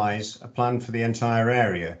visualize a plan for the entire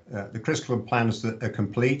area. The Christleton plans that are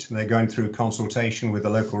complete, and they're going through consultation with the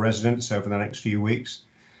local residents over the next few weeks.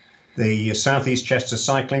 The South East Chester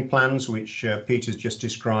cycling plans, which Peter's just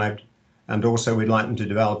described, and also we'd like them to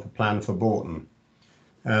develop a plan for Bolton.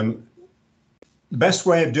 The best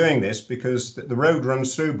way of doing this, because the road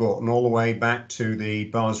runs through Bolton all the way back to the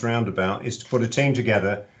Bars roundabout, is to put a team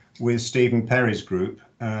together with Stephen Perry's group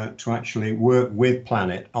to actually work with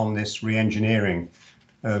Planet on this re-engineering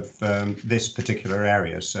of this particular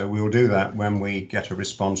area. So we'll do that when we get a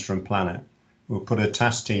response from Planet. We'll put a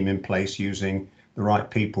task team in place using the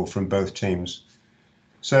right people from both teams.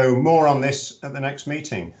 So more on this at the next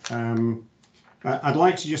meeting. I'd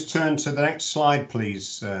like to just turn to the next slide,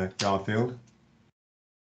 please, Garfield.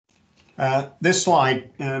 This slide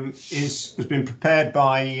has been prepared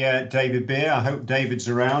by David Beer. I hope David's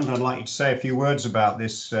around. I'd like you to say a few words about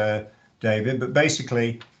this, David, but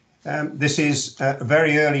basically this is a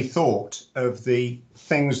very early thought of the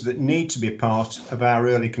things that need to be part of our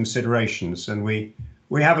early considerations. And we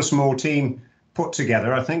have a small team put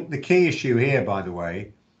together. I think the key issue here, by the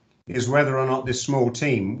way, is whether or not this small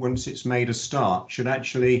team, once it's made a start, should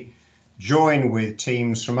actually join with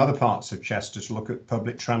teams from other parts of Chester to look at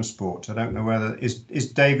public transport. I don't know whether, is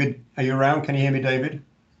David, are you around? Can you hear me, David?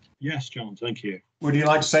 Yes, John, thank you. Would you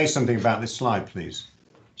like to say something about this slide, please?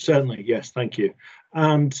 Certainly, yes, thank you.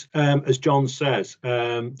 And as John says,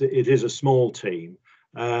 it is a small team,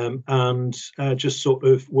 and just sort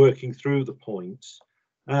of working through the points.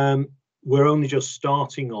 We're only just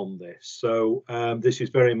starting on this, so this is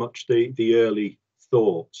very much the early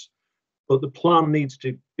thoughts. But the plan needs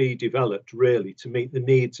to be developed really to meet the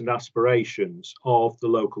needs and aspirations of the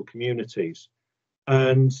local communities.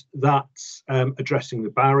 And that's addressing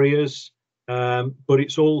the barriers, but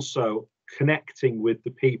it's also connecting with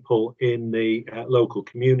the people in the local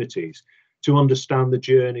communities to understand the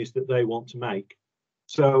journeys that they want to make.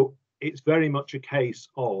 So it's very much a case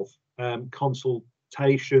of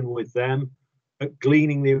consultation with them,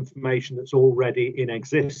 gleaning the information that's already in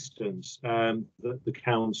existence that the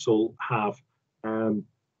council have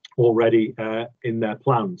already in their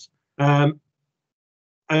plans.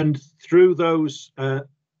 And through those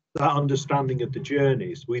that understanding of the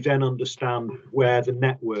journeys, we then understand where the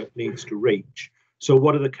network needs to reach. So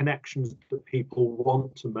what are the connections that people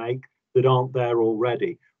want to make that aren't there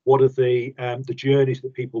already? What are the journeys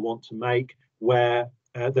that people want to make where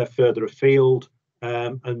they're further afield,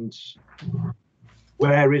 and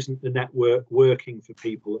where isn't the network working for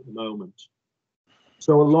people at the moment?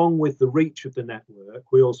 So along with the reach of the network,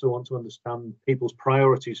 we also want to understand people's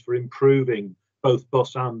priorities for improving both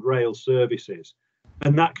bus and rail services.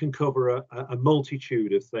 And that can cover a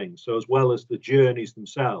multitude of things. So as well as the journeys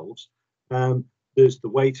themselves, there's the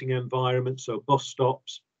waiting environment, so bus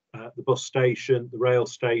stops, the bus station, the rail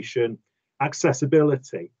station,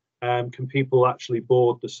 accessibility. Can people actually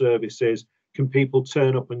board the services? Can people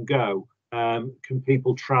turn up and go? Can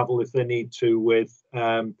people travel if they need to with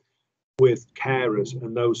carers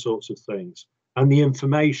and those sorts of things? And the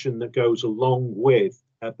information that goes along with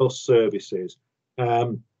bus services.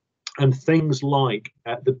 And things like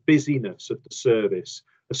the busyness of the service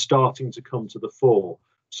are starting to come to the fore.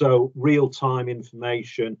 So real-time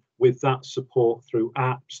information with that support through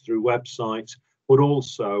apps, through websites, but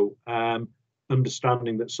also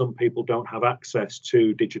understanding that some people don't have access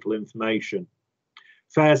to digital information.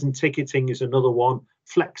 Fares and ticketing is another one.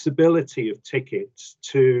 Flexibility of tickets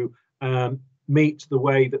to meet the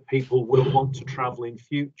way that people will want to travel in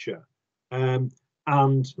future.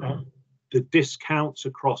 The discounts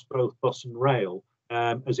across both bus and rail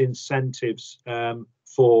as incentives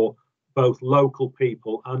for both local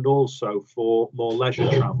people and also for more leisure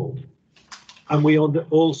travel. And we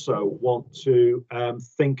also want to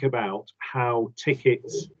think about how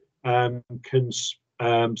tickets can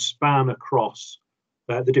span across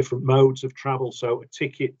the different modes of travel. So a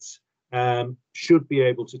ticket should be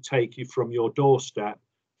able to take you from your doorstep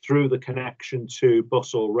through the connection to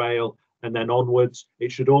bus or rail and then onwards.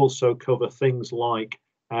 It should also cover things like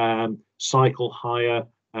cycle hire,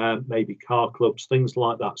 maybe car clubs, things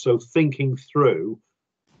like that. So thinking through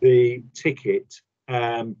the ticket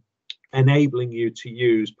enabling you to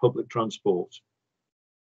use public transport.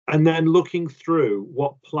 And then looking through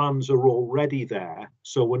what plans are already there,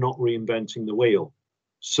 so we're not reinventing the wheel.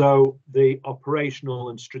 So the operational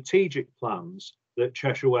and strategic plans that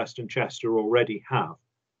Cheshire West and Chester already have,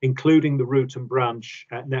 including the route and branch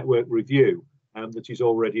network review that is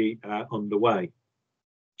already underway.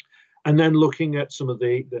 And then looking at some of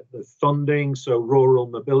the funding, so rural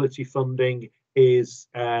mobility funding is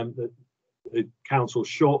the council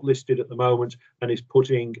shortlisted at the moment and is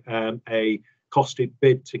putting a costed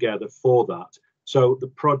bid together for that. So the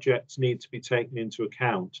projects need to be taken into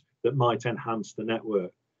account that might enhance the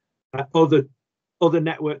network. Other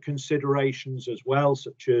network considerations as well,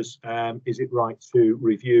 such as is it right to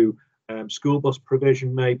review school bus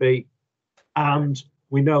provision maybe? And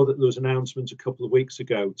we know that there was an announcement a couple of weeks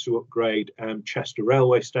ago to upgrade Chester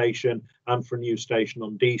railway station and for a new station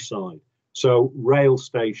on D-side. So rail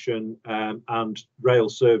station and rail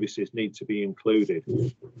services need to be included.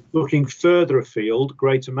 Looking further afield,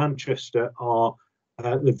 Greater Manchester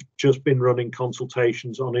they've just been running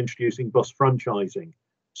consultations on introducing bus franchising.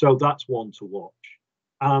 So that's one to watch.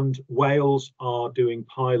 And Wales are doing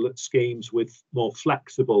pilot schemes with more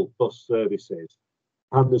flexible bus services.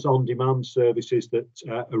 And there's on-demand services that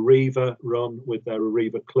Arriva run with their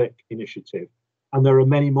Arriva Click initiative. And there are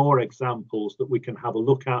many more examples that we can have a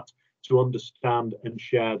look at to understand and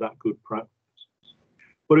share that good practice.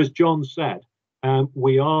 But as John said,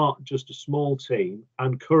 we are just a small team,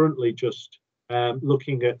 and currently just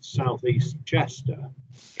looking at South East Chester,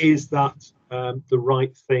 is that the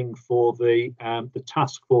right thing for the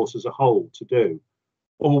task force as a whole to do?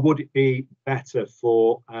 Or would it be better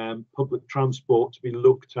for public transport to be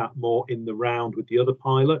looked at more in the round with the other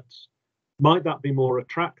pilots? Might that be more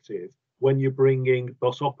attractive when you're bringing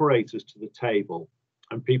bus operators to the table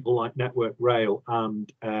and people like Network Rail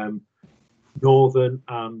and Northern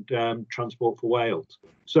and Transport for Wales?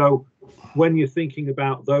 So when you're thinking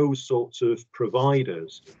about those sorts of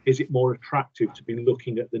providers, is it more attractive to be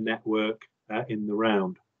looking at the network in the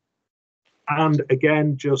round? And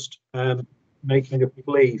again, just making a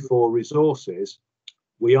plea for resources.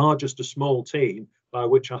 We are just a small team, by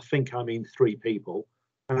which I think I mean 3 people.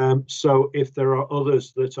 So if there are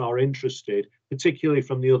others that are interested, particularly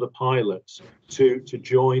from the other pilots, to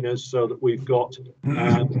join us so that we've got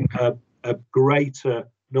a greater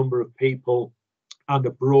number of people and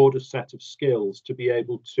a broader set of skills to be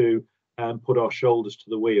able to put our shoulders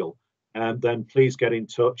to the wheel. then please get in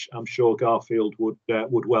touch. I'm sure Garfield would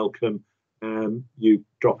welcome you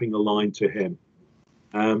dropping a line to him.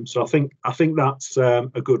 So I think that's a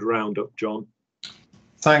good roundup, John.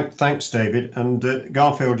 Thanks, David. And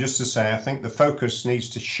Garfield, just to say, I think the focus needs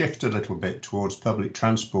to shift a little bit towards public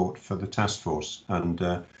transport for the task force. And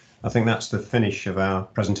I think that's the finish of our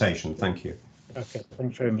presentation. Thank you. Okay,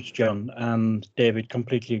 thanks very much, John. And David,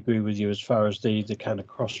 completely agree with you as far as the kind of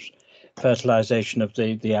cross-fertilisation of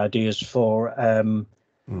the ideas for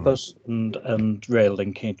bus and rail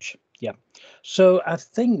linkage. Yeah. So I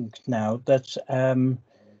think now that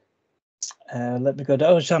let me go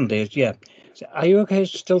down. Oh, Sandy, yeah. Are you okay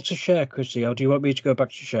still to share, Chrissy, or do you want me to go back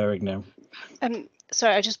to sharing now?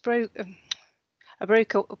 Sorry, I just broke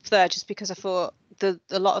up there just because I thought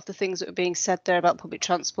a lot of the things that were being said there about public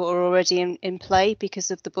transport are already in play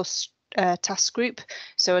because of the bus task group.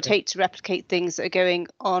 So I'd hate to replicate things that are going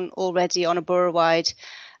on already on a borough-wide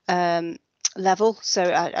level. So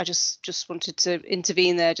I just wanted to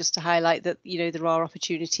intervene there just to highlight that, you know, there are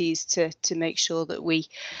opportunities to make sure that we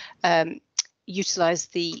utilise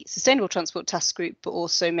the sustainable transport task group, but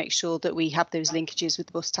also make sure that we have those linkages with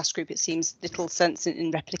the bus task group. It seems little sense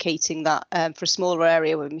in replicating that for a smaller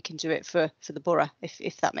area when we can do it for the borough,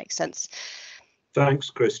 if that makes sense. Thanks,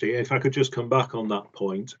 Christy. If I could just come back on that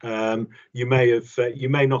point, you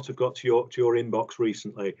may not have got to your inbox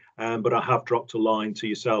recently, but I have dropped a line to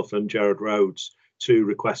yourself and Gerard Rhodes to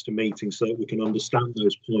request a meeting so that we can understand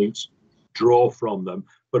those points, draw from them,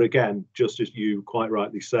 but again, just as you quite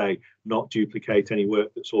rightly say, not duplicate any work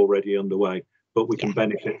that's already underway, but we can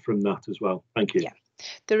benefit from that as well. Thank you. Yeah.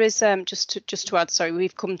 There is just to add, sorry,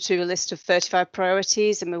 we've come to a list of 35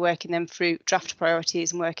 priorities and we're working them through draft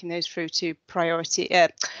priorities and working those through to priority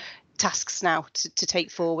tasks now to take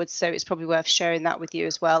forward. So it's probably worth sharing that with you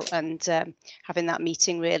as well, and having that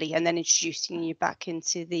meeting really, and then introducing you back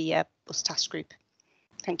into the bus task group.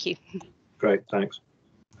 Thank you. Great, thanks.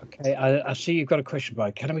 Okay, I see you've got a question,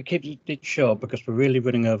 Mike. Can we keep it short because we're really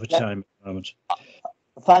running over time at the moment?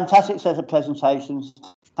 Fantastic set of presentations.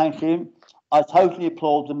 Thank you. I totally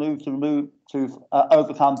applaud the move to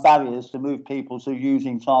overcome barriers to move people to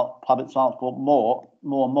using public transport more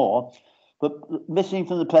and more. But missing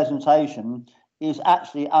from the presentation is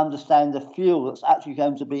actually understand the fuel that's actually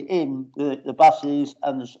going to be in the buses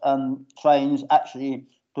and trains actually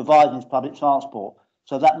providing this public transport.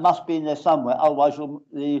 So that must be in there somewhere, otherwise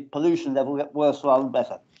the pollution level will get worse rather than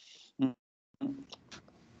better.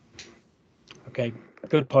 Okay,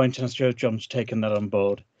 good point, and I'm sure John's taken that on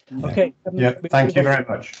board. Okay. Yeah, thank you very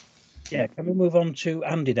much. Yeah, can we move on to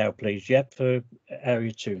Andy now, please? Yep, for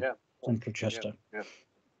Area 2, Central Chester. Yeah.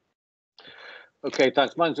 Okay,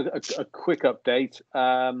 thanks. Mine's a quick update.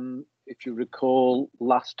 If you recall,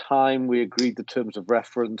 last time we agreed the terms of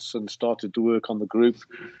reference and started to work on the group.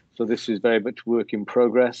 So this is very much work in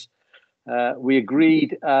progress. We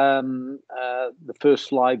agreed the first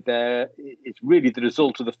slide there is really the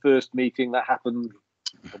result of the first meeting that happened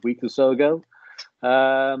a week or so ago.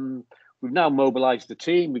 We've now mobilized the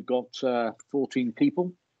team. We've got 14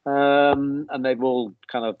 people and they've all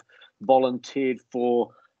kind of volunteered for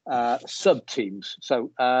sub teams.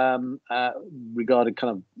 So regarding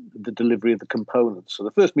kind of the delivery of the components. So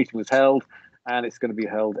the first meeting was held and it's going to be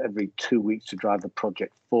held every 2 weeks to drive the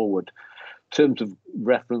project forward. Terms of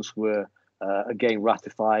reference were again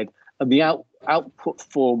ratified and the output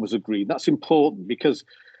form was agreed. That's important because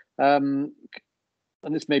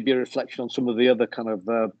and this may be a reflection on some of the other kind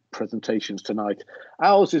of presentations tonight.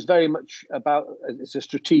 Ours is very much about, it's a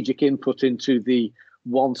strategic input into the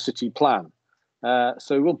One City plan.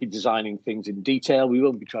 So we won't be designing things in detail. We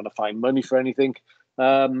won't be trying to find money for anything.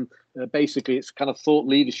 Basically, it's kind of thought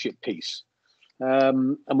leadership piece.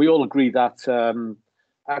 And we all agree that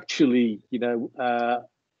actually, you know,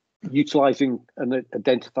 utilising and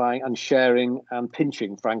identifying and sharing and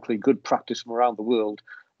pinching, frankly, good practice from around the world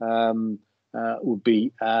would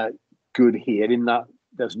be good here, in that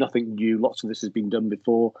there's nothing new. Lots of this has been done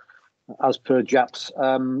before, as per Jap's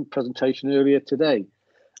presentation earlier today.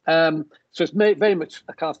 So it's very much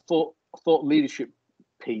a kind of thought leadership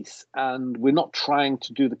piece, and we're not trying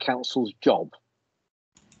to do the council's job.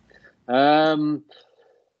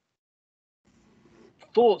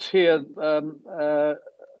 Thoughts here,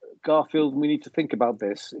 Garfield, we need to think about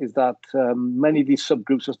this, is that many of these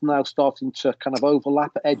subgroups are now starting to kind of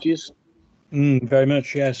overlap at edges. Very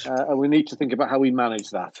much, yes. And we need to think about how we manage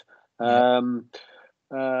that.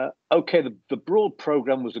 Okay, the broad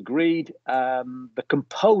programme was agreed. The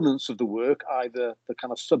components of the work, either the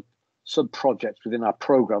kind of sub-projects within our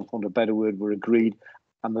programme, for want of a better word, were agreed,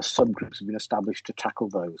 and the subgroups have been established to tackle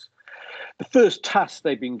those. The first task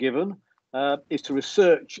they've been given is to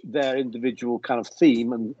research their individual kind of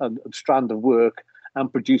theme and strand of work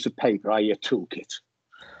and produce a paper, i.e. a toolkit.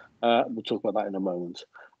 We'll talk about that in a moment.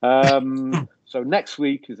 So next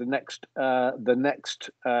week is the next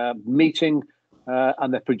meeting,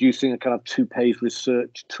 and they're producing a kind of 2-page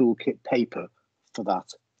research toolkit paper for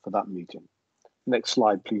that meeting. Next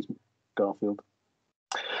slide, please, Garfield.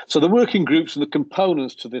 So the working groups and the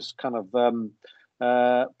components to this kind of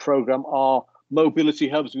program are mobility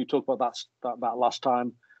hubs. We talked about that last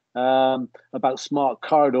time, about smart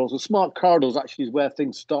corridors. And smart corridors actually is where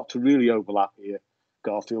things start to really overlap here,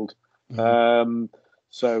 Garfield. Mm-hmm.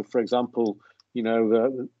 So, for example, you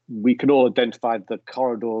know, we can all identify the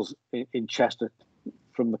corridors in Chester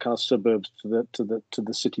from the kind of suburbs to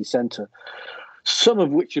the city centre, some of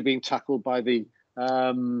which are being tackled by the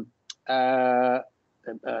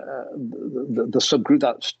subgroup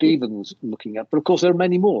that Stephen's looking at. But of course, there are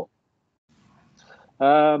many more.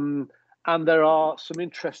 And there are some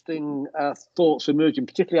interesting thoughts emerging,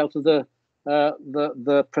 particularly out of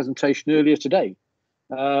the presentation earlier today,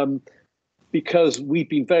 because we've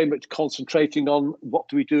been very much concentrating on what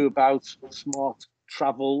do we do about smart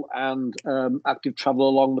travel and active travel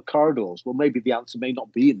along the corridors. Well, maybe the answer may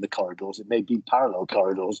not be in the corridors; it may be parallel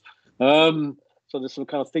corridors. So there's some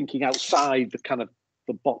kind of thinking outside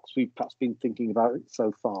the box we've perhaps been thinking about it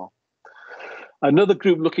so far. Another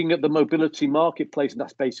group looking at the mobility marketplace, and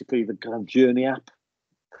that's basically the kind of Journey app.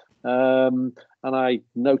 And I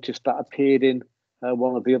noticed that appeared in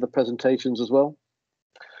one of the other presentations as well.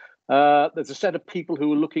 There's a set of people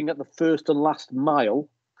who are looking at the first and last mile,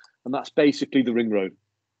 and that's basically the ring road,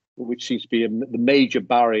 which seems to be the major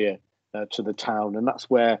barrier to the town. And that's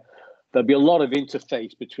where there'll be a lot of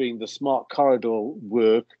interface between the smart corridor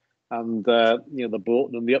work and you know, the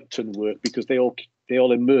Broughton and the Upton work, because they all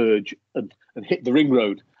emerge and hit the ring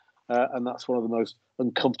road, and that's one of the most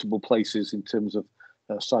uncomfortable places in terms of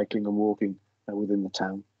cycling and walking within the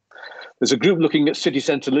town. There's a group looking at city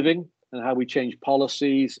centre living and how we change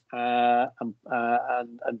policies and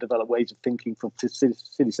develop ways of thinking for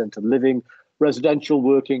city centre living, residential,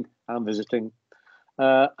 working and visiting.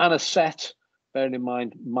 And a set, bearing in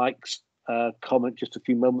mind Mike's comment just a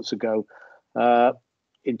few moments ago,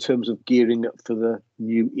 in terms of gearing up for the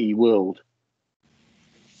new e-world.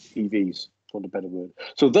 EVs, for a better word.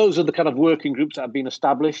 So those are the kind of working groups that have been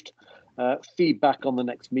established. Feedback on the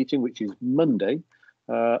next meeting, which is Monday.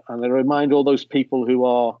 And I remind all those people who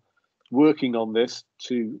are working on this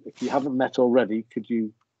to, if you haven't met already, could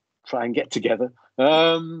you try and get together?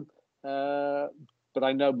 But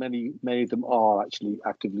I know many of them are actually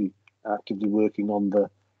actively working on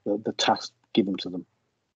the task given to them.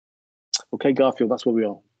 Okay, Garfield, that's where we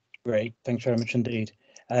are. Great, thanks very much indeed.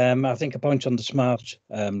 I think a point on the smart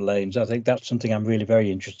lanes, I think that's something I'm really very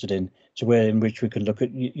interested in. So way in which we can look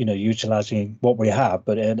at, you know, utilising what we have,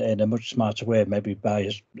 but in a much smarter way, maybe by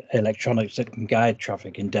electronics that can guide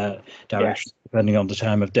traffic in direction, yes, depending on the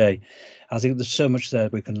time of day. I think there's so much there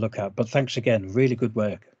we can look at, but thanks again, really good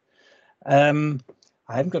work.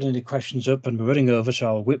 I haven't got any questions up and we're running over, so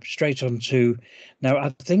I'll whip straight on to, now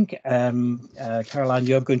I think, Caroline,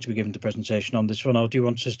 you're going to be giving the presentation on this one, or do you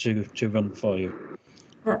want us to run for you?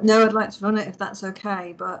 No, I'd like to run it if that's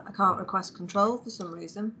okay, but I can't request control for some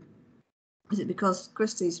reason. Is it because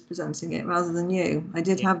Christy's presenting it rather than you? I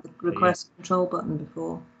did have the request control button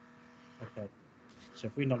before. Okay, so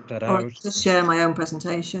if we knock that out. out. Just share my own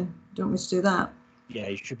presentation. Do you want me to do that? Yeah,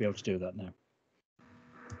 you should be able to do that now.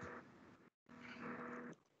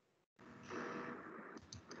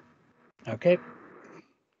 Okay.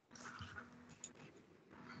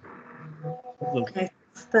 Okay,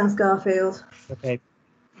 thanks, Garfield. Okay.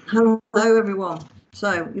 Hello, everyone.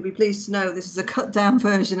 So you'll be pleased to know this is a cut down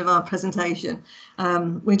version of our presentation.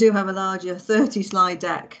 We do have a larger 30-slide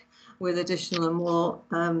deck with additional and more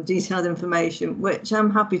detailed information, which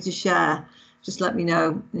I'm happy to share. Just let me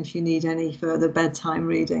know if you need any further bedtime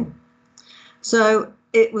reading. So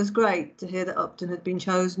it was great to hear that Upton had been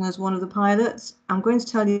chosen as one of the pilots. I'm going to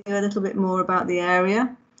tell you a little bit more about the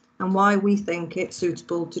area and why we think it's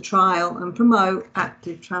suitable to trial and promote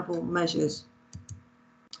active travel measures.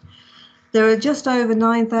 There are just over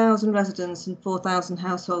 9,000 residents and 4,000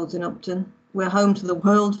 households in Upton. We're home to the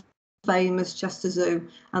world famous Chester Zoo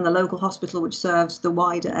and the local hospital which serves the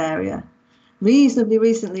wider area. Reasonably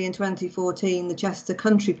recently in 2014, the Chester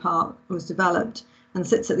Country Park was developed and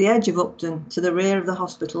sits at the edge of Upton to the rear of the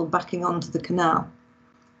hospital, backing onto the canal.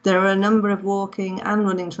 There are a number of walking and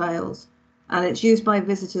running trails, and it's used by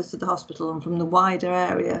visitors to the hospital and from the wider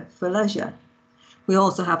area for leisure. We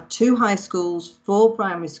also have 2 high schools, 4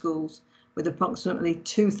 primary schools, with approximately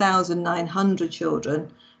 2,900 children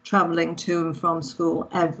travelling to and from school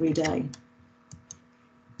every day.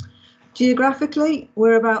 Geographically,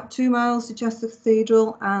 we're about 2 miles to Chester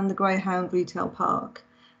Cathedral and the Greyhound Retail Park,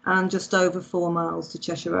 and just over 4 miles to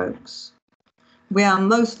Cheshire Oaks. We are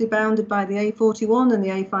mostly bounded by the A41 and the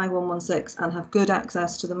A5116 and have good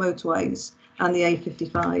access to the motorways and the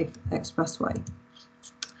A55 expressway.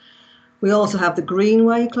 We also have the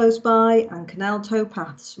Greenway close by and canal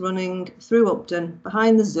towpaths running through Upton,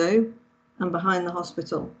 behind the zoo and behind the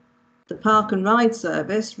hospital. The park and ride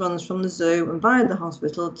service runs from the zoo and via the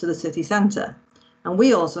hospital to the city centre. And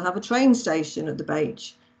we also have a train station at the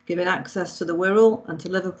Beach, giving access to the Wirral and to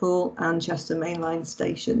Liverpool and Chester mainline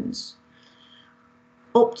stations.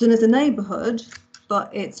 Upton is a neighbourhood, but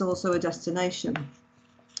it's also a destination.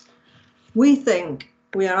 We think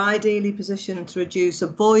we are ideally positioned to reduce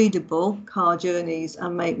avoidable car journeys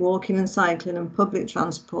and make walking and cycling and public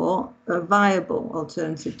transport a viable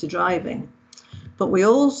alternative to driving. But we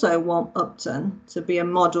also want Upton to be a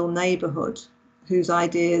model neighbourhood whose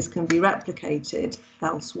ideas can be replicated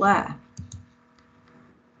elsewhere.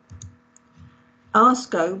 Our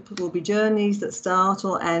scope will be journeys that start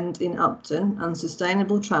or end in Upton and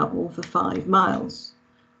sustainable travel for 5 miles.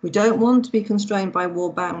 We don't want to be constrained by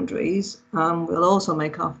wall boundaries, and we'll also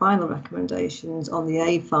make our final recommendations on the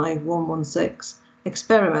A5116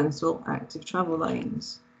 experimental active travel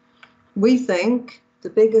lanes. We think the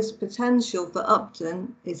biggest potential for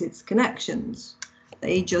Upton is its connections.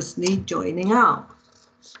 They just need joining up.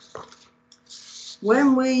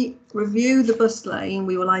 When we review the bus lane,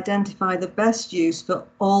 we will identify the best use for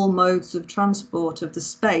all modes of transport of the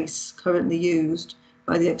space currently used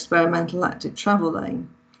by the experimental active travel lane.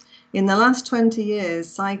 In the last 20 years,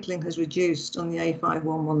 cycling has reduced on the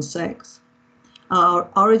A5116. Our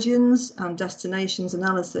origins and destinations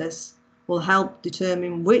analysis will help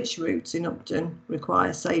determine which routes in Upton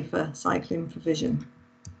require safer cycling provision.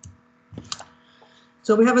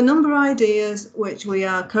 So we have a number of ideas which we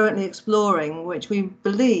are currently exploring, which we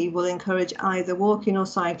believe will encourage either walking or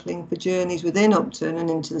cycling for journeys within Upton and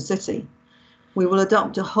into the city. We will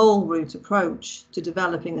adopt a whole route approach to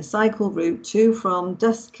developing a cycle route to from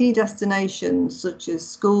key destinations such as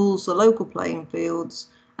schools, the local playing fields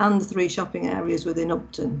and the 3 shopping areas within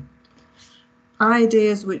Upton.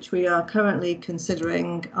 Ideas which we are currently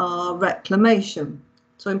considering are reclamation,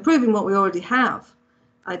 so improving what we already have,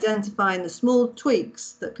 identifying the small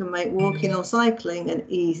tweaks that can make walking or cycling an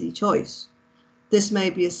easy choice. This may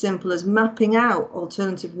be as simple as mapping out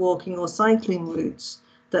alternative walking or cycling routes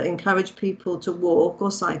that encourage people to walk or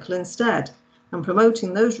cycle instead, and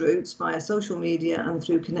promoting those routes via social media and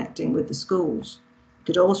through connecting with the schools. It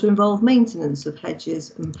could also involve maintenance of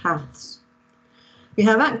hedges and paths. We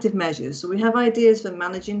have active measures, so we have ideas for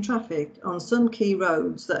managing traffic on some key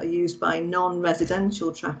roads that are used by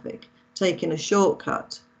non-residential traffic, taking a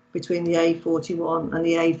shortcut between the A41 and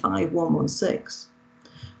the A5116.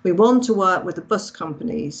 We want to work with the bus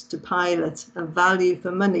companies to pilot a value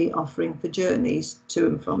for money offering for journeys to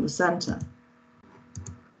and from the centre.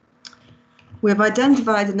 We have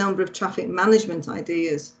identified a number of traffic management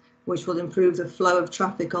ideas which will improve the flow of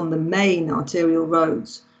traffic on the main arterial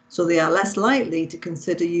roads, so they are less likely to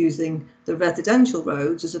consider using the residential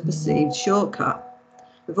roads as a perceived shortcut.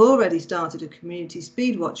 We've already started a community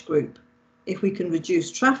speed watch group. If we can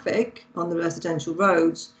reduce traffic on the residential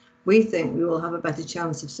roads, we think we will have a better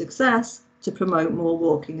chance of success to promote more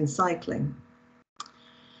walking and cycling.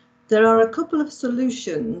 There are a couple of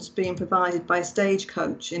solutions being provided by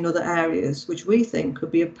Stagecoach in other areas, which we think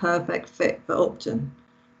could be a perfect fit for Upton.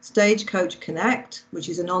 Stagecoach Connect, which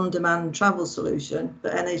is an on-demand travel solution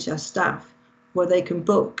for NHS staff, where they can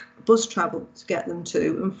book bus travel to get them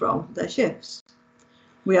to and from their shifts.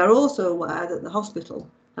 We are also aware that the hospital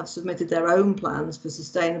have submitted their own plans for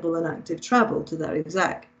sustainable and active travel to their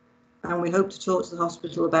exec, and we hope to talk to the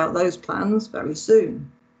hospital about those plans very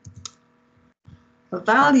soon. A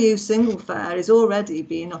value single fare is already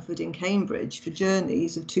being offered in Cambridge for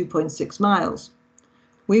journeys of 2.6 miles.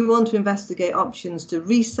 We want to investigate options to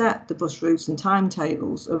reset the bus routes and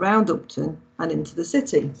timetables around Upton and into the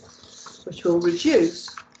city, which will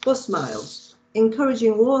reduce bus miles,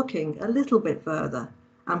 encouraging walking a little bit further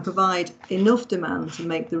and provide enough demand to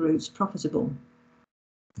make the routes profitable.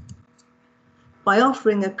 By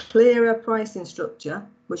offering a clearer pricing structure,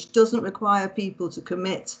 which doesn't require people to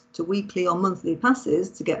commit to weekly or monthly passes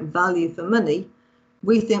to get value for money,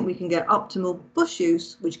 we think we can get optimal bus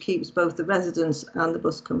use, which keeps both the residents and the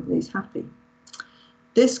bus companies happy.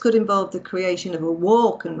 This could involve the creation of a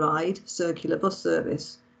walk and ride circular bus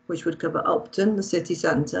service, which would cover Upton, the city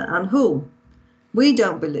centre and Hull. We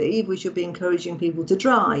don't believe we should be encouraging people to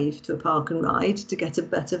drive to a park and ride to get a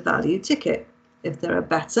better value ticket. if there are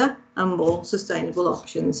better and more sustainable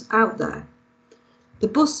options out there. The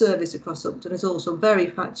bus service across Upton is also very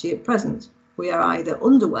patchy at present. We are either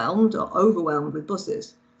underwhelmed or overwhelmed with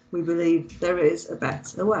buses. We believe there is a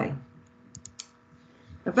better way.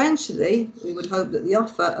 Eventually, we would hope that the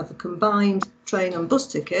offer of a combined train and bus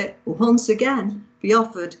ticket will once again be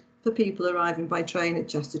offered for people arriving by train at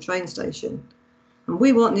Chester train station. And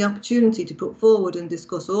we want the opportunity to put forward and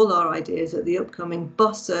discuss all our ideas at the upcoming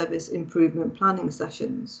bus service improvement planning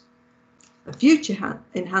sessions. A future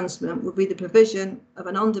enhancement would be the provision of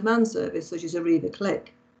an on-demand service such as Arriva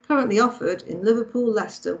Click, currently offered in Liverpool,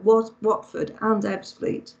 Leicester, Watford and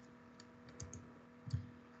Ebbsfleet.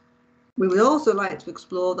 We would also like to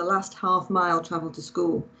explore the last half-mile travel to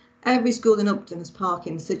school. Every school in Upton has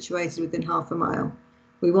parking situated within half a mile.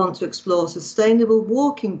 We want to explore sustainable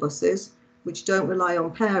walking buses which don't rely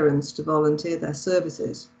on parents to volunteer their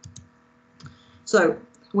services. So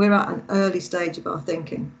we're at an early stage of our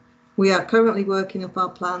thinking. We are currently working up our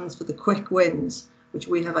plans for the quick wins, which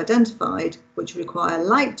we have identified, which require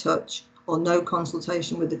light touch or no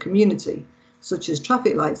consultation with the community, such as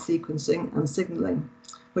traffic light sequencing and signalling,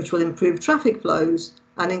 which will improve traffic flows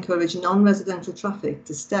and encourage non-residential traffic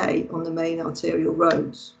to stay on the main arterial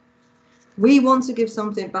roads. We want to give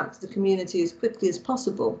something back to the community as quickly as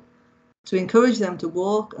possible, to encourage them to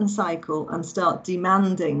walk and cycle and start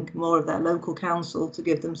demanding more of their local council to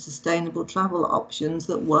give them sustainable travel options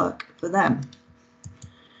that work for them.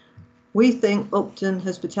 We think Upton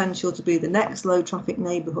has potential to be the next low traffic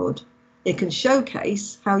neighbourhood. It can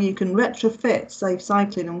showcase how you can retrofit safe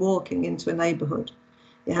cycling and walking into a neighbourhood.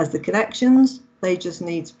 It has the connections, they just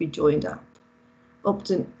need to be joined up.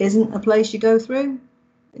 Upton isn't a place you go through,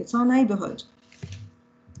 it's our neighbourhood.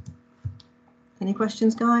 Any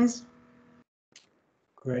questions, guys?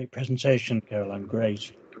 Great presentation, Caroline,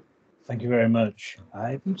 great. Thank you very much.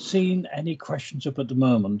 I haven't seen any questions up at the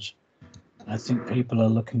moment. I think people are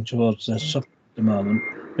looking towards their sub at the moment.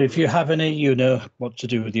 But if you have any, you know what to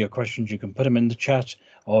do with your questions. You can put them in the chat,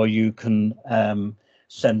 or you can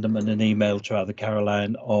send them in an email to either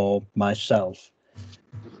Caroline or myself.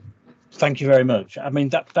 Thank you very much. I mean,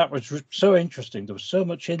 that was so interesting. There was so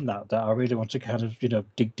much in that I really want to kind of,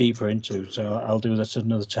 dig deeper into. So I'll do this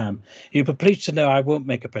another time. You'll be pleased to know I won't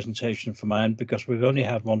make a presentation for mine because we've only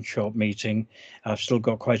had one short meeting. I've still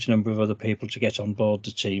got quite a number of other people to get on board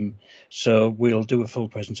the team. So we'll do a full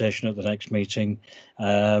presentation at the next meeting.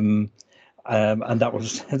 And that will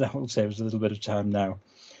save us a little bit of time now.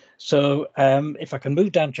 So if I can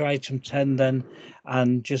move down to item 10 then,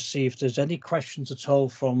 and just see if there's any questions at all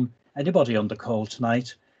from anybody on the call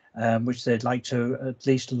tonight, which they'd like to at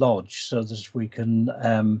least lodge so that we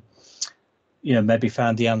can, maybe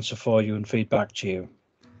find the answer for you and feed back to you.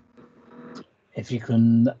 If you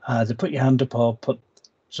can either put your hand up or put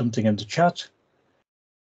something in the chat.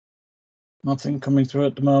 Nothing coming through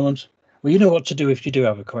at the moment. Well, you know what to do if you do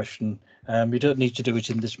have a question. You don't need to do it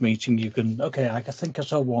in this meeting. You can, okay, I think I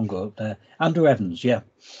saw one go up there. Andrew Evans, yeah.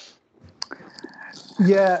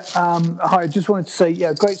 Yeah, hi, I just wanted to say,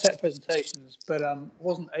 yeah, great set of presentations, but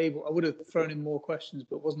wasn't able, I would have thrown in more questions,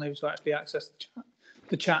 but wasn't able to actually access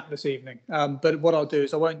the chat this evening. But what I'll do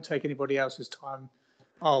is I won't take anybody else's time.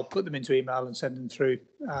 I'll put them into email and send them through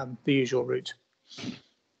the usual route.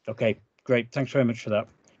 Okay, great. Thanks very much for that.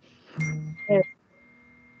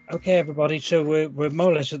 Okay, everybody, so we're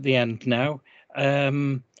more or less at the end now.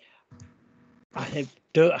 I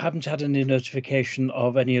haven't had any notification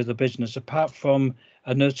of any other business apart from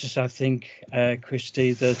a notice, I think,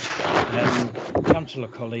 Christy, that councillor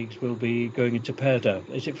colleagues will be going into PERDA.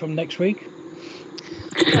 Is it from next week?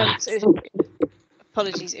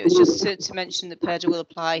 Apologies, it was just to mention that PERDA will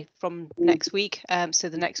apply from next week. So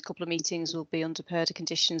the next couple of meetings will be under PERDA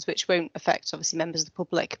conditions, which won't affect obviously members of the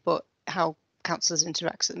public, but how councillors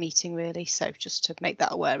interact at the meeting really. So just to make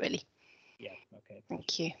that aware really. Yeah, okay.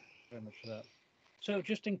 Thank you very much for that. So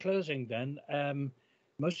just in closing then,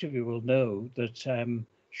 most of you will know that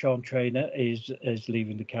Sean Traynor is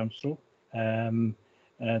leaving the council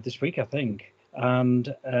this week, I think,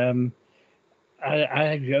 and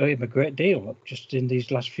I owe him a great deal just in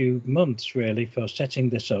these last few months really for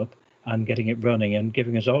setting this up and getting it running and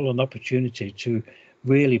giving us all an opportunity to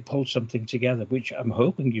really pull something together, which I'm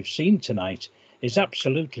hoping you've seen tonight is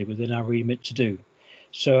absolutely within our remit to do.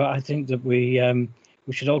 So I think that we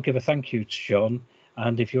should all give a thank you to Sean,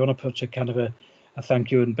 and if you want to put a kind of a thank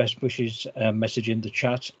you and best wishes message in the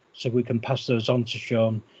chat so we can pass those on to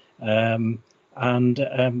Sean, that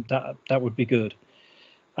would be good.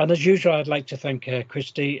 And as usual, I'd like to thank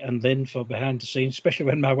Christy and Lynn for behind the scenes, especially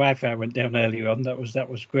when my Wi-Fi went down earlier on. That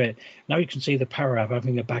was great. Now you can see the power of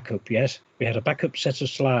having a backup. Yes, we had a backup set of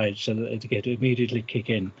slides so that it could immediately kick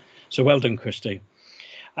in. So well done, Christy.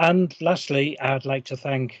 And lastly, I'd like to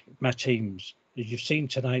thank my teams. As you've seen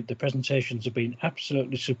tonight, the presentations have been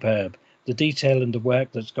absolutely superb. The detail and the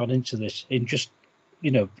work that's gone into this in just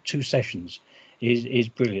 2 sessions is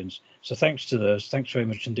brilliant. So thanks to those, thanks very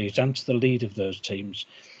much indeed, and to the lead of those teams.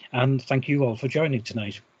 And thank you all for joining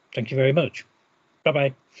tonight. Thank you very much.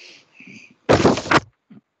 Bye-bye. Good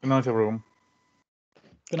night, everyone.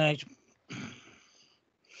 Good night.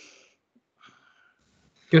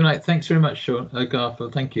 Good night. Thanks very much, Sean.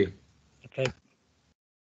 Garfield. Thank you. Okay.